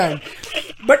unplanned.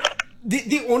 But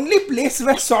the only place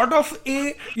where sort of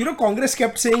Congress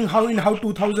kept saying how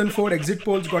 2004 exit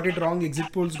polls got it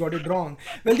wrong.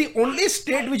 Well, the only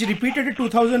state which repeated a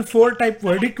 2004 type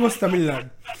verdict was Tamil Nadu.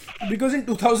 Because in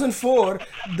 2004,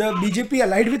 the BJP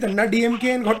allied with Anna DMK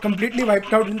and got completely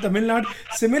wiped out in Tamil Nadu.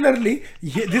 Similarly,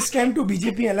 this time too,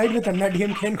 BJP allied with Anna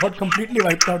DMK and got completely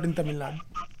wiped out in Tamil Nadu.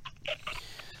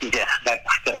 Yeah,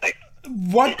 that's correct.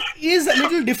 What is a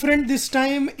little different this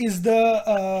time is the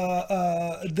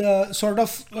sort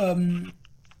of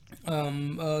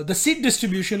the seat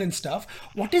distribution and stuff.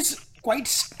 What is quite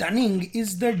stunning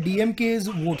is the DMK's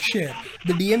vote share,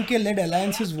 the DMK-led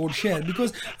alliance's vote share,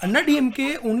 because Anna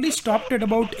DMK only stopped at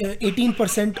about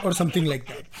 18% or something like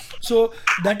that. So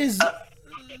that is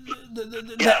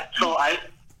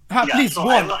please go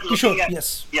on, Kishor.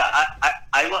 Yes. Yeah,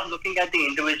 I was looking at the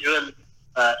individual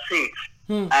seats.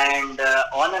 And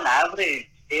on an average,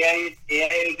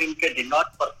 AIADMK did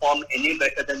not perform any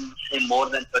better than, say, more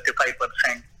than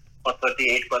 35% or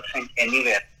 38%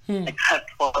 anywhere,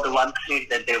 except for the one seat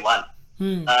that they won.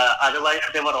 Otherwise,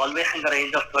 they were always in the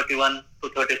range of 31 to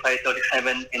 35,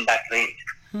 37 in that range.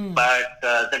 But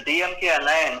the DMK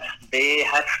alliance, they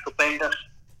had stupendous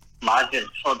margins.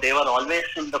 So they were always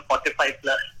in the 45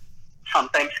 plus,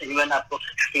 sometimes even up to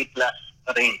 60 plus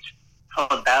range. So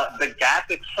the gap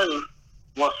itself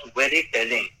was very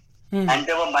telling. And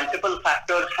there were multiple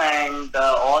factors, and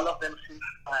all of them seem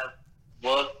to have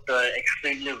worked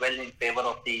extremely well in favor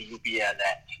of the UPA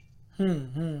alliance.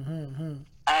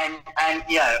 And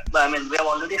yeah, I mean, we have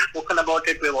already spoken about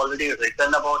it, we have already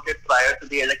written about it prior to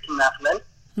the election as well.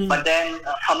 But then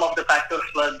some of the factors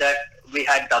were that we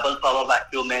had double power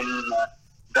vacuum in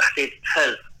the state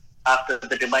itself after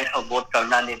the demise of both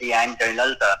Karunanidhi and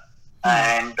Jayalalitha.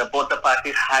 And both the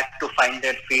parties had to find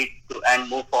their feet and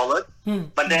move forward.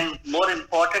 But then more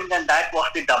important than that was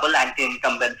the double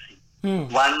anti-incumbency.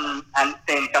 One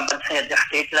anti-incumbency at the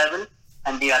state level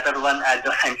and the other one at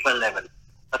the central level.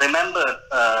 Remember,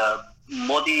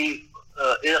 Modi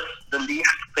is the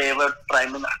least favored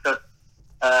prime minister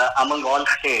among all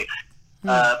states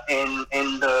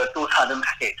in the 2 southern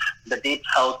states. The deep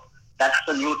south, that's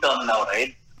the new term now,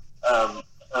 right?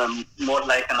 More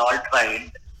like an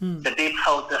alt-right. The deep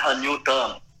south is a new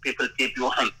term people keep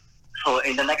using. So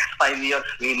in the next 5 years,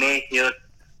 we may hear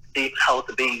deep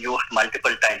south being used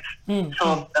multiple times.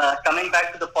 So coming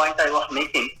back to the point I was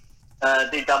making,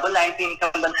 the double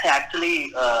anti-incumbency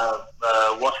actually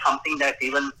was something that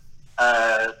even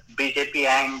BJP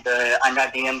and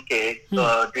Anna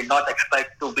DMK did not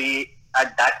expect to be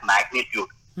at that magnitude.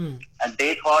 And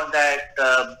they thought that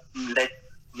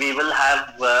we will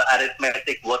have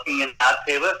arithmetic working in our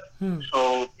favor.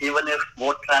 So even if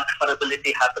vote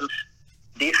transferability happens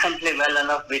decently well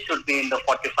enough, we should be in the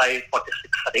 45,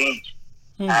 46 range,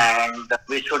 and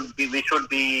we should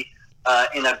be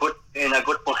in a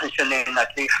good position in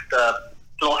at least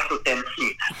close to 10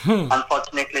 seats.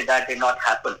 Unfortunately, that did not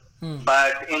happen.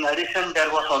 But in addition, there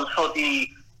was also the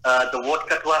vote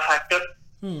katwa factor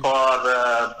for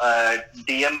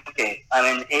DMK. I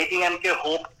mean, ADMK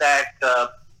hoped that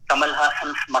Kamal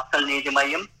Hassan's Makkal Niji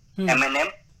Mayam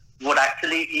MNM, would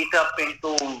actually eat up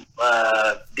into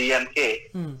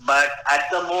DMK. But at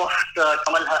the most,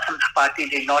 Kamal Hassan's party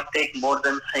did not take more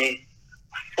than, say,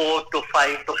 4 to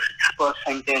 5 to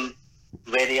 6% in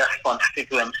various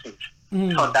constituencies.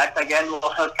 So that again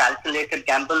was a calculated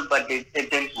gamble, but it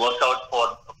didn't work out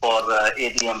for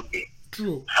ADMK.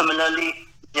 True. Similarly,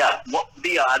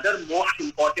 the other most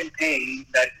important thing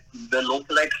that the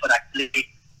localites were actually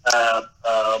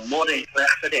more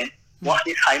interested in was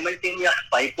the simultaneous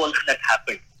spy polls that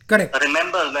happened. Correct.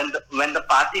 Remember when the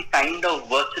party kind of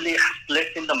virtually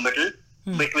split in the middle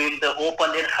between the O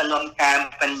Pannirselvam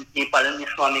camp and E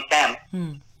Palaniswamy camp,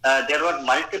 there were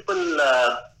multiple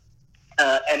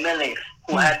MLAs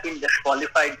who had been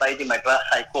disqualified by the Madras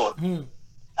High Court,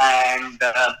 and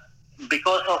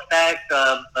because of that,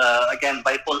 again,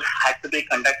 by polls had to be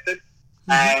conducted.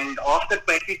 And of the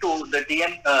 22,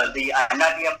 the Anna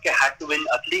DMK had to win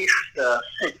at least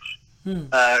 6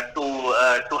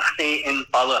 to stay in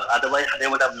power. Otherwise, they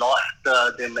would have lost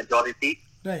the majority,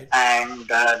 right. And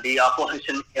the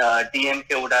opposition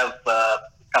DMK would have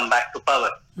come back to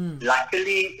power.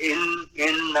 Luckily, in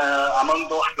among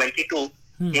those 22,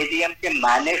 ADMK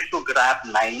managed to grab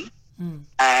 9.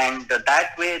 And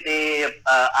that way they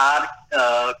are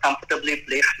comfortably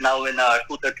placed now in a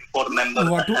 234-member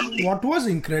assembly. What was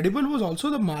incredible was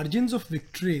also the margins of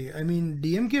victory. I mean,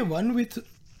 DMK won with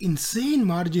insane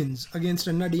margins against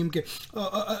Anna DMK.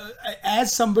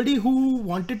 As somebody who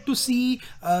wanted to see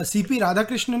CP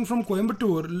Radhakrishnan from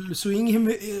Coimbatore, seeing him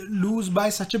lose by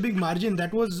such a big margin,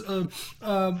 that was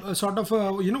sort of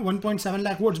 1.7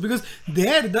 lakh votes, because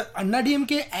there the Anna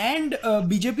DMK and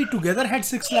BJP together had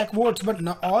 6 lakh votes, but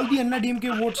all the Anna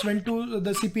DMK votes went to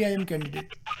the CPIM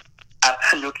candidate.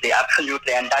 Absolutely.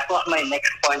 And that was my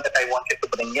next point that I wanted to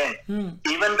bring in.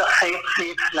 Even the high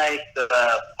seats like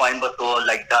Coimbatore,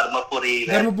 like Dharmapuri,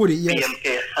 yes.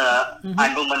 PMK,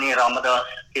 Andumani Ramadas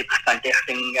keeps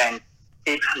contesting and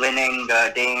keeps winning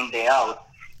day in, day out.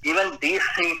 Even these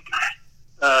seats,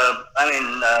 the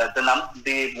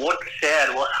vote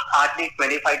share was hardly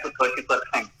 25 to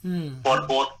 30% for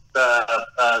both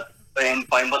in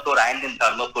Coimbatore and in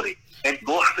Dharmapuri. It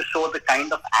goes to show the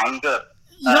kind of anger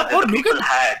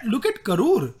look at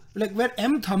Karur, like where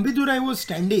M. Thambidurai was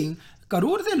standing.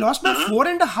 Karur, they lost by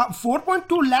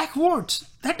 4.2 lakh votes.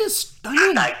 That is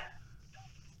stunning.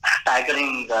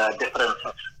 Staggering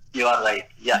differences. You are right.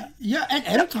 Yeah. Yeah, and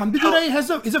M. Thambidurai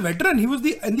is a veteran. He was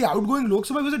in the outgoing Lok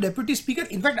Sabha. He was a deputy speaker.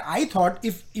 In fact, I thought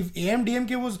if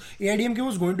AIDMK was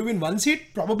going to win one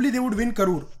seat, probably they would win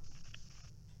Karur.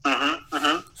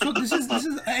 So this is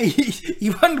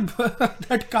even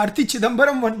that Karthi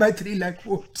Chidambaram won by 3 lakh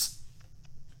votes.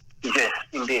 Yes,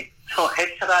 indeed. So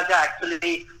H. Raja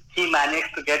actually, he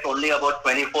managed to get only about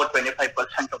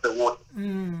 24-25% of the vote,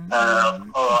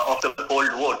 of the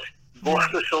polled votes. Goes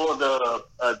to show the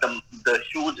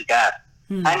huge gap.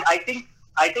 And I think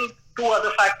 2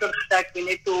 other factors that we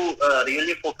need to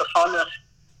really focus on is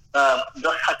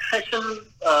the succession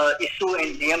issue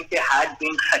in DMK had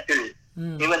been settled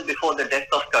even before the death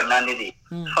of Karunanidhi.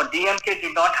 So DMK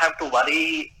did not have to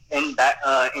worry in that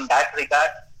regard.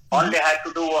 All they had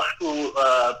to do was to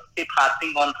keep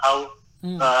harping on how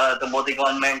the Modi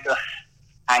government is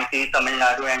anti-Tamil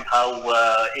Nadu and how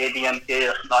ADMK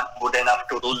is not good enough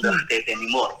to rule the state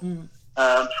anymore.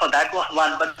 So that was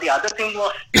one. But the other thing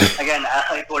was, again, as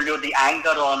I told you, the anger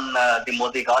on the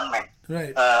Modi government.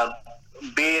 Right.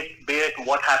 Be it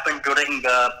what happened during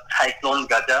Cyclone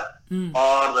Gaja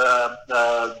or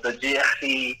the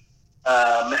GST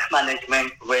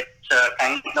mismanagement, which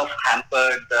kind of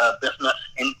hampered business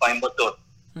in Coimbatore.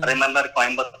 Remember,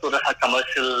 Coimbatore is a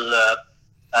commercial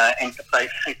enterprise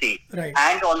city. Right.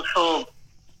 And also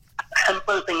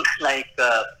simple things like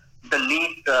the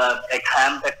NEET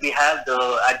exam that we have,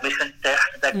 the admission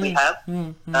test that we have.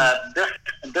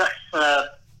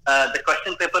 The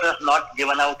question paper is not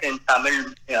given out in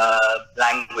Tamil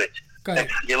language.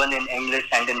 Correct. It's given in English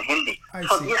and in Hindi.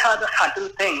 So these are the subtle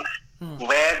things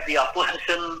where the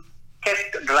opposition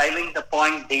kept driving the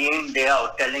point day in, day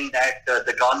out, telling that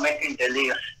the government in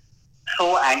Delhi is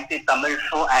so anti-Tamil,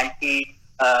 so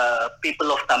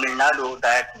anti-people of Tamil Nadu,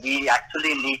 that we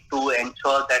actually need to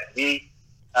ensure that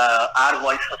our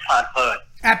voices are heard.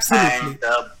 Absolutely. And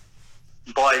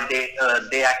boy,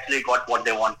 they actually got what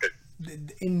they wanted.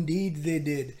 Indeed, they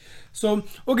did. So,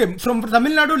 okay, from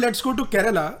Tamil Nadu, let's go to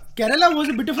Kerala. Kerala was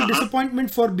a bit of a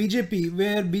disappointment for BJP,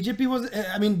 where BJP was,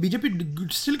 BJP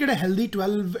still get a healthy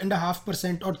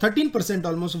 12.5% or 13%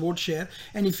 almost vote share.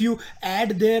 And if you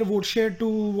add their vote share to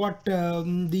what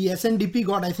the SNDP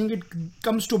got, I think it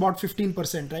comes to about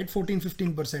 15%, right?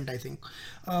 14-15%, I think,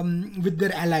 with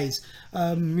their allies.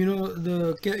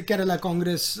 The Kerala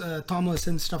Congress, Thomas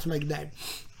and stuff like that.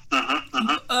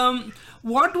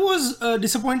 What was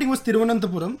disappointing was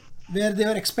Thiruvananthapuram, where they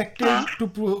were expected to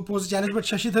pose a challenge, but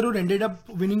Shashi Tharoor ended up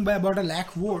winning by about 1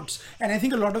 lakh votes. And I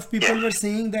think a lot of people were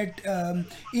saying that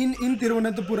in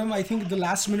Thiruvananthapuram, I think the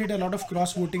last minute a lot of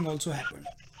cross voting also happened,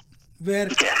 where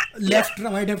left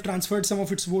might have transferred some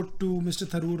of its vote to Mr.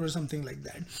 Tharoor or something like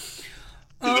that.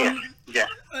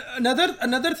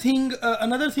 Another thing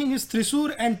is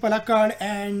Thrissur and Palakkad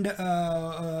and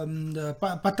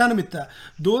Pathanamthitta.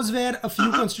 Those were a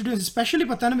few constituencies, especially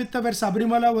Pathanamthitta, where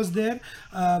Sabarimala was there.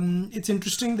 It's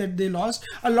interesting that they lost.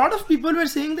 A lot of people were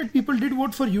saying that people did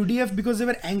vote for UDF because they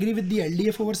were angry with the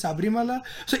LDF over Sabarimala.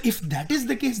 So if that is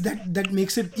the case, that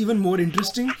makes it even more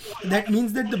interesting. That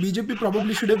means that the BJP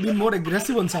probably should have been more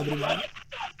aggressive on Sabarimala.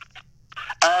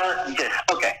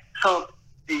 Okay. So,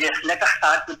 yes, let us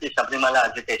start with the Sabarimala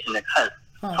agitation itself.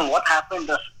 So what happened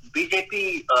was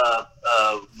BJP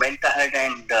went ahead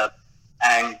and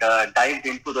dived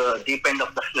into the deep end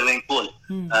of the swimming pool,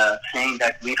 saying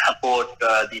that we support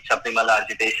the Sabarimala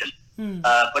agitation.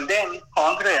 But then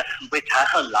Congress, which has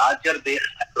a larger base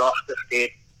across the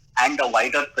state and a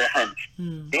wider presence,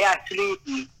 they actually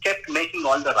kept making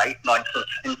all the right noises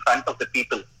in front of the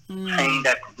people, saying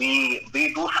that we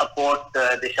do support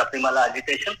the Sabarimala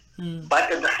agitation,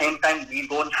 but at the same time we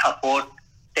don't support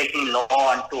taking law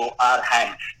onto our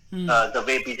hands, the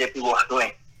way BJP was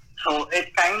doing. So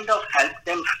it kind of helped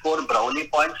them score brownie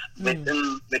points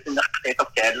within the state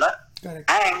of Kerala. Correct.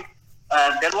 And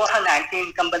there was an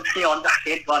anti-incumbency on the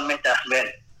state government as well.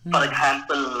 For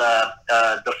example,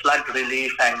 the flood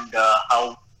relief and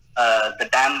how the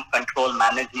dam control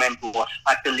management was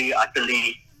utterly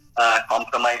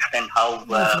compromised, and how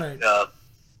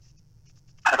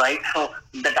so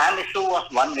the dam issue was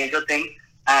one major thing,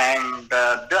 and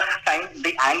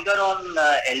the anger on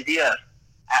LDR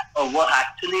was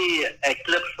actually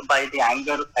eclipsed by the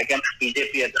anger against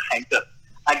BJP at the center.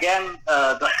 Again,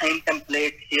 the same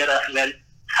template here as well.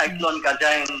 Cyclone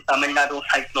Gaja in Tamil Nadu,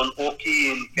 Cyclone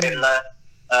Oki in Kerala,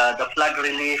 the flood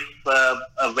relief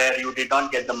where you did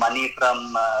not get the money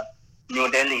from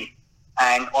New Delhi.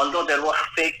 And although there was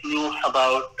fake news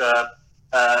about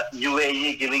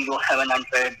UAE giving you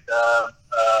 700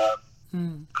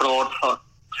 crores or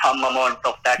some amount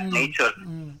of that nature,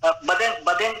 but then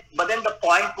the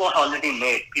point was already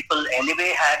made. People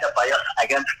anyway had a bias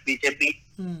against BJP,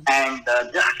 and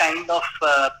this kind of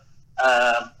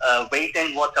wait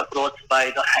and watch approach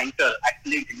by the center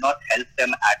actually did not help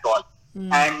them at all.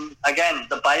 And again,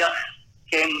 the bias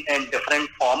came in different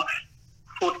forms.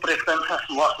 Food preferences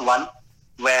was one,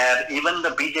 where even the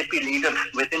BJP leaders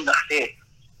within the state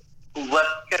were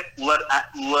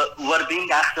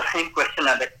being asked the same question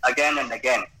again and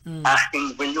again,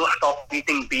 asking, "Will you stop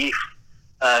eating beef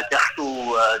just to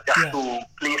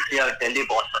please your Delhi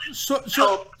bosses?"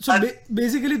 So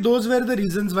basically, those were the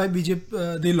reasons why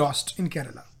BJP they lost in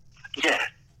Kerala. Yes.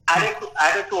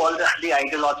 Added to all the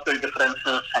ideological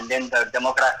differences, and then the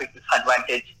demographic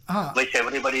disadvantage, which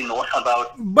everybody knows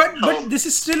about. But this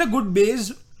is still a good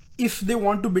base. If they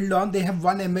want to build on, they have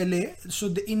one MLA. So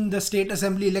in the state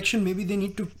assembly election, maybe they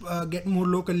need to get more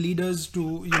local leaders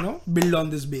to build on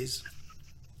this base.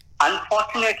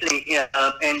 Unfortunately,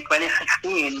 in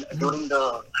 2016, during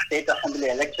the state assembly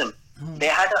election, they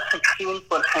had a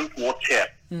 16% vote share.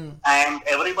 And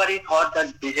everybody thought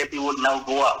that BJP would now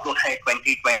go up to, say,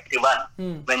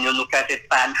 2021 when you look at it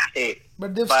pan-state.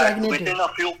 But they've stagnated.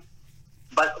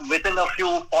 Within a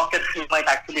few pockets, you might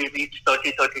actually reach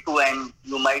 30-32 and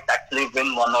you might actually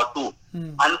win one or two.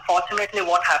 Unfortunately,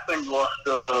 what happened was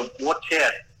the vote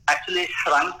share actually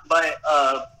shrunk by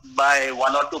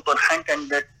 1 or 2%, and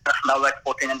it's now at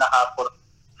 14.5 or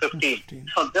 15.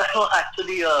 So this was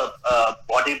actually a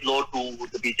body blow to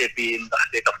the BJP in the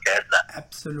state of Kerala.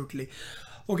 Absolutely.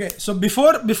 Okay, so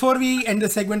before we end the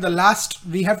segment,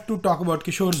 we have to talk about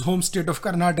Kishor's home state of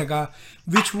Karnataka,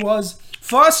 which was,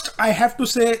 first I have to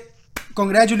say,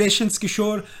 congratulations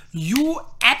Kishore, you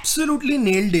absolutely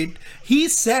nailed it. He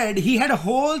said he had a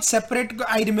whole separate,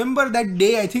 I remember that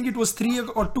day, I think it was 3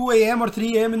 or 2 a.m. or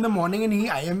 3 a.m. in the morning, and he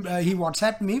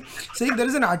WhatsApped me saying there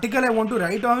is an article I want to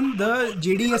write on the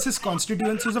JDS's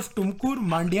constituencies of Tumkur,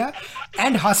 Mandya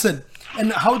and Hassan.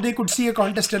 and how they could see a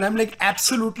contest. And I'm like,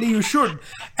 absolutely, you should.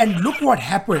 And look what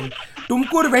happened.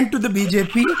 Tumkur went to the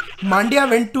BJP, Mandya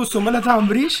went to Sumalata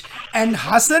Amrish, and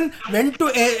Hassan went to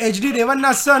HD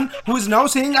Revanna's son, who is now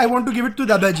saying, I want to give it to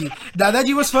Dadaji.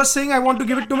 Dadaji was first saying, I want to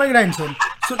give it to my grandson.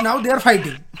 So now they are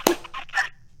fighting.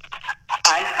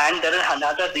 And there is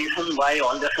another reason why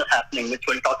all this is happening, which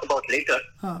we'll talk about later.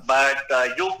 But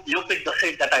you pick the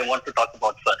seat that I want to talk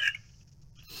about first.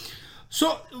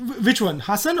 So, which one?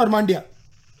 Hassan or Mandya?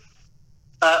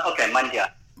 Okay, Mandya.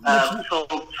 So,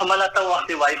 Sumalata was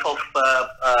the wife of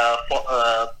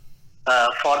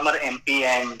former MP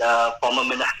and former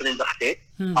minister in the state,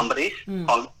 Amrish,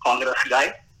 Congress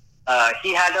guy.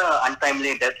 He had an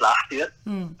untimely death last year.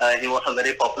 He was a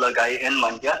very popular guy in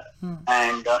Mandya.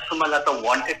 And Sumalata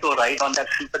wanted to ride on that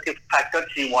sympathy factor.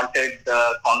 She wanted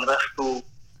Congress to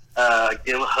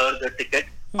give her the ticket.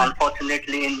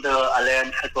 Unfortunately, in the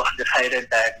alliance, it was decided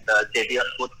that JDS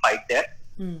would fight there.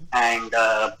 And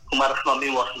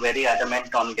Kumaraswamy was very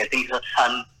adamant on getting his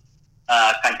son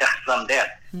contest from there.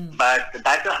 But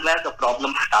that is where the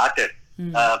problem started.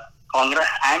 Congress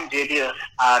and JDS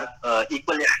are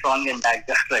equally strong in that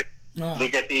district.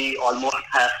 BJP almost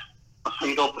has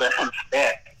zero presence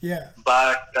there.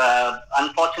 But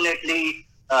unfortunately,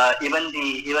 even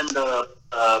the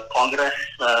Congress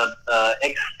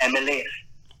ex-MLAs,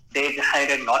 they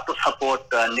decided not to support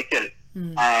Nikhil.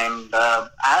 And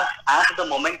as the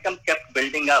momentum kept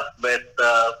building up with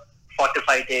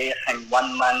 45 days and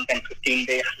 1 month and 15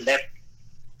 days left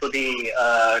to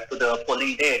the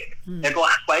polling date, it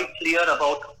was quite clear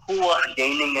about who was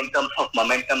gaining in terms of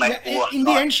momentum and who was in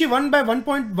not. the end, she won by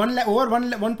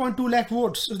 1.2 lakh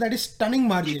votes. So that is stunning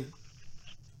margin.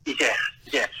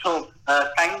 Yes. So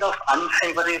kind of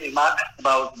unsavory remarks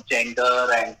about gender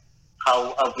and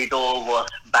how a widow was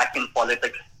back in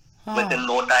politics within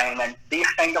no time, and these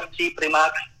kind of cheap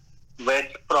remarks,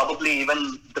 which probably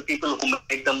even the people who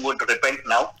made them would repent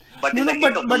now. But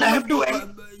I have to,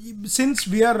 since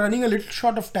we are running a little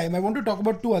short of time, I want to talk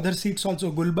about two other seats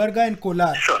also, Gulbarga and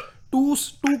Kolar. Sure. Two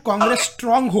Congress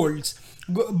strongholds.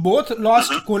 Both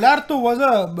lost. Kolar was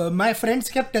my friends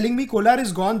kept telling me Kolar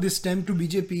is gone this time to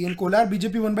BJP, and Kolar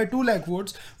BJP won by 2 lakh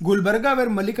votes. Gulbarga, where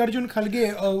Mallikarjun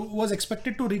Khalge was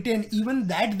expected to retain, even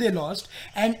that they lost,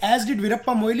 and as did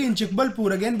Virappa Moily in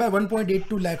Chikbalpur, again by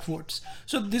 1.82 lakh votes.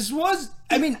 So this was,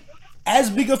 I mean, as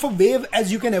big of a wave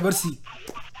as you can ever see.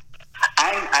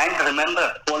 And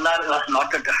remember, Kolar was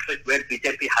not a district where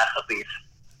BJP has a base.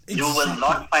 Exactly. You will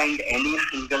not find any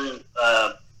single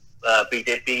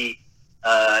BJP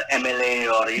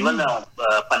MLA or even a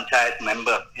panchayat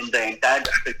member in the entire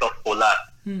district of Kolar.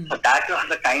 So that was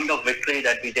the kind of victory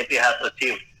that BJP has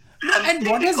achieved. And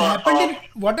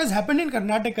what has happened in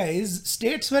Karnataka is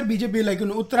states where BJP, like in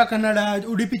Uttara Kannada,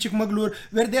 Udupi, Chikmagalur,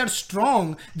 where they are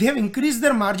strong, they have increased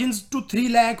their margins to 3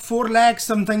 lakh, 4 lakh,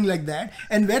 something like that.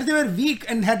 And where they were weak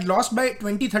and had lost by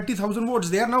 20-30,000 votes,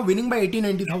 they are now winning by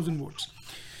 80-90,000 votes.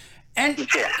 And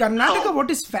Karnataka, what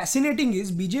is fascinating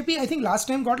is BJP, I think last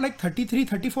time got like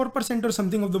 33-34% or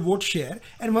something of the vote share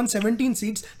and won 17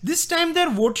 seats. This time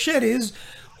their vote share is,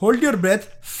 hold your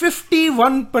breath,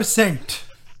 51%.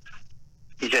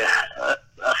 Yeah,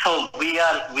 so we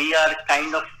are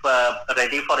kind of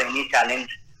ready for any challenge.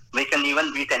 We can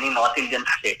even beat any North Indian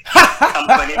state.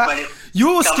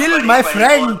 You still, my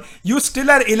friend, you still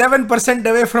are 11%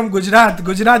 away from Gujarat.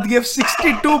 Gujarat gave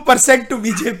 62% to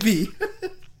BJP.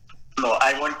 No,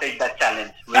 I won't take that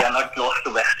challenge. We are not close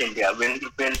to West India. We'll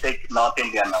take North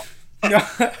India now.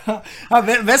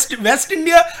 West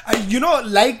India,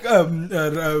 like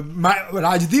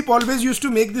Rajdeep always used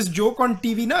to make this joke on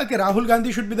TV, that Rahul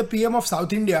Gandhi should be the PM of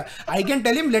South India. I can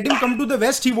tell him, let him come to the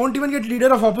West, he won't even get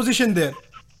leader of opposition there.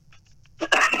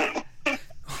 And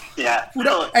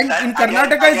in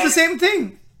Karnataka, it's the same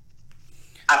thing.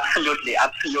 Absolutely.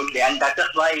 And that is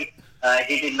why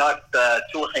he did not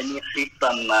choose any seat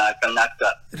from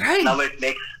Karnataka. Right. Now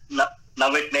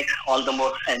it makes all the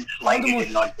more sense why he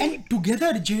did not do it. And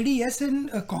together, JDS and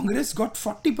Congress got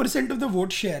 40% of the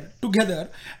vote share together,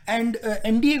 and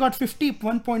NDA got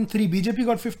 51.3, BJP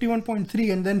got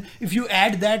 51.3, and then if you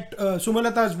add that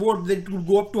Sumalata's vote, that would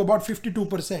go up to about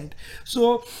 52%.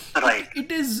 So right.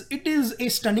 it is a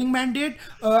stunning mandate.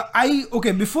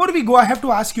 Before we go, I have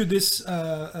to ask you this,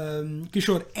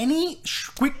 Kishor. Any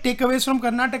quick takeaways from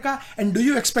Karnataka, and do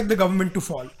you expect the government to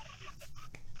fall?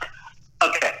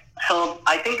 Okay. So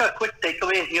I think a quick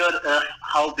takeaway here is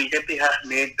how BJP has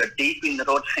made the deep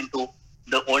inroads into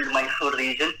the old Mysore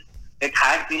region. It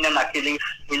had been an Achilles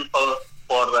heel for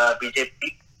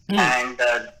BJP, and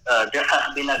this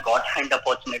has been a godsend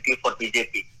opportunity for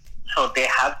BJP. So they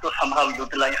have to somehow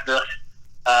utilize this,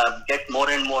 get more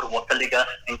and more Votaligas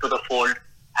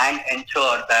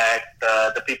sure that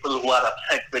the people who are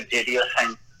upset with JDS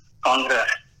and Congress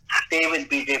stay with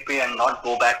BJP and not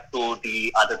go back to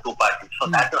the other two parties. So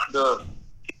that was the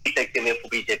key takeaway for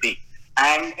BJP.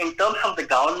 And in terms of the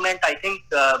government, I think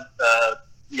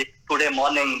today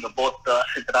morning both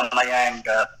Siddaramaiah and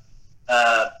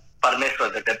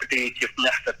Parmeshwar, the Deputy Chief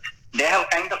Minister, they have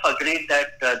kind of agreed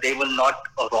that they will not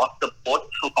rock the boat,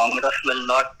 so Congress will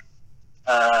not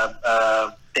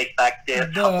take back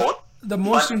their support. The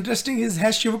most interesting is,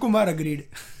 has Shivakumar agreed?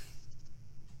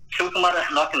 Shivakumar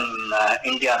is not in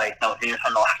India right now. He is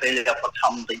in Australia for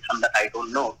some reason that I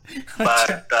don't know.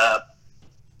 But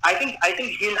I think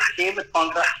he'll stay with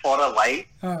Congress for a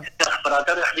while. His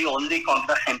brother is the only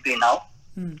Congress MP now,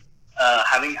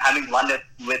 having won it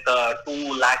with a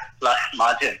 2 lakh plus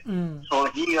margin. So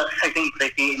he is sitting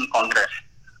pretty in Congress.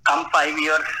 Come 5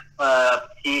 years,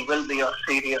 he will be a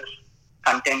serious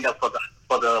contender for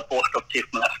the post of Chief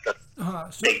Minister.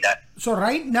 Take that. So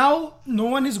right now, no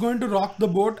one is going to rock the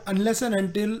boat unless and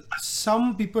until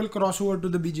some people cross over to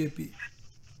the BJP.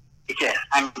 Yes,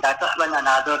 and that is when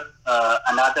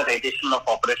another edition of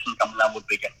Operation Kamala would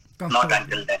begin. Not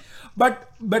until then.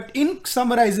 But in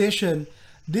summarization,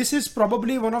 this is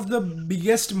probably one of the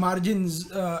biggest margins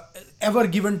ever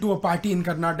given to a party in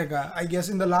Karnataka, I guess,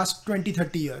 in the last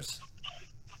 20-30 years.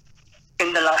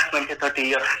 In the last 20-30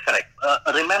 years, correct.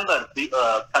 Remember,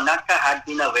 Karnataka had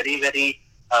been a very, very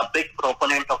big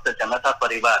proponent of the Janata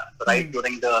Parivar, right,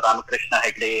 during the Ramakrishna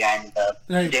Hegde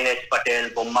and J.H. Patel,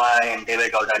 Bommai and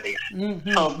Deve Gowda days.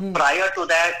 So prior to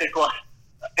that, it was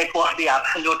the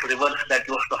absolute reverse that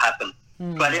used to happen.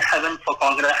 27 for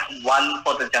Congress, 1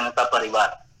 for the Janata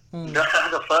Parivar. This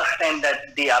is the first time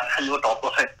that the absolute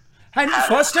opposite. And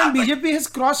first time BJP has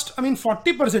crossed,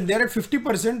 40%. They're at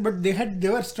 50%, but they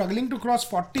were struggling to cross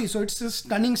 40. So it's a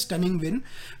stunning win.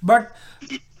 But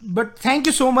thank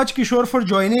you so much, Kishor, for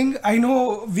joining. I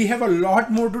know we have a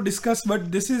lot more to discuss,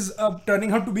 but this is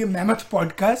turning out to be a mammoth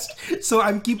podcast. So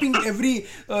I'm keeping every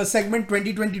segment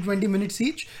 20 minutes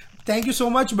each. Thank you so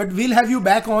much, but we'll have you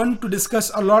back on to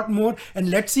discuss a lot more, and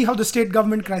let's see how the state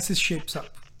government crisis shapes up.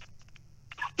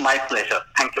 My pleasure.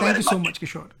 Thank you very much. Thank you so much,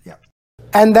 Kishor. Yeah.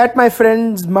 And that, my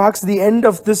friends, marks the end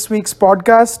of this week's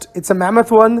podcast. It's a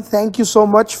mammoth one. Thank you so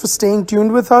much for staying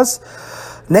tuned with us.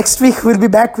 Next week, we'll be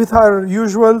back with our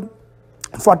usual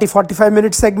 40-45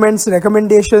 minute segments,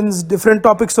 recommendations, different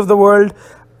topics of the world.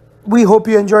 We hope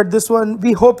you enjoyed this one.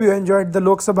 We hope you enjoyed the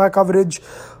Lok Sabha coverage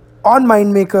on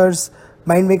Mindmakers.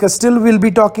 Mindmakers still will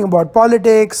be talking about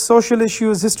politics, social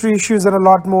issues, history issues, and a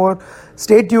lot more.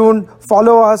 Stay tuned.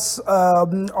 Follow us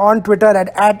on Twitter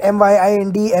at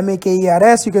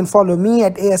MYINDMAKERS. You can follow me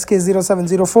at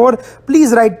ASK0704.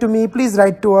 Please write to me. Please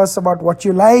write to us about what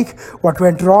you like, what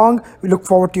went wrong. We look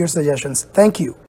forward to your suggestions. Thank you.